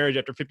secrets of marriage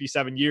after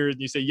 57 years?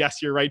 And you say,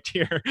 yes, you're right,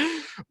 dear.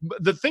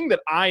 But the thing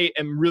that I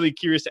am really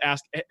curious to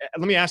ask,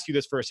 let me ask you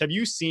this first. Have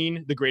you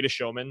seen The Greatest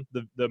Showman,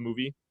 the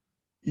movie?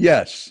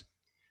 Yes.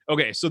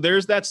 Okay, so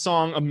there's that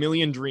song, A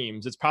Million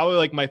Dreams. It's probably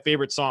like my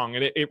favorite song,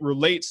 and it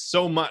relates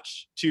so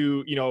much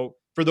to,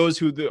 for those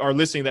who are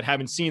listening that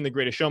haven't seen The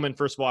Greatest Showman,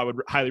 first of all, I would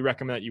highly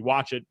recommend that you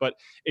watch it. But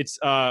it's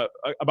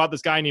about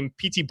this guy named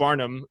P.T.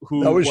 Barnum,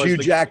 who that was Hugh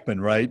Jackman,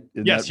 right?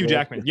 Yes, Hugh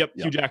Jackman. Yep,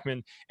 yeah. Hugh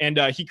Jackman. And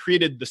he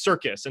created the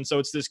circus. And so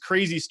it's this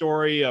crazy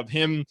story of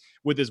him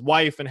with his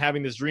wife and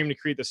having this dream to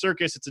create the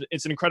circus.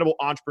 It's an incredible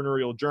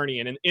entrepreneurial journey.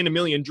 And in A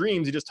Million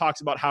Dreams, he just talks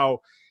about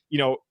how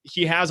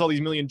he has all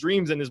these million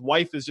dreams and his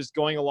wife is just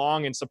going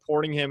along and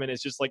supporting him. And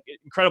it's just like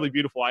incredibly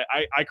beautiful.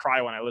 I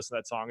cry when I listen to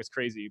that song. It's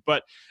crazy.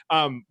 But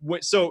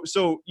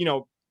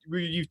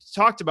you've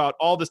talked about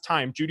all this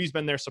time, Judy's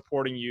been there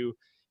supporting you,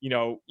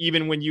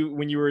 even when you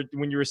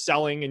were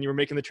selling and you were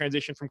making the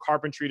transition from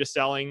carpentry to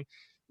selling.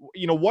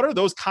 What are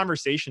those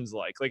conversations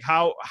like? Like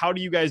how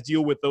do you guys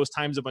deal with those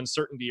times of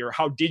uncertainty, or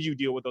how did you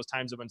deal with those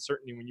times of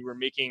uncertainty when you were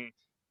making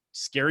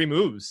scary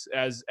moves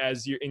as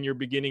you in your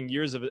beginning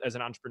years as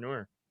an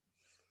entrepreneur?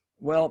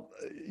 Well,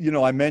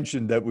 I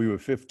mentioned that we were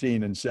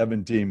 15 and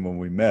 17 when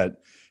we met,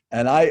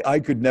 and I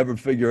could never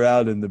figure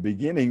out in the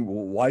beginning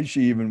why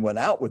she even went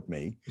out with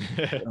me,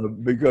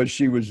 because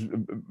she was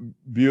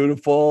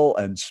beautiful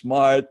and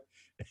smart,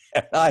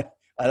 and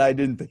I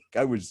didn't think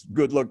I was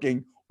good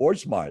looking or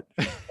smart,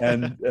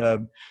 and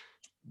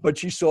but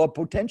she saw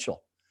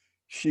potential.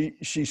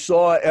 She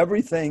saw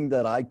everything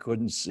that I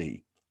couldn't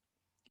see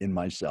in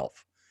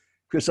myself,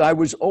 because I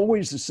was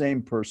always the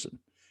same person.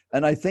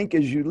 And I think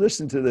as you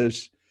listen to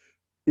this,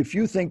 if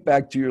you think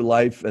back to your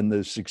life and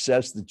the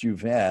success that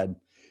you've had,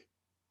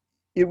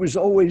 it was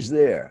always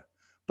there.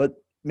 But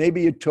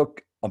maybe it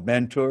took a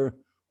mentor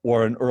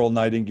or an Earl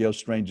Nightingale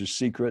Stranger's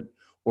Secret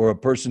or a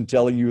person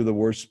telling you the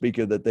worst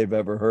speaker that they've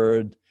ever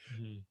heard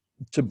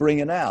to bring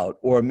it out,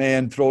 or a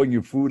man throwing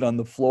you food on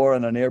the floor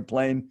on an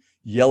airplane,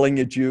 yelling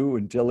at you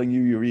and telling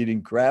you you're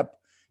eating crap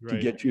to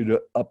get you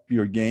to up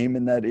your game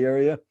in that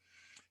area.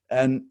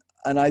 And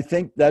I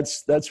think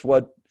that's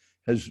what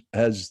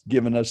has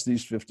given us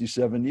these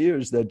 57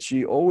 years, that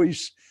she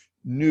always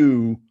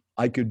knew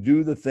I could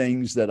do the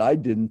things that I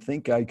didn't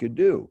think I could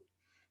do.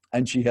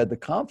 And she had the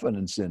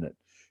confidence in it.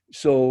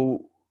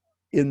 So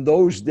in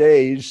those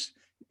days,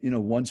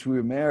 once we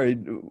were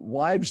married,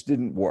 wives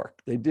didn't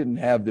work. They didn't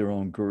have their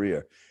own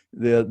career.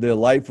 Their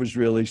life was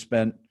really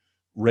spent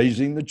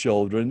raising the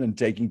children and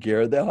taking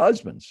care of their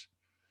husbands.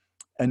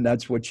 And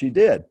that's what she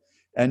did.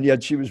 And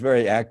yet she was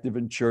very active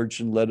in church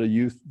and led a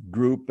youth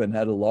group and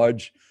had a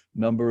large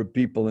number of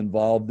people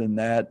involved in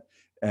that.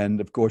 And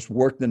of course,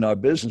 worked in our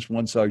business.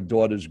 Once our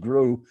daughters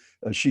grew,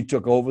 she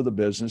took over the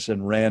business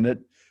and ran it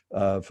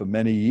for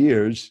many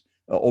years,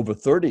 over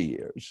 30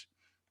 years.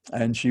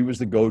 And she was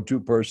the go-to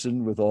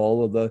person with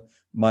all of the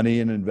money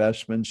and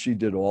investments. She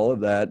did all of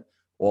that.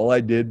 All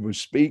I did was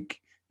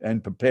speak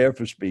and prepare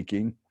for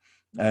speaking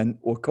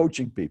or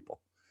coaching people.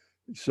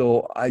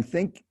 So I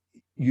think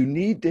you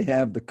need to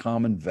have the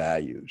common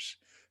values.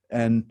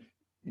 And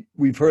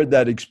we've heard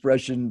that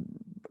expression,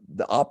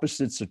 the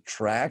opposites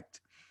attract.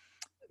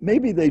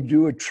 Maybe they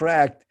do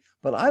attract,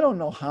 but I don't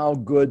know how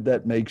good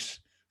that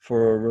makes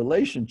for a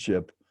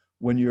relationship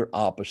when you're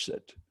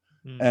opposite.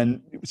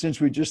 And since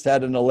we just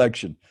had an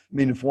election, I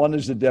mean, if one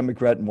is a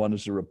Democrat and one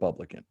is a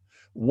Republican,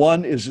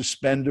 one is a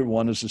spender,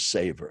 one is a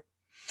saver,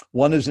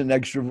 one is an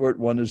extrovert,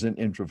 one is an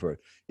introvert.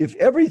 If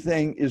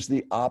everything is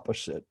the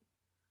opposite,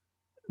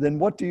 then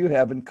what do you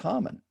have in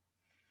common?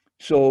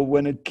 So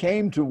when it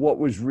came to what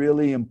was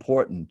really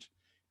important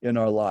in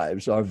our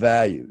lives, our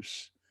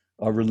values,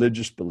 our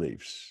religious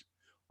beliefs,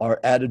 our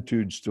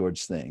attitudes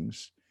towards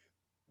things,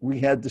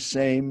 we had the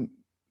same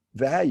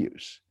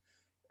values.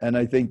 And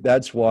I think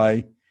that's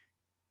why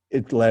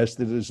it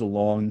lasted as a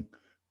long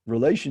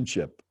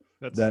relationship.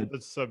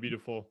 That's so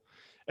beautiful.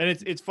 And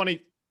it's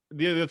funny.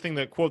 The other thing,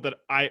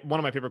 one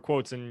of my favorite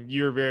quotes, and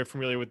you're very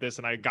familiar with this,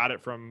 and I got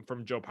it from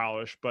Joe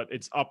Polish, but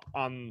it's up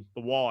on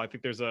the wall. I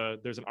think there's an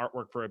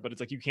artwork for it, but it's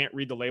like, you can't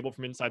read the label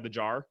from inside the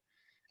jar.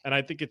 And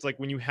I think it's like,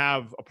 when you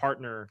have a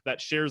partner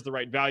that shares the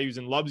right values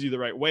and loves you the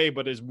right way,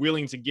 but is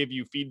willing to give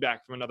you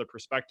feedback from another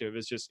perspective,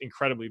 is just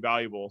incredibly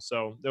valuable.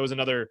 So there was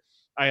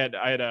I had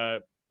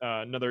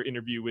another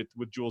interview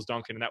with Jules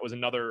Duncan, and that was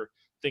another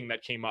thing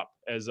that came up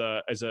as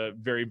a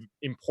very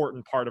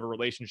important part of a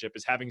relationship,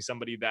 is having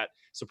somebody that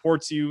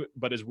supports you,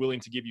 but is willing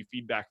to give you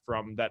feedback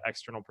from that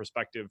external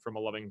perspective from a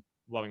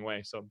loving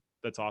way. So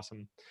that's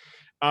awesome.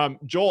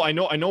 Joel, I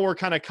know we're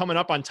kind of coming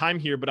up on time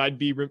here, but I'd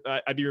be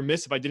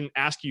remiss if I didn't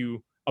ask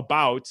you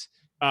about,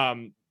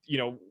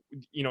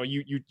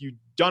 you've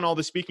done all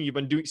the speaking. You've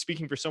been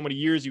speaking for so many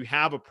years. You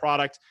have a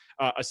product,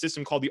 a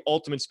system called the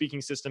Ultimate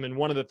Speaking System. And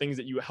one of the things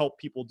that you help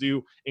people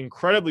do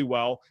incredibly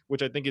well,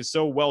 which I think is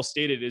so well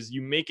stated, is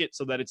you make it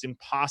so that it's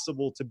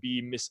impossible to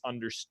be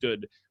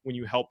misunderstood when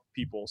you help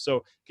people.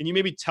 So can you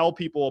maybe tell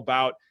people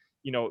about,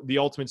 the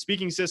Ultimate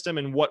Speaking System,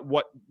 and what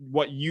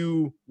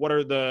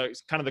are the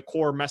kind of the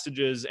core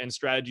messages and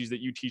strategies that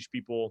you teach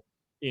people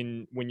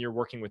when you're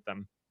working with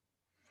them?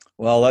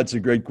 Well, that's a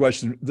great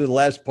question. The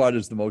last part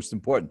is the most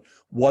important.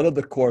 What are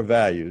the core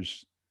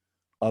values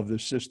of the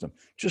system?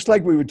 Just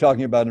like we were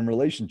talking about in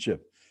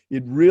relationship,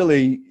 it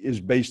really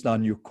is based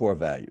on your core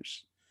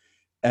values.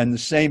 And the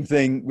same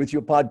thing with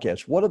your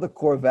podcast. What are the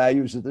core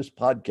values of this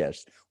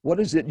podcast? What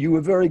is it? You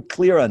were very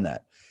clear on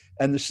that.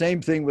 And the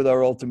same thing with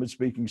our Ultimate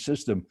Speaking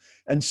System.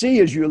 And see,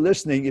 as you're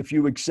listening, if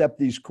you accept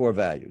these core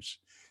values.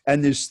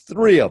 And there's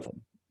 3 of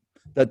them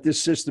that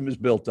this system is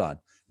built on.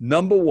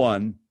 Number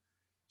 1,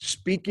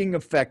 speaking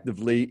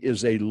effectively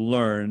is a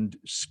learned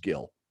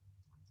skill.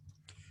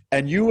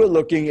 And you are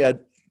looking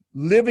at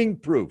living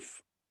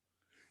proof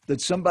that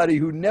somebody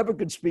who never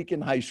could speak in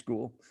high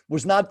school,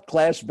 was not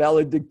class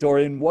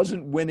valedictorian,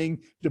 wasn't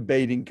winning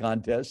debating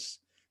contests,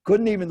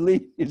 couldn't even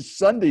lead his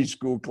Sunday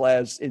school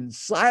class in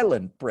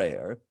silent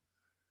prayer,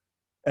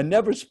 and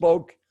never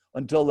spoke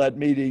until that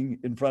meeting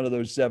in front of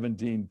those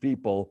 17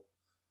 people,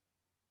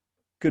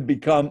 could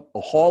become a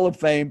Hall of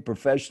Fame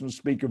professional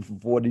speaker for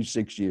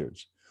 46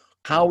 years.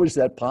 How is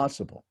that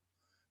possible?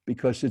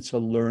 Because it's a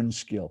learned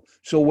skill.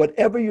 So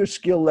whatever your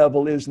skill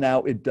level is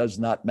now, it does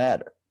not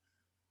matter.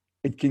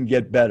 It can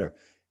get better.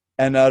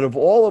 And out of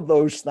all of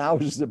those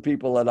thousands of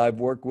people that I've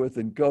worked with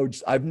and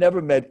coached, I've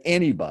never met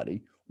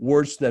anybody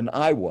worse than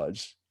I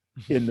was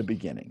in the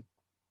beginning.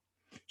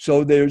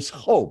 So there's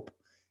hope.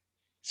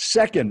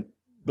 Second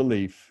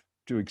belief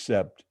to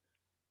accept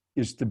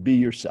is to be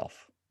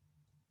yourself.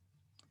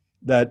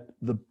 That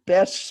the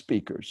best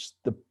speakers,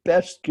 the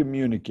best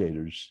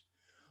communicators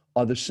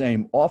are the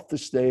same off the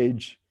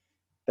stage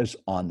as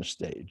on the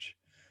stage.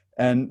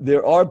 And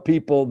there are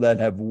people that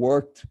have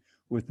worked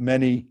with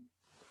many,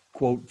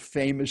 quote,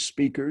 famous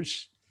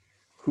speakers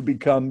who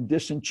become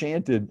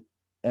disenchanted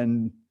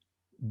and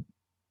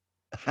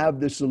have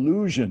this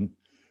illusion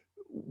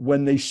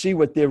when they see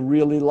what they're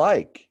really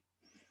like.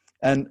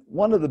 And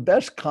one of the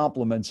best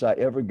compliments I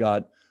ever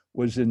got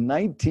was in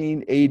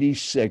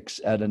 1986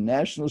 at a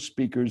national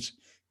speakers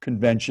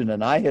convention,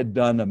 and I had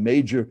done a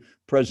major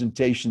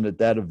presentation at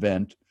that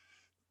event.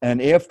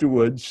 And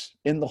afterwards,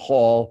 in the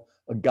hall,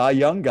 a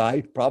young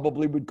guy,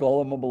 probably would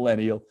call him a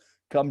millennial,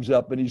 comes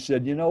up and he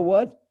said, "You know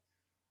what?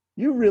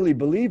 You really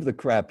believe the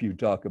crap you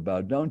talk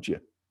about, don't you?"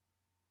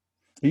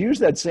 He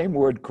used that same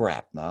word,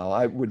 crap. Now,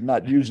 I would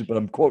not use it, but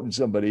I'm quoting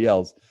somebody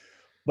else.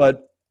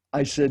 But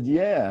I said,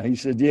 yeah. He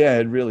said, yeah,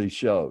 it really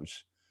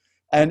shows.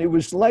 And it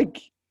was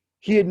like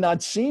he had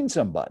not seen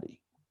somebody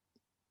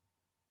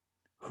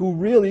who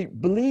really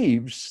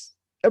believes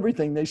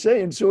everything they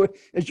say. And so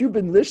as you've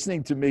been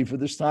listening to me for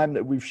this time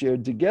that we've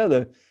shared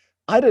together,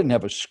 I didn't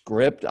have a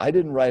script. I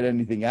didn't write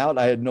anything out.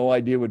 I had no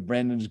idea what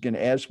Brandon's going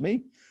to ask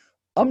me.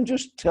 I'm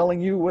just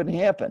telling you what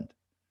happened.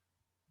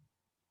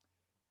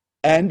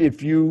 And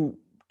if you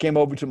came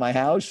over to my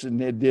house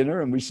and had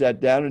dinner and we sat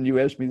down and you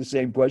asked me the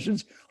same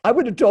questions, I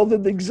would have told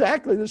them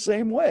exactly the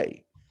same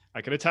way.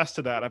 I can attest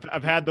to that.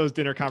 I've had those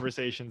dinner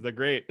conversations. They're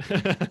great.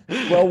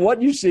 Well,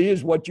 what you see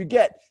is what you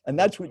get. And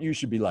that's what you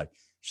should be like.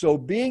 So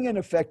being an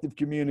effective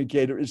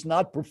communicator is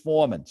not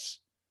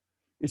performance.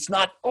 It's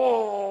not,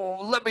 oh,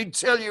 let me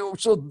tell you.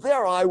 So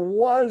there I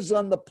was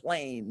on the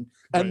plane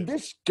and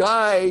this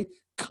guy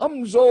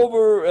comes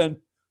over and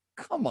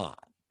come on,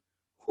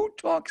 who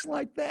talks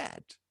like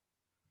that?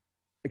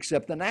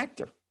 Except an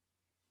actor.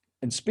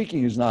 And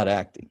speaking is not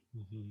acting.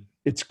 Mm-hmm.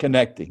 It's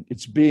connecting.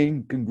 It's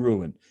being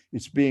congruent.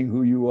 It's being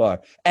who you are.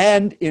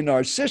 And in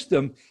our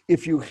system,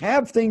 if you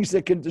have things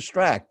that can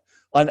distract,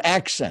 an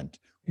accent,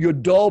 you're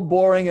dull,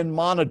 boring, and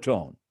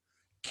monotone.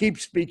 Keep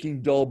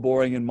speaking dull,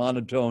 boring, and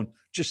monotone.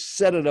 Just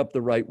set it up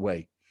the right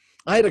way.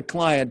 I had a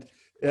client,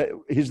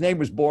 his name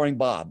was Boring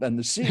Bob, and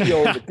the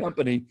CEO of the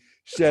company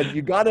said,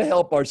 you got to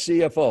help our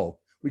CFO.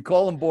 We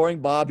call him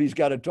Boring Bob. He's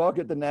got to talk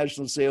at the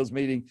national sales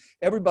meeting.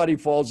 Everybody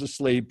falls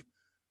asleep.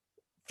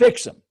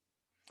 Fix him.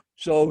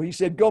 So he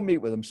said, go meet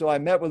with him. So I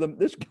met with him.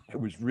 This guy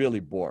was really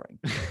boring.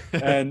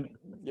 And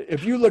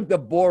if you looked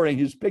up boring,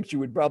 his picture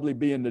would probably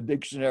be in the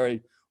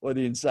dictionary or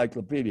the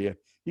encyclopedia.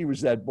 He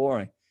was that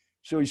boring.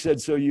 So he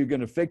said, so you're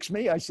going to fix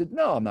me? I said,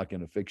 no, I'm not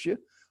going to fix you.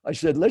 I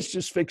said, let's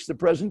just fix the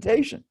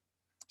presentation.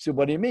 He said,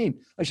 what do you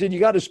mean? I said, you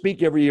got to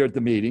speak every year at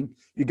the meeting.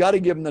 You got to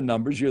give them the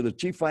numbers. You're the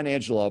chief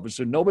financial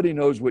officer. Nobody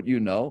knows what you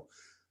know,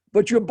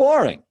 but you're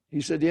boring. He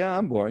said, yeah,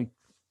 I'm boring.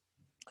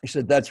 I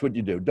said, that's what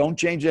you do. Don't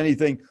change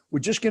anything. We're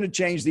just going to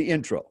change the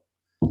intro.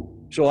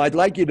 So I'd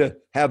like you to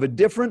have a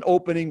different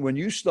opening when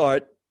you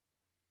start,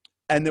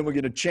 and then we're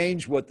going to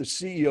change what the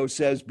CEO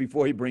says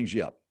before he brings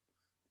you up.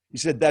 He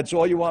said, that's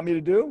all you want me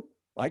to do?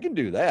 I can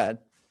do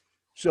that.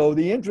 So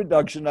the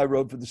introduction I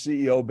wrote for the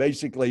CEO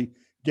basically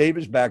gave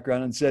his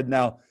background and said,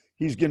 now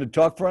he's going to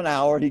talk for an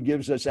hour. He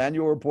gives us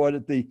annual report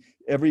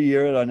every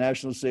year at our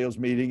national sales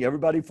meeting.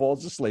 Everybody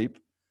falls asleep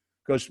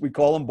because we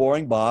call him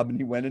Boring Bob, and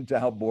he went into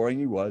how boring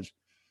he was.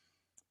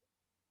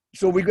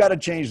 So we've got to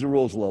change the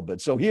rules a little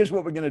bit. So here's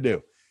what we're going to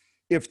do.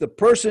 If the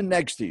person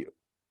next to you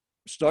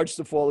starts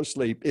to fall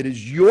asleep, it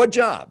is your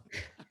job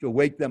to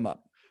wake them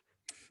up.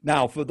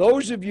 Now, for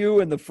those of you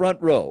in the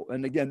front row,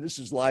 and again, this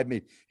is live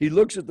me, he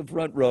looks at the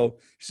front row.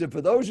 He said,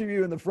 for those of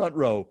you in the front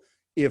row,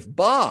 if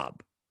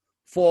Bob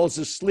falls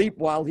asleep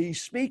while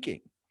he's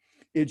speaking,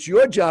 it's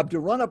your job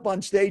to run up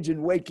on stage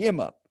and wake him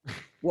up.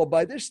 Well,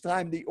 by this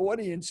time, the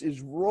audience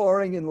is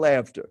roaring in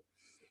laughter.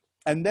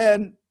 And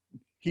then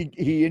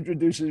he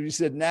introduces, he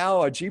said, now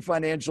our chief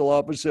financial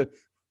officer,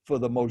 for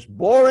the most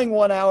boring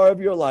 1 hour of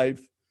your life,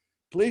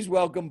 please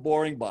welcome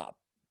Boring Bob.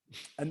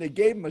 And they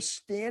gave him a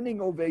standing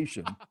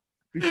ovation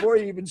before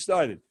he even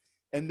started.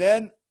 And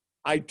then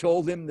I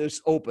told him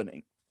this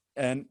opening,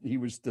 and he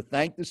was to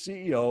thank the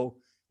CEO,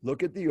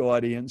 look at the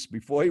audience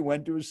before he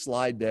went to his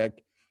slide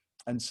deck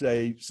and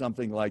say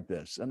something like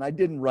this. And I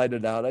didn't write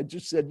it out. I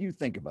just said, you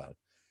think about it.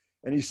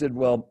 And he said,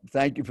 well,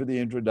 thank you for the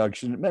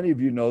introduction. Many of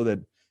you know that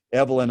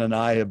Evelyn and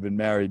I have been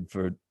married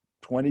for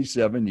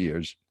 27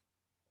 years.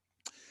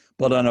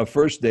 But on our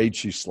first date,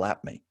 she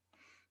slapped me.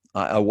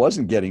 I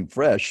wasn't getting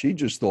fresh. She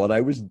just thought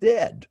I was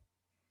dead.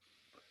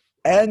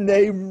 And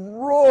they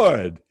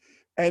roared.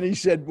 And he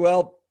said,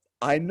 well,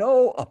 I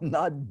know I'm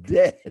not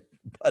dead,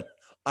 but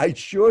I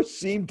sure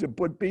seem to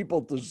put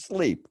people to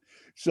sleep.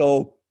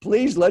 So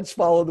please, let's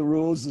follow the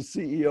rules the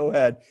CEO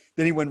had.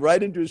 Then he went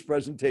right into his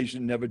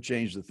presentation, never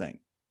changed a thing.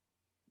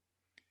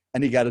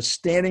 And he got a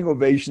standing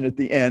ovation at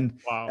the end.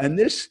 Wow.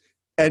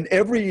 And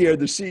every year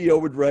the CEO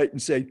would write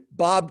and say,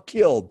 Bob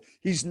killed.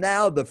 He's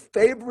now the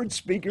favorite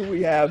speaker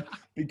we have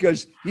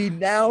because he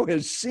now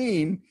has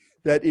seen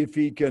that if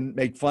he can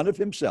make fun of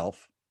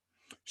himself,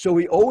 so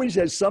he always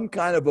has some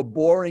kind of a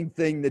boring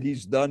thing that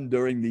he's done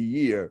during the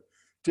year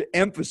to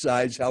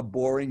emphasize how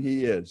boring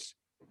he is.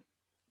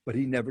 But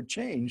he never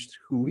changed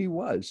who he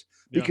was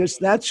because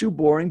that's who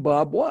Boring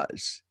Bob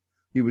was.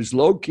 He was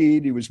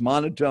low-keyed, he was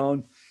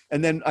monotone.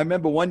 And then I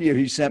remember one year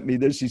he sent me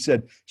this. He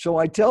said, so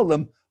I tell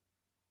them,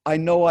 I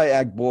know I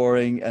act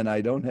boring and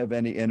I don't have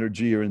any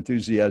energy or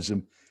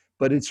enthusiasm,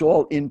 but it's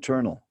all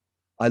internal.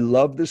 I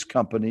love this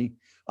company.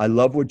 I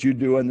love what you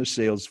do on the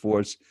sales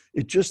force.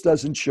 It just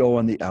doesn't show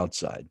on the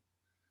outside.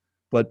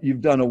 But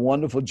you've done a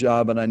wonderful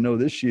job, and I know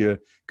this year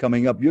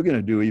coming up, you're going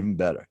to do even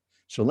better.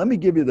 So let me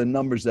give you the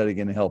numbers that are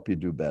going to help you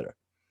do better.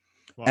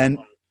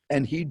 Wow.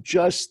 And he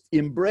just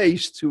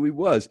embraced who he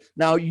was.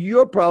 Now,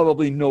 you're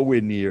probably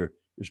nowhere near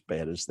as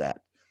bad as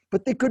that,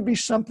 but there could be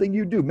something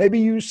you do. Maybe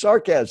use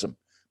sarcasm.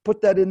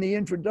 Put that in the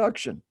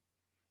introduction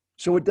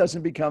so it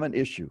doesn't become an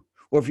issue.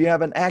 Or if you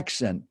have an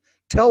accent,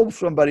 tell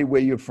somebody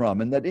where you're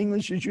from and that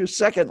English is your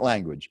second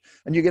language,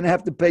 and you're going to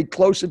have to pay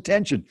close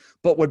attention.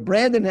 But what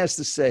Brandon has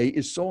to say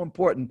is so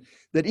important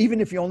that even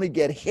if you only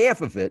get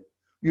half of it,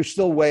 you're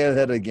still way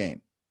ahead of the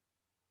game.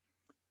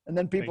 And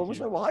then people will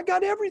say, well, I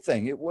got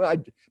everything.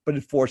 But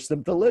it forced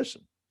them to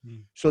listen.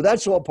 So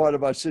that's all part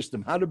of our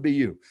system, how to be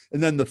you.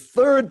 And then the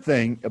third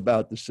thing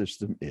about the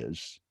system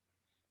is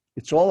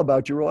it's all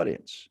about your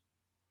audience.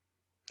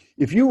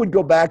 If you would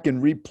go back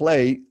and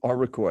replay our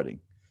recording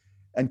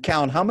and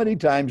count how many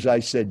times I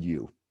said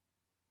you,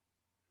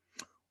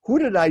 who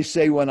did I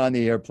say went on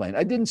the airplane?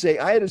 I didn't say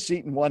I had a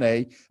seat in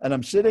 1A and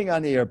I'm sitting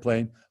on the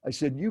airplane. I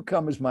said, you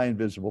come as my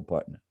invisible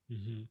partner.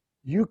 Mm-hmm.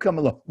 You come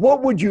along.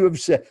 What would you have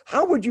said?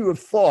 How would you have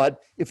thought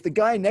if the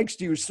guy next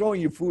to you is throwing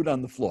you food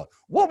on the floor?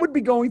 What would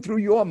be going through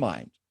your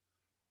mind?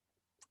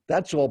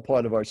 That's all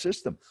part of our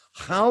system.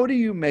 How do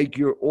you make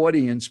your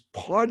audience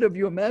part of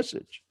your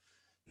message?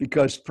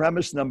 Because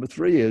premise number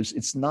 3 is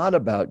it's not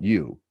about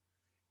you.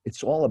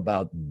 It's all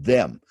about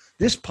them.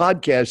 This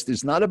podcast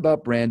is not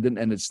about Brandon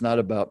and it's not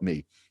about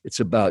me. It's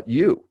about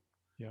you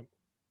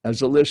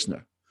as a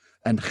listener.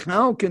 And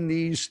how can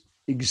these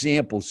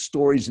examples,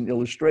 stories, and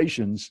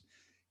illustrations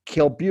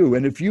help you?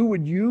 And if you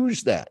would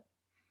use that,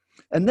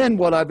 and then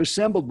what I've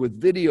assembled with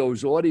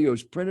videos,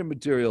 audios, printed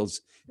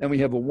materials, and we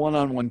have a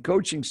one-on-one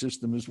coaching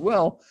system as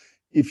well,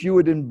 if you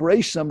would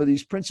embrace some of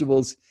these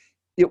principles,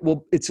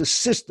 it's a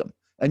system.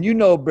 And you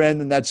know,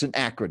 Brandon, that's an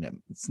acronym.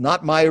 It's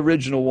not my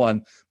original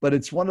one, but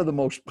it's one of the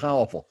most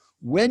powerful.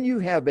 When you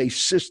have a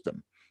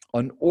system,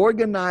 an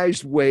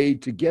organized way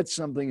to get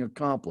something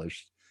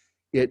accomplished,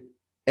 it,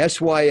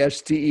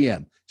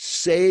 SYSTEM,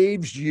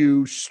 saves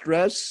you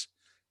stress,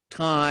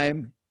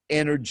 time,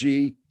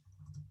 energy,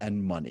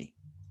 and money.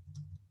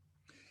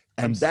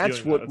 And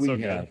that's what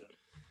we have,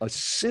 a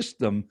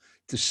system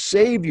to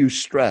save you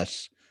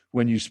stress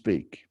when you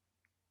speak,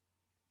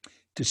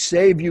 to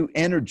save you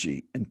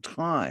energy and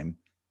time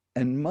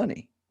and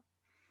money.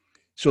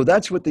 So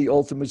that's what the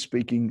ultimate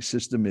speaking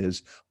system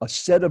is, a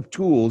set of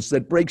tools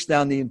that breaks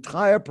down the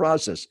entire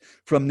process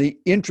from the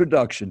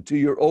introduction to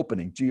your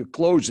opening, to your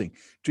closing,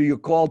 to your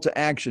call to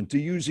action, to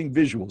using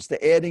visuals,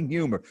 to adding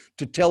humor,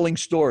 to telling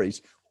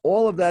stories.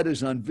 All of that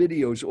is on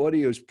videos,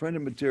 audios,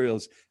 printed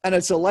materials, and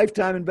it's a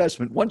lifetime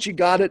investment. Once you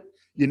got it,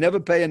 you never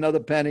pay another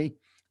penny,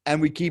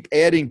 and we keep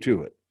adding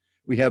to it.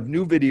 We have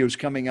new videos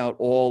coming out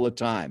all the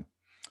time.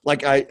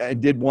 Like I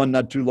did one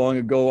not too long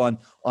ago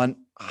on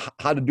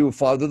how to do a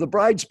father of the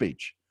bride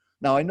speech.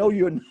 Now, I know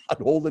you're not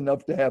old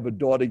enough to have a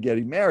daughter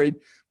getting married,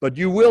 but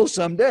you will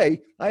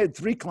someday. I had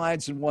 3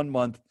 clients in 1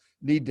 month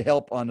need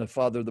help on a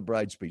father of the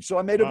bride speech. So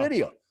I made a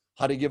video,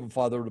 how to give a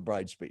father of the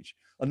bride speech.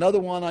 Another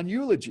one on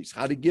eulogies,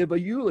 how to give a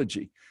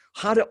eulogy,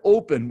 how to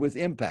open with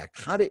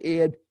impact, how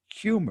to add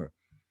humor,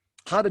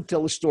 how to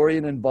tell a story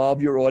and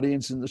involve your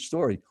audience in the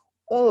story.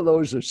 All of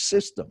those are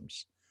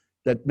systems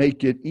that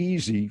make it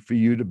easy for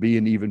you to be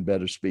an even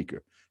better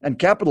speaker and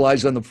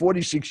capitalize on the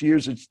 46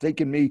 years it's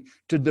taken me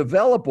to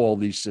develop all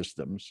these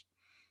systems.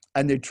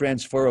 And they're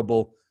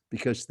transferable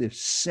because they're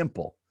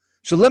simple.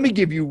 So let me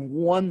give you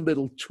one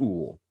little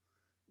tool.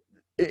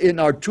 In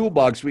our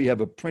toolbox, we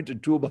have a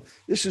printed toolbox.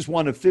 This is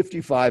one of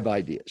 55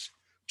 ideas,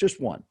 just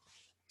one.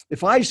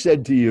 If I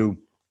said to you,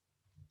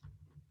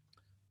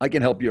 I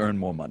can help you earn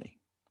more money,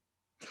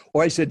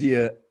 or I said to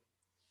you,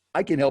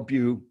 I can help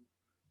you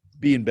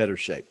be in better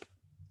shape.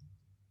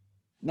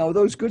 Now,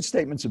 those good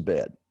statements are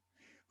bad.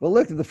 Well,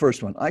 look at the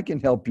first one. I can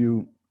help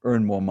you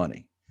earn more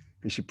money,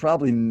 because you're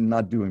probably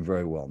not doing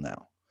very well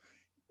now.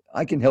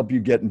 I can help you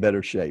get in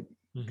better shape,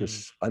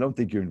 because I don't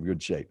think you're in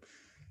good shape.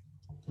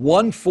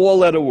 One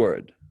 4-letter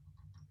word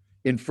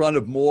in front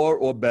of more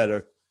or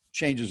better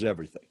changes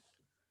everything.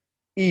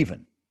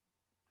 Even.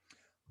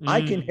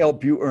 I can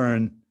help you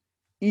earn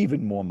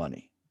even more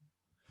money.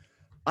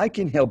 I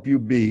can help you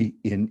be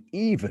in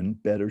even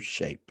better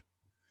shape.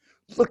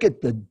 Look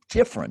at the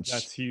difference.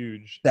 That's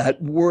huge.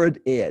 That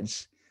word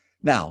adds.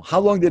 Now, how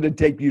long did it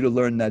take you to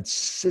learn that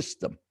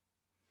system?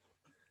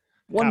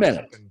 1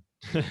 minute.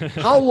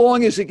 How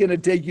long is it going to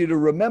take you to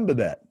remember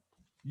that?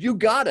 You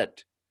got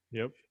it.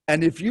 Yep.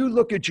 And if you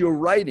look at your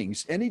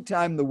writings,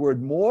 anytime the word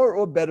more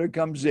or better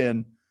comes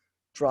in,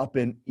 drop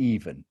in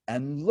even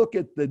and look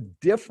at the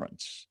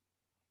difference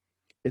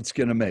it's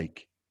going to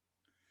make.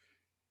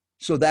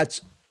 So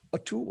that's a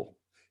tool.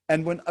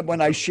 And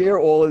when I share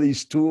all of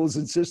these tools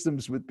and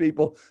systems with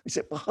people, I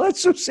say, well,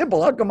 that's so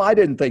simple. How come I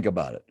didn't think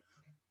about it?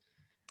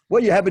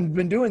 Well, you haven't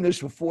been doing this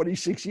for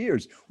 46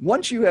 years.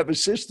 Once you have a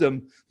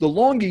system, the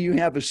longer you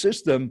have a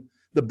system,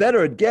 the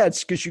better it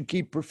gets, because you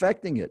keep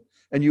perfecting it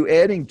and you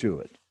adding to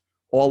it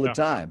all the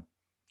time.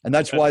 And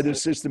that's why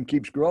this system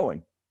keeps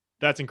growing.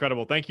 That's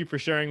incredible. Thank you for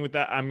sharing with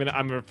that.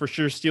 I'm for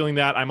sure stealing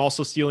that. I'm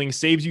also stealing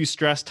saves you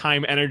stress,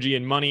 time, energy,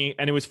 and money.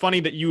 And it was funny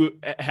that you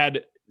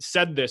had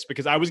said this,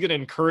 because I was going to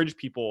encourage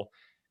people.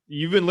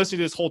 You've been listening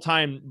to this whole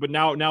time, but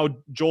now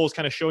Joel's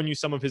kind of showing you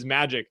some of his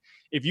magic.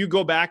 If you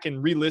go back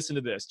and re-listen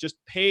to this, just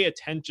pay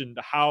attention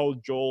to how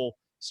Joel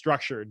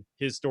structured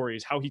his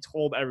stories, how he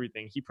told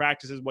everything. He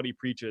practices what he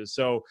preaches.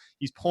 So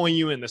he's pulling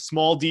you in the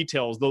small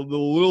details, the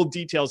little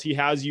details he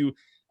has you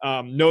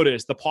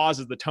notice, the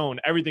pauses, the tone,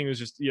 everything is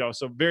just,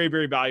 so very,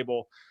 very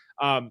valuable.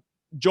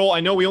 Joel, I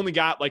know we only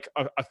got like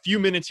a few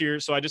minutes here,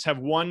 so I just have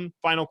one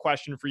final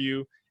question for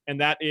you. And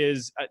that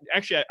is,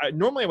 actually,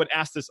 normally I would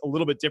ask this a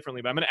little bit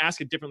differently, but I'm going to ask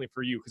it differently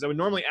for you, because I would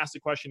normally ask the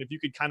question, if you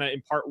could kind of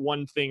impart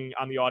one thing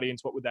on the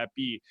audience, what would that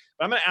be?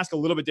 But I'm going to ask a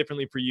little bit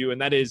differently for you. And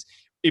that is,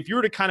 if you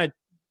were to kind of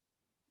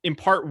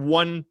impart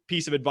one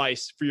piece of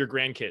advice for your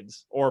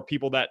grandkids or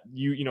people that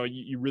you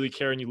really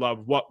care and you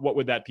love, what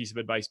would that piece of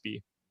advice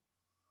be?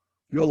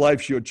 Your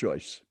life's your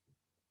choice.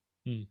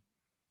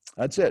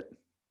 That's it.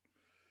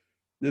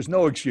 There's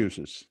no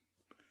excuses.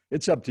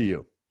 It's up to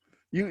you.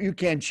 You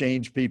can't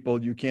change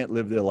people. You can't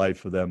live their life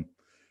for them.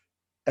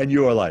 And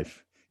your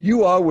life.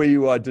 You are where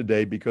you are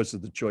today because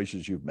of the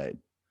choices you've made.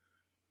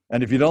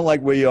 And if you don't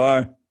like where you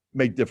are,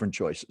 make different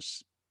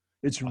choices.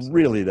 It's awesome.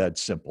 Really that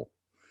simple.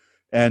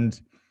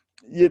 And,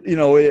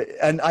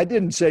 and I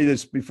didn't say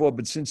this before,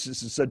 but since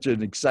this is such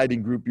an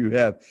exciting group you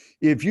have,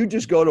 if you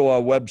just go to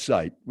our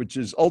website, which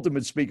is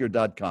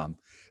ultimatespeaker.com,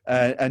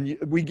 and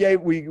we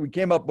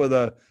came up with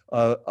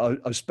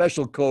a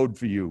special code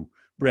for you,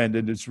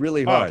 Brandon. It's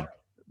really hard.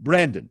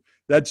 Brandon,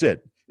 that's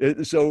it.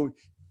 So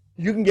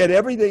you can get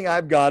everything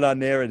I've got on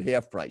there at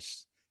half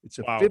price. It's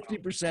a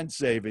 50%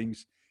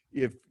 savings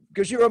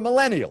because you're a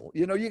millennial.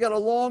 You got a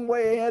long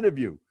way ahead of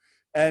you.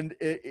 And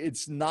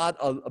it's not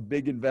a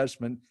big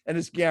investment, and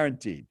it's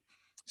guaranteed.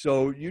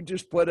 So you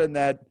just put in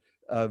that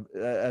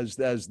as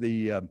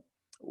the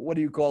what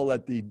do you call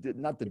that?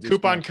 Not the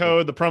coupon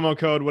code, the promo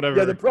code, whatever.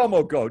 Yeah, the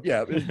promo code.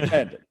 Yeah, it's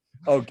Brandon.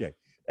 Okay.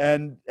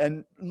 And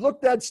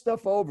look that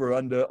stuff over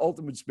under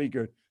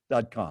ultimatespeaker.com.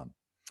 Awesome.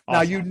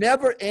 Now, you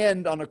never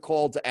end on a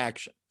call to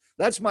action.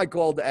 That's my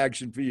call to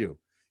action for you,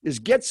 is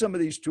get some of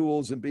these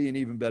tools and be an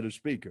even better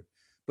speaker.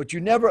 But you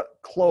never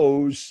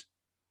close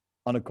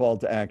on a call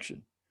to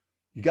action.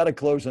 You got to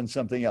close on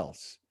something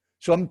else.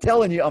 So I'm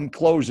telling you, I'm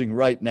closing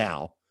right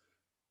now.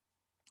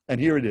 And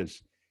here it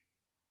is.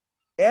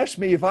 Ask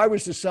me if I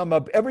was to sum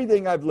up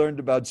everything I've learned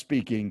about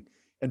speaking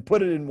and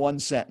put it in one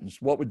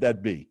sentence, what would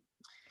that be?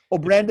 Oh,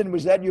 Brandon,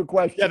 was that your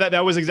question? Yeah,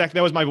 that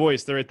was my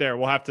voice right there.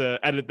 We'll have to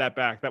edit that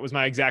back. That was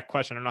my exact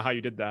question. I don't know how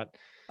you did that.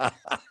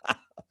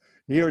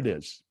 Here it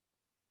is.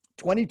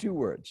 22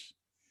 words.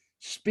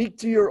 Speak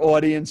to your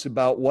audience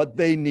about what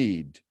they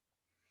need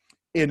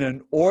in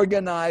an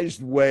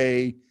organized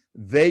way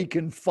they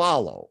can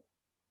follow,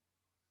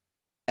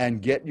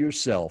 and get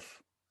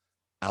yourself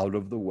out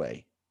of the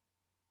way.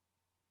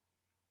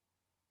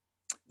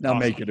 Now, awesome.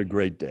 Make it a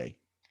great day.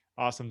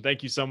 Awesome.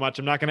 Thank you so much.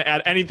 I'm not going to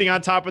add anything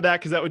on top of that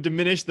because that would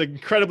diminish the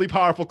incredibly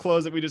powerful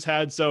close that we just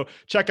had. So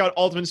check out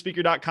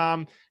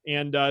ultimatespeaker.com.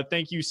 And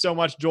thank you so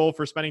much, Joel,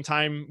 for spending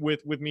time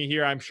with me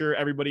here. I'm sure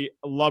everybody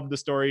loved the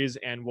stories,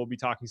 and we'll be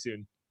talking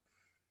soon.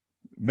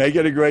 Make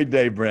it a great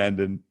day,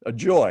 Brandon. A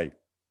joy.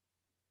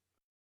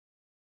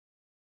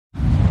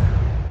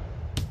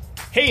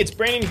 Hey, it's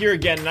Brandon here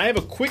again, and I have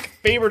a quick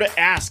favor to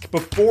ask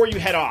before you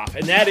head off,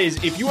 and that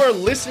is if you are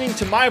listening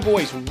to my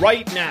voice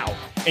right now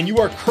and you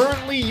are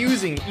currently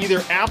using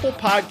either Apple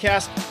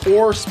Podcasts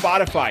or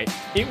Spotify,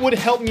 it would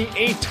help me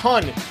a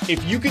ton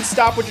if you could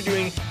stop what you're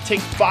doing, take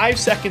 5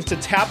 seconds to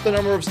tap the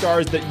number of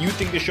stars that you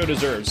think the show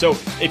deserves. So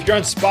if you're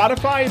on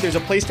Spotify, there's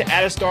a place to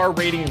add a star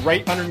rating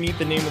right underneath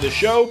the name of the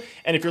show.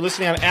 And if you're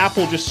listening on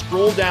Apple, just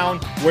scroll down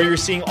where you're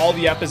seeing all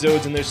the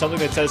episodes and there's something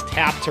that says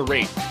tap to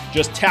rate.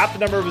 Just tap the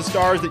number of the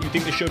stars that you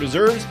think the show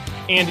deserves.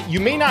 And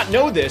you may not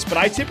know this, but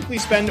I typically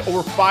spend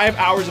over 5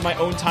 hours of my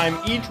own time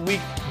each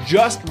week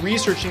just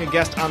researching a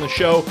guest on the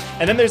show.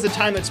 And then there's the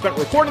time that's spent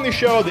recording the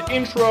show, the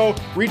intro,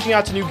 reaching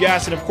out to new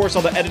guests, and of course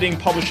all the editing,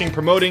 publishing,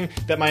 promoting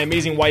that my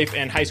amazing wife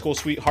and high school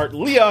sweetheart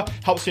Leah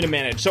helps me to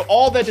manage. So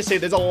all that to say,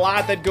 there's a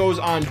lot that goes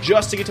on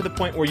just to get to the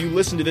point where you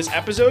listen to this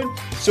episode.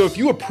 So if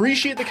you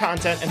appreciate the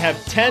content and have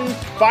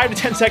 5 to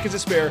 10 seconds to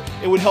spare,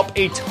 it would help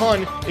a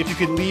ton if you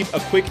could leave a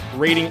quick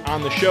rating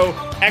on the show.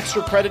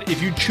 Extra credit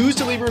if you choose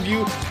to leave a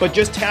review, but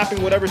just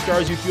tapping whatever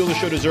stars you feel the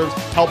show deserves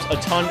helps a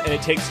ton, and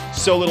it takes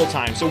so little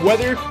time. So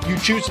whether you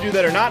choose to do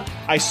that or not,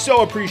 I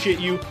so appreciate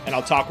you, and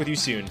I'll talk with you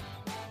soon.